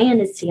and the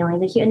land is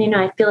healing, and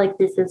I feel like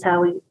this is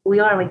how we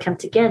are when we come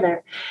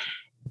together.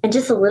 And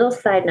just a little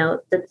side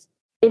note,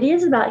 it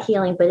is about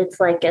healing, but it's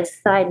like a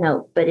side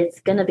note, but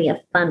it's going to be a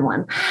fun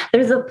one.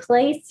 There's a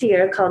place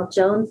here called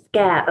Jones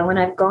Gap. And when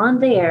I've gone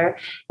there,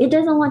 it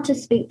doesn't want to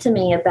speak to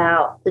me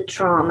about the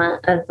trauma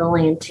of the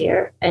land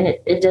here. And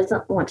it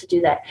doesn't want to do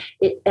that.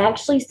 It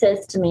actually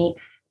says to me,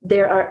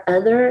 there are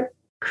other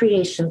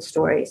creation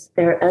stories.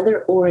 There are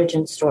other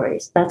origin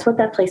stories. That's what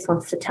that place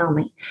wants to tell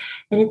me.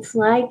 And it's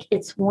like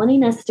it's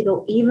wanting us to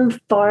go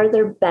even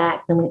farther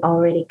back than we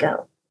already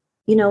go.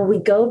 We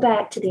go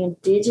back to the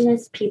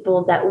indigenous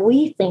people that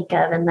we think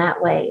of in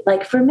that way.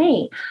 Like for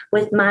me,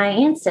 with my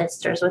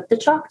ancestors, with the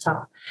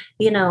Choctaw,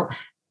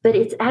 but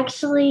it's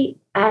actually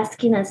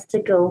asking us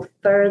to go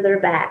further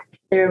back.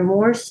 There are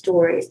more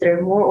stories. There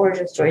are more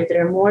origin stories.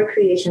 There are more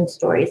creation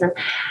stories. And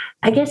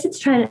I guess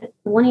it's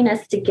wanting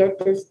us to get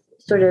this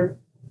sort of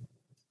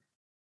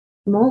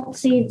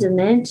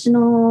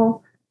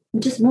multi-dimensional,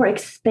 just more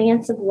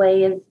expansive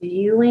way of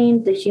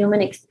viewing the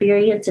human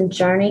experience and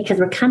journey, because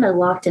we're kind of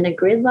locked in a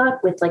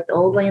gridlock with like the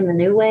old way and the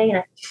new way. And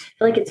I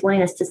feel like it's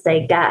wanting us to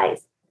say,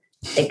 guys,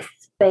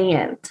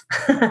 expand,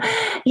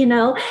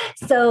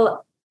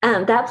 So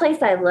that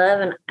place I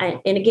love.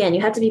 And again, you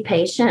have to be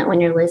patient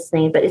when you're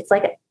listening, but it's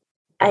like,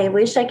 I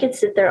wish I could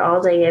sit there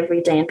all day,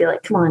 every day and be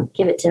like, come on,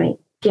 give it to me.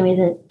 Give me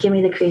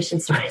the creation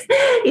stories,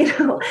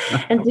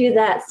 and do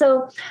that.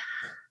 So,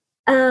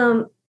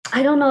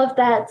 I don't know if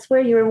that's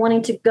where you were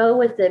wanting to go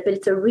with it, but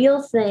it's a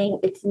real thing.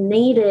 It's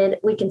needed.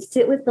 We can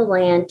sit with the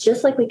land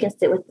just like we can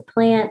sit with the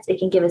plants. It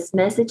can give us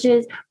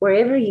messages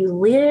wherever you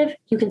live.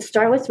 You can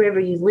start with wherever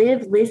you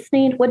live,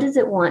 listening. What does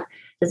it want?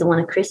 Does it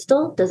want a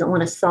crystal? Does it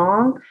want a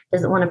song?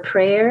 Does it want a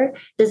prayer?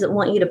 Does it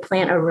want you to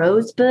plant a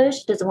rose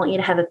bush? Does it want you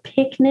to have a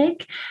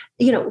picnic?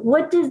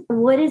 What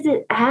is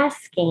it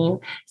asking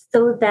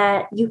so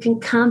that you can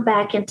come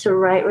back into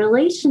right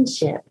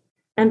relationship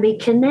and be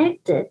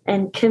connected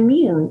and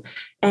commune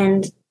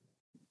and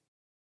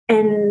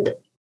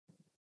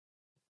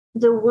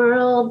the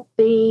world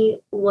be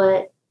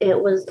what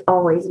it was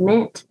always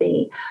meant to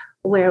be,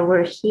 where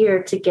we're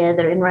here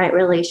together in right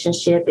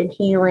relationship and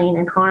healing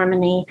and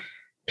harmony,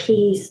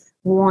 peace,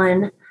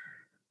 one.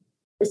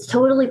 It's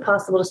totally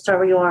possible to start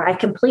where you are. I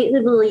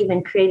completely believe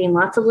in creating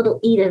lots of little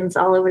Edens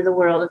all over the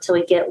world until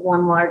we get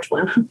one large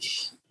one.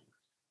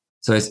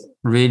 So it's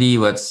really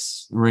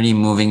what's really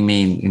moving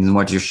me in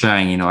what you're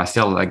sharing. You know, I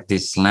feel like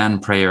this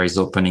land prayer is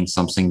opening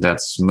something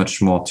that's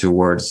much more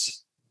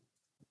towards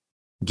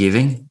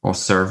giving or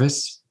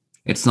service.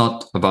 It's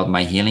not about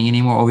my healing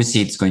anymore.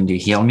 Obviously, it's going to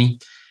heal me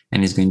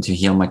and it's going to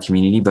heal my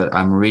community, but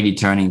I'm really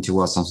turning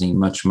towards something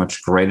much,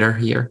 much greater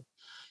here.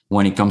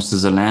 When it comes to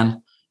the land,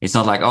 it's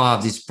not like, oh, I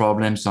have this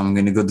problem, so I'm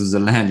going to go to the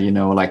land. You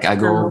know, like I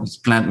go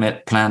with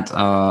plant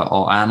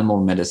or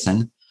animal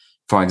medicine,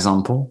 for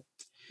example.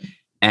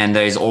 And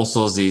there is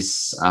also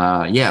this,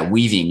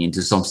 weaving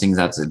into something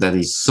that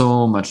is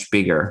so much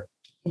bigger.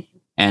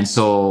 And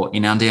so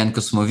in Andean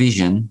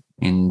cosmovision,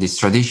 in this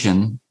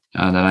tradition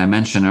that I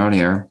mentioned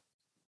earlier,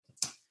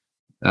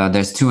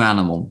 there's two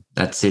animals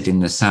that sit in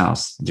the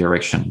south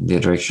direction, the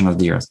direction of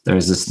the earth. There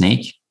is a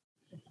snake,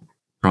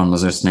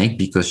 grandmother snake,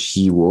 because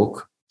she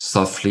walk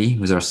softly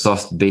with her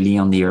soft belly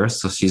on the earth.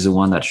 So she's the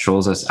one that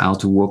shows us how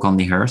to walk on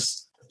the earth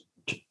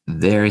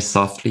very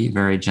softly,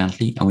 very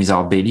gently, and with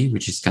our belly,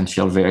 which is can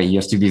feel you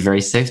have to be very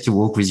safe to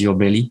walk with your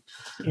belly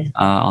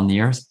on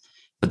the earth.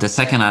 But the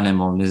second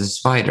animal is a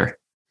spider,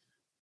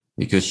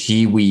 because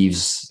she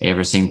weaves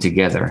everything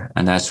together,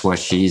 and that's why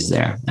she is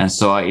there. And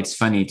so it's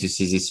funny to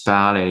see this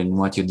parallel in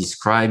what you're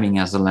describing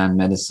as the land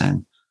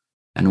medicine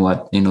and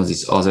what, you know,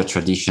 this other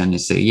tradition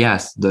is saying,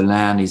 yes, the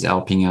land is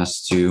helping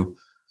us to,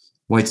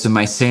 it's a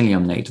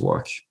mycelium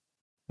network.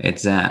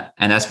 It's and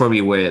that's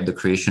probably where the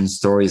creation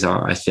stories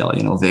are, I feel,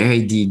 you know,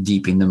 very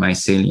deep in the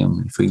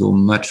mycelium. If we go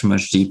much,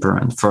 much deeper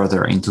and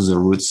further into the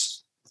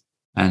roots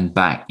and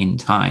back in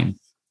time,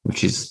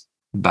 which is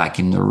back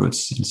in the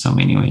roots in so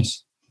many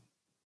ways.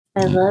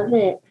 I love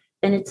it.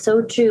 And it's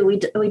so true.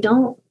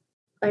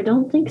 I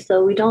don't think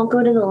so. We don't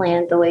go to the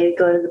land the way we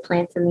go to the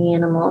plants and the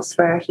animals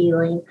for our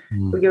healing.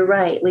 You're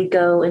right. We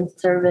go in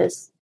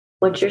service.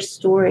 What's your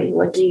story?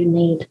 What do you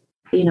need?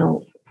 You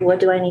know, what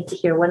do I need to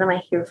hear? What am I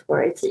here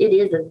for? It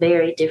is a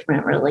very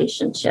different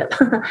relationship,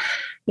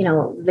 you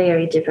know,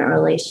 very different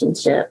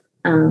relationship.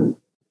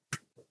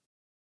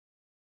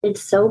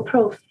 It's so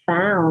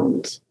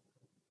profound.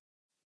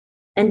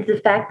 And the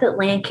fact that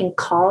land can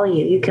call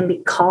you, you can be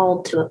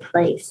called to a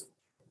place.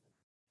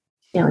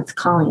 You know, it's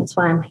calling. It's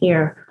why I'm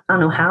here. I don't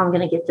know how I'm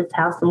going to get this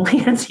house and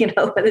land, you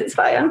know, but it's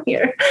why I'm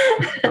here.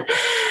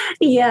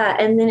 Yeah.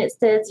 And then it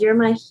says, you're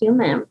my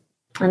human.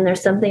 And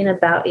there's something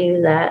about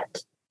you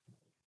that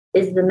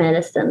is the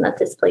medicine that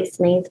this place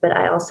needs, but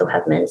I also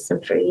have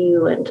medicine for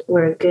you, and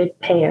we're a good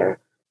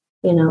pair,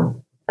 you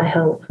know, I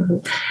hope,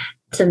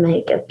 to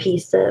make a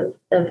piece of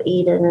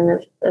Eden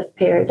and of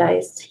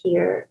paradise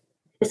here.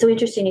 It's so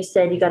interesting you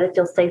said you got to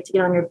feel safe to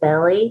get on your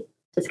belly.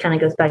 This kind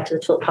of goes back to the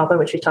tulip poplar,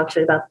 which we talked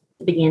about at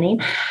the beginning.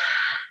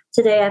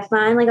 Today, I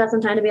finally got some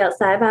time to be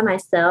outside by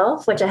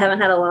myself, which I haven't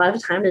had a lot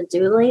of time to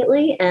do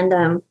lately, and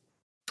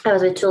I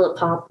was with Tulip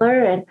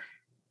Poplar, and,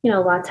 you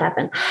know, lots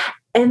happened.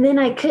 And then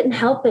I couldn't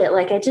help it.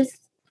 Like, I just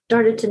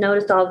started to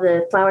notice all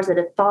the flowers that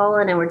had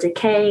fallen and were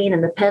decaying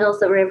and the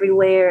petals that were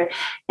everywhere.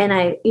 And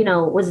I, you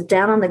know, was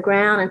down on the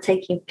ground and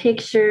taking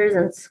pictures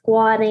and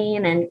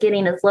squatting and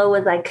getting as low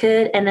as I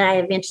could. And then I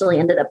eventually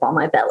ended up on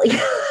my belly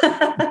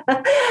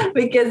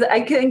because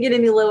I couldn't get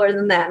any lower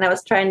than that. And I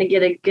was trying to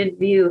get a good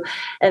view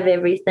of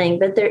everything.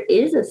 But there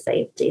is a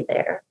safety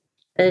there.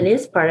 And it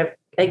is part of,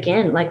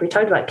 again, like we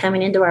talked about,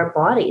 coming into our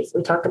bodies.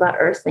 We talked about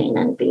earthing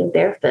and being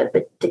barefoot,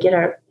 but to get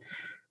our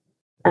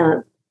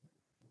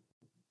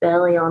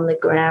belly on the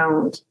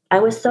ground. I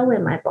was so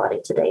in my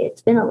body today.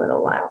 It's been a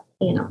little while,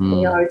 you know,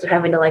 we always are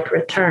having to like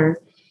return.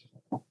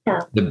 Yeah.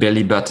 The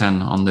belly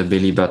button on the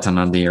belly button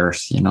of the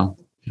earth, you know,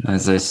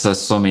 there's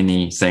so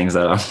many things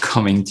that are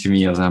coming to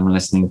me as I'm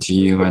listening to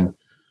you. And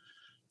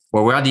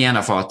well, we're at the end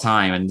of our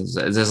time, and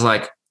there's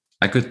like,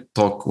 I could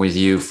talk with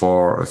you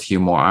for a few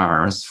more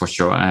hours for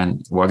sure.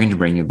 And we're going to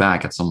bring you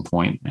back at some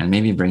point and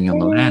maybe bring you on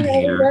the land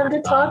here. I'd love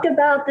to talk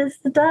about this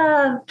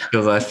stuff.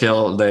 Because I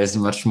feel there's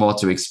much more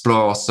to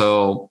explore.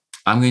 So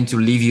I'm going to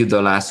leave you the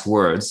last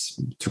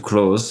words to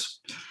close.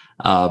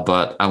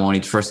 But I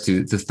wanted first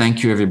to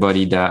thank you,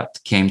 everybody that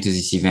came to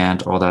this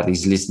event or that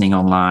is listening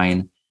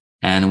online.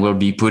 And we'll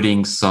be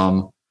putting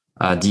some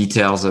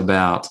details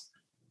about,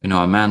 you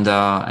know,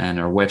 Amanda and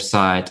her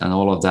website and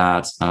all of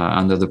that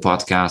under the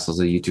podcast or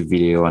the YouTube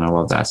video and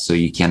all of that, so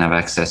you can have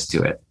access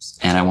to it.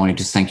 And I wanted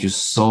to thank you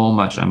so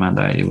much,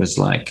 Amanda. It was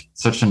like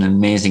such an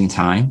amazing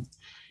time.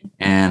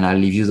 And I'll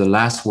leave you the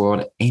last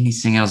word.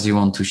 Anything else you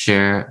want to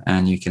share,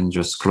 and you can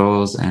just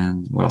close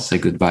and we'll say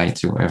goodbye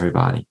to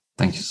everybody.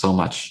 Thank you so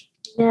much.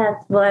 Yeah,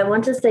 well, I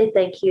want to say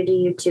thank you to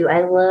you too.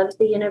 I loved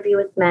the interview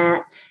with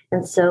Matt.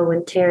 And so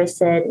when Tara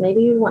said,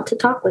 maybe you want to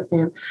talk with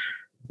him,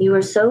 you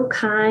were so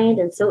kind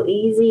and so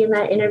easy in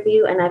that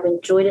interview, and I've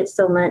enjoyed it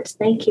so much.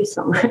 Thank you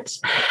so much.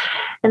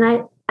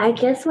 And I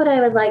guess what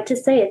I would like to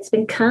say, it's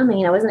been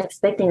coming. I wasn't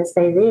expecting to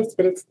say this,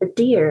 but it's the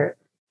deer.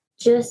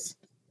 Just,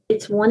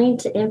 it's wanting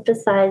to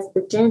emphasize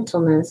the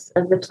gentleness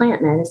of the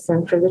plant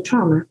medicine for the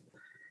trauma.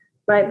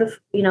 Right?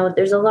 You know,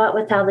 there's a lot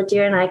with how the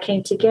deer and I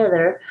came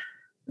together,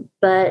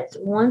 but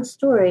one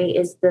story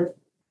is the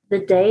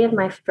day of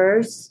my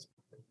first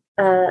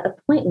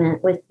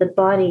appointment with the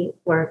body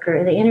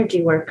worker, the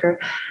energy worker,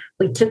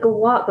 we took a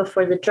walk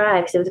before the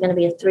drive because it was going to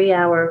be a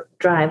 3-hour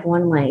drive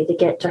one way to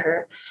get to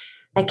her.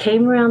 I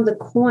came around the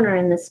corner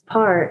in this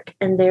park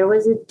and there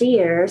was a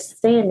deer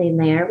standing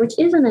there, which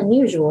isn't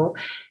unusual,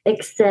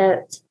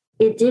 except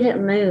it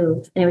didn't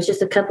move. And it was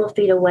just a couple of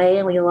feet away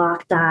and we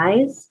locked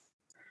eyes.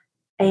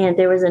 And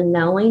there was a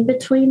knowing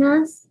between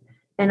us.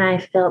 And I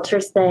felt her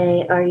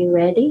say, "Are you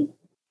ready?"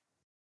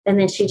 And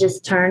then she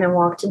just turned and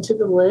walked into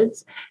the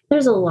woods.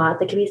 There's a lot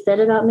that can be said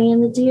about me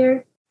and the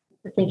deer.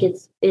 I think it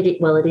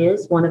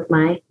is one of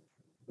my,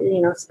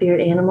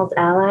 spirit animals,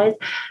 allies.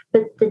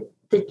 But the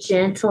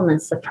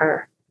gentleness of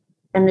her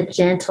and the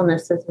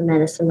gentleness of the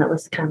medicine that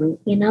was coming,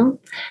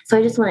 So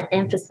I just want to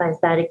emphasize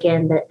that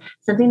again, that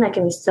something that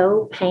can be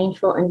so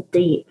painful and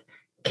deep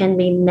can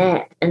be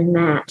met and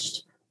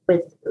matched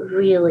with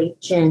really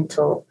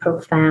gentle,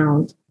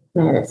 profound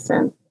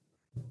medicine.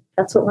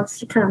 That's what wants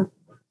to come.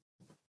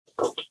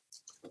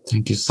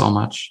 Thank you so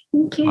much.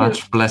 Thank you.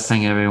 Much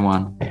blessing,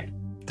 everyone.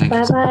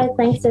 Bye-bye.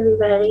 Thanks,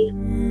 everybody.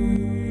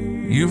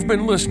 You've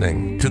been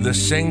listening to the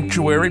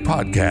Sanctuary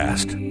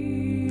Podcast.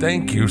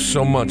 Thank you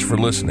so much for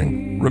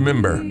listening.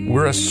 Remember,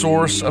 we're a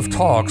source of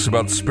talks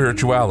about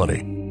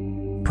spirituality,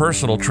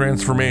 personal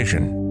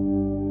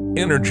transformation,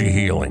 energy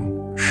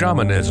healing,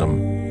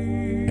 shamanism,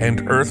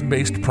 and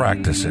earth-based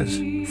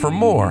practices. For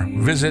more,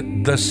 visit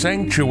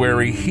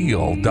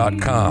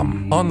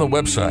thesanctuaryheal.com. On the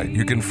website,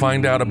 you can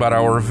find out about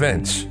our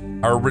events,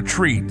 our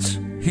retreats,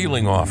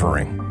 healing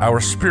offering, our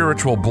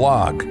spiritual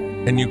blog,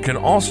 and you can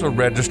also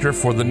register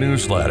for the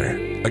newsletter.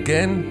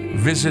 Again,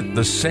 visit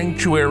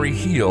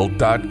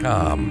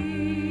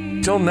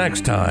thesanctuaryheal.com. Till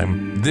next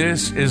time,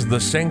 this is the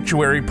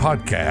Sanctuary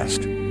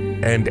Podcast,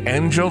 and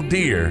Angel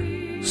Deer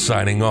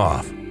signing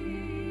off.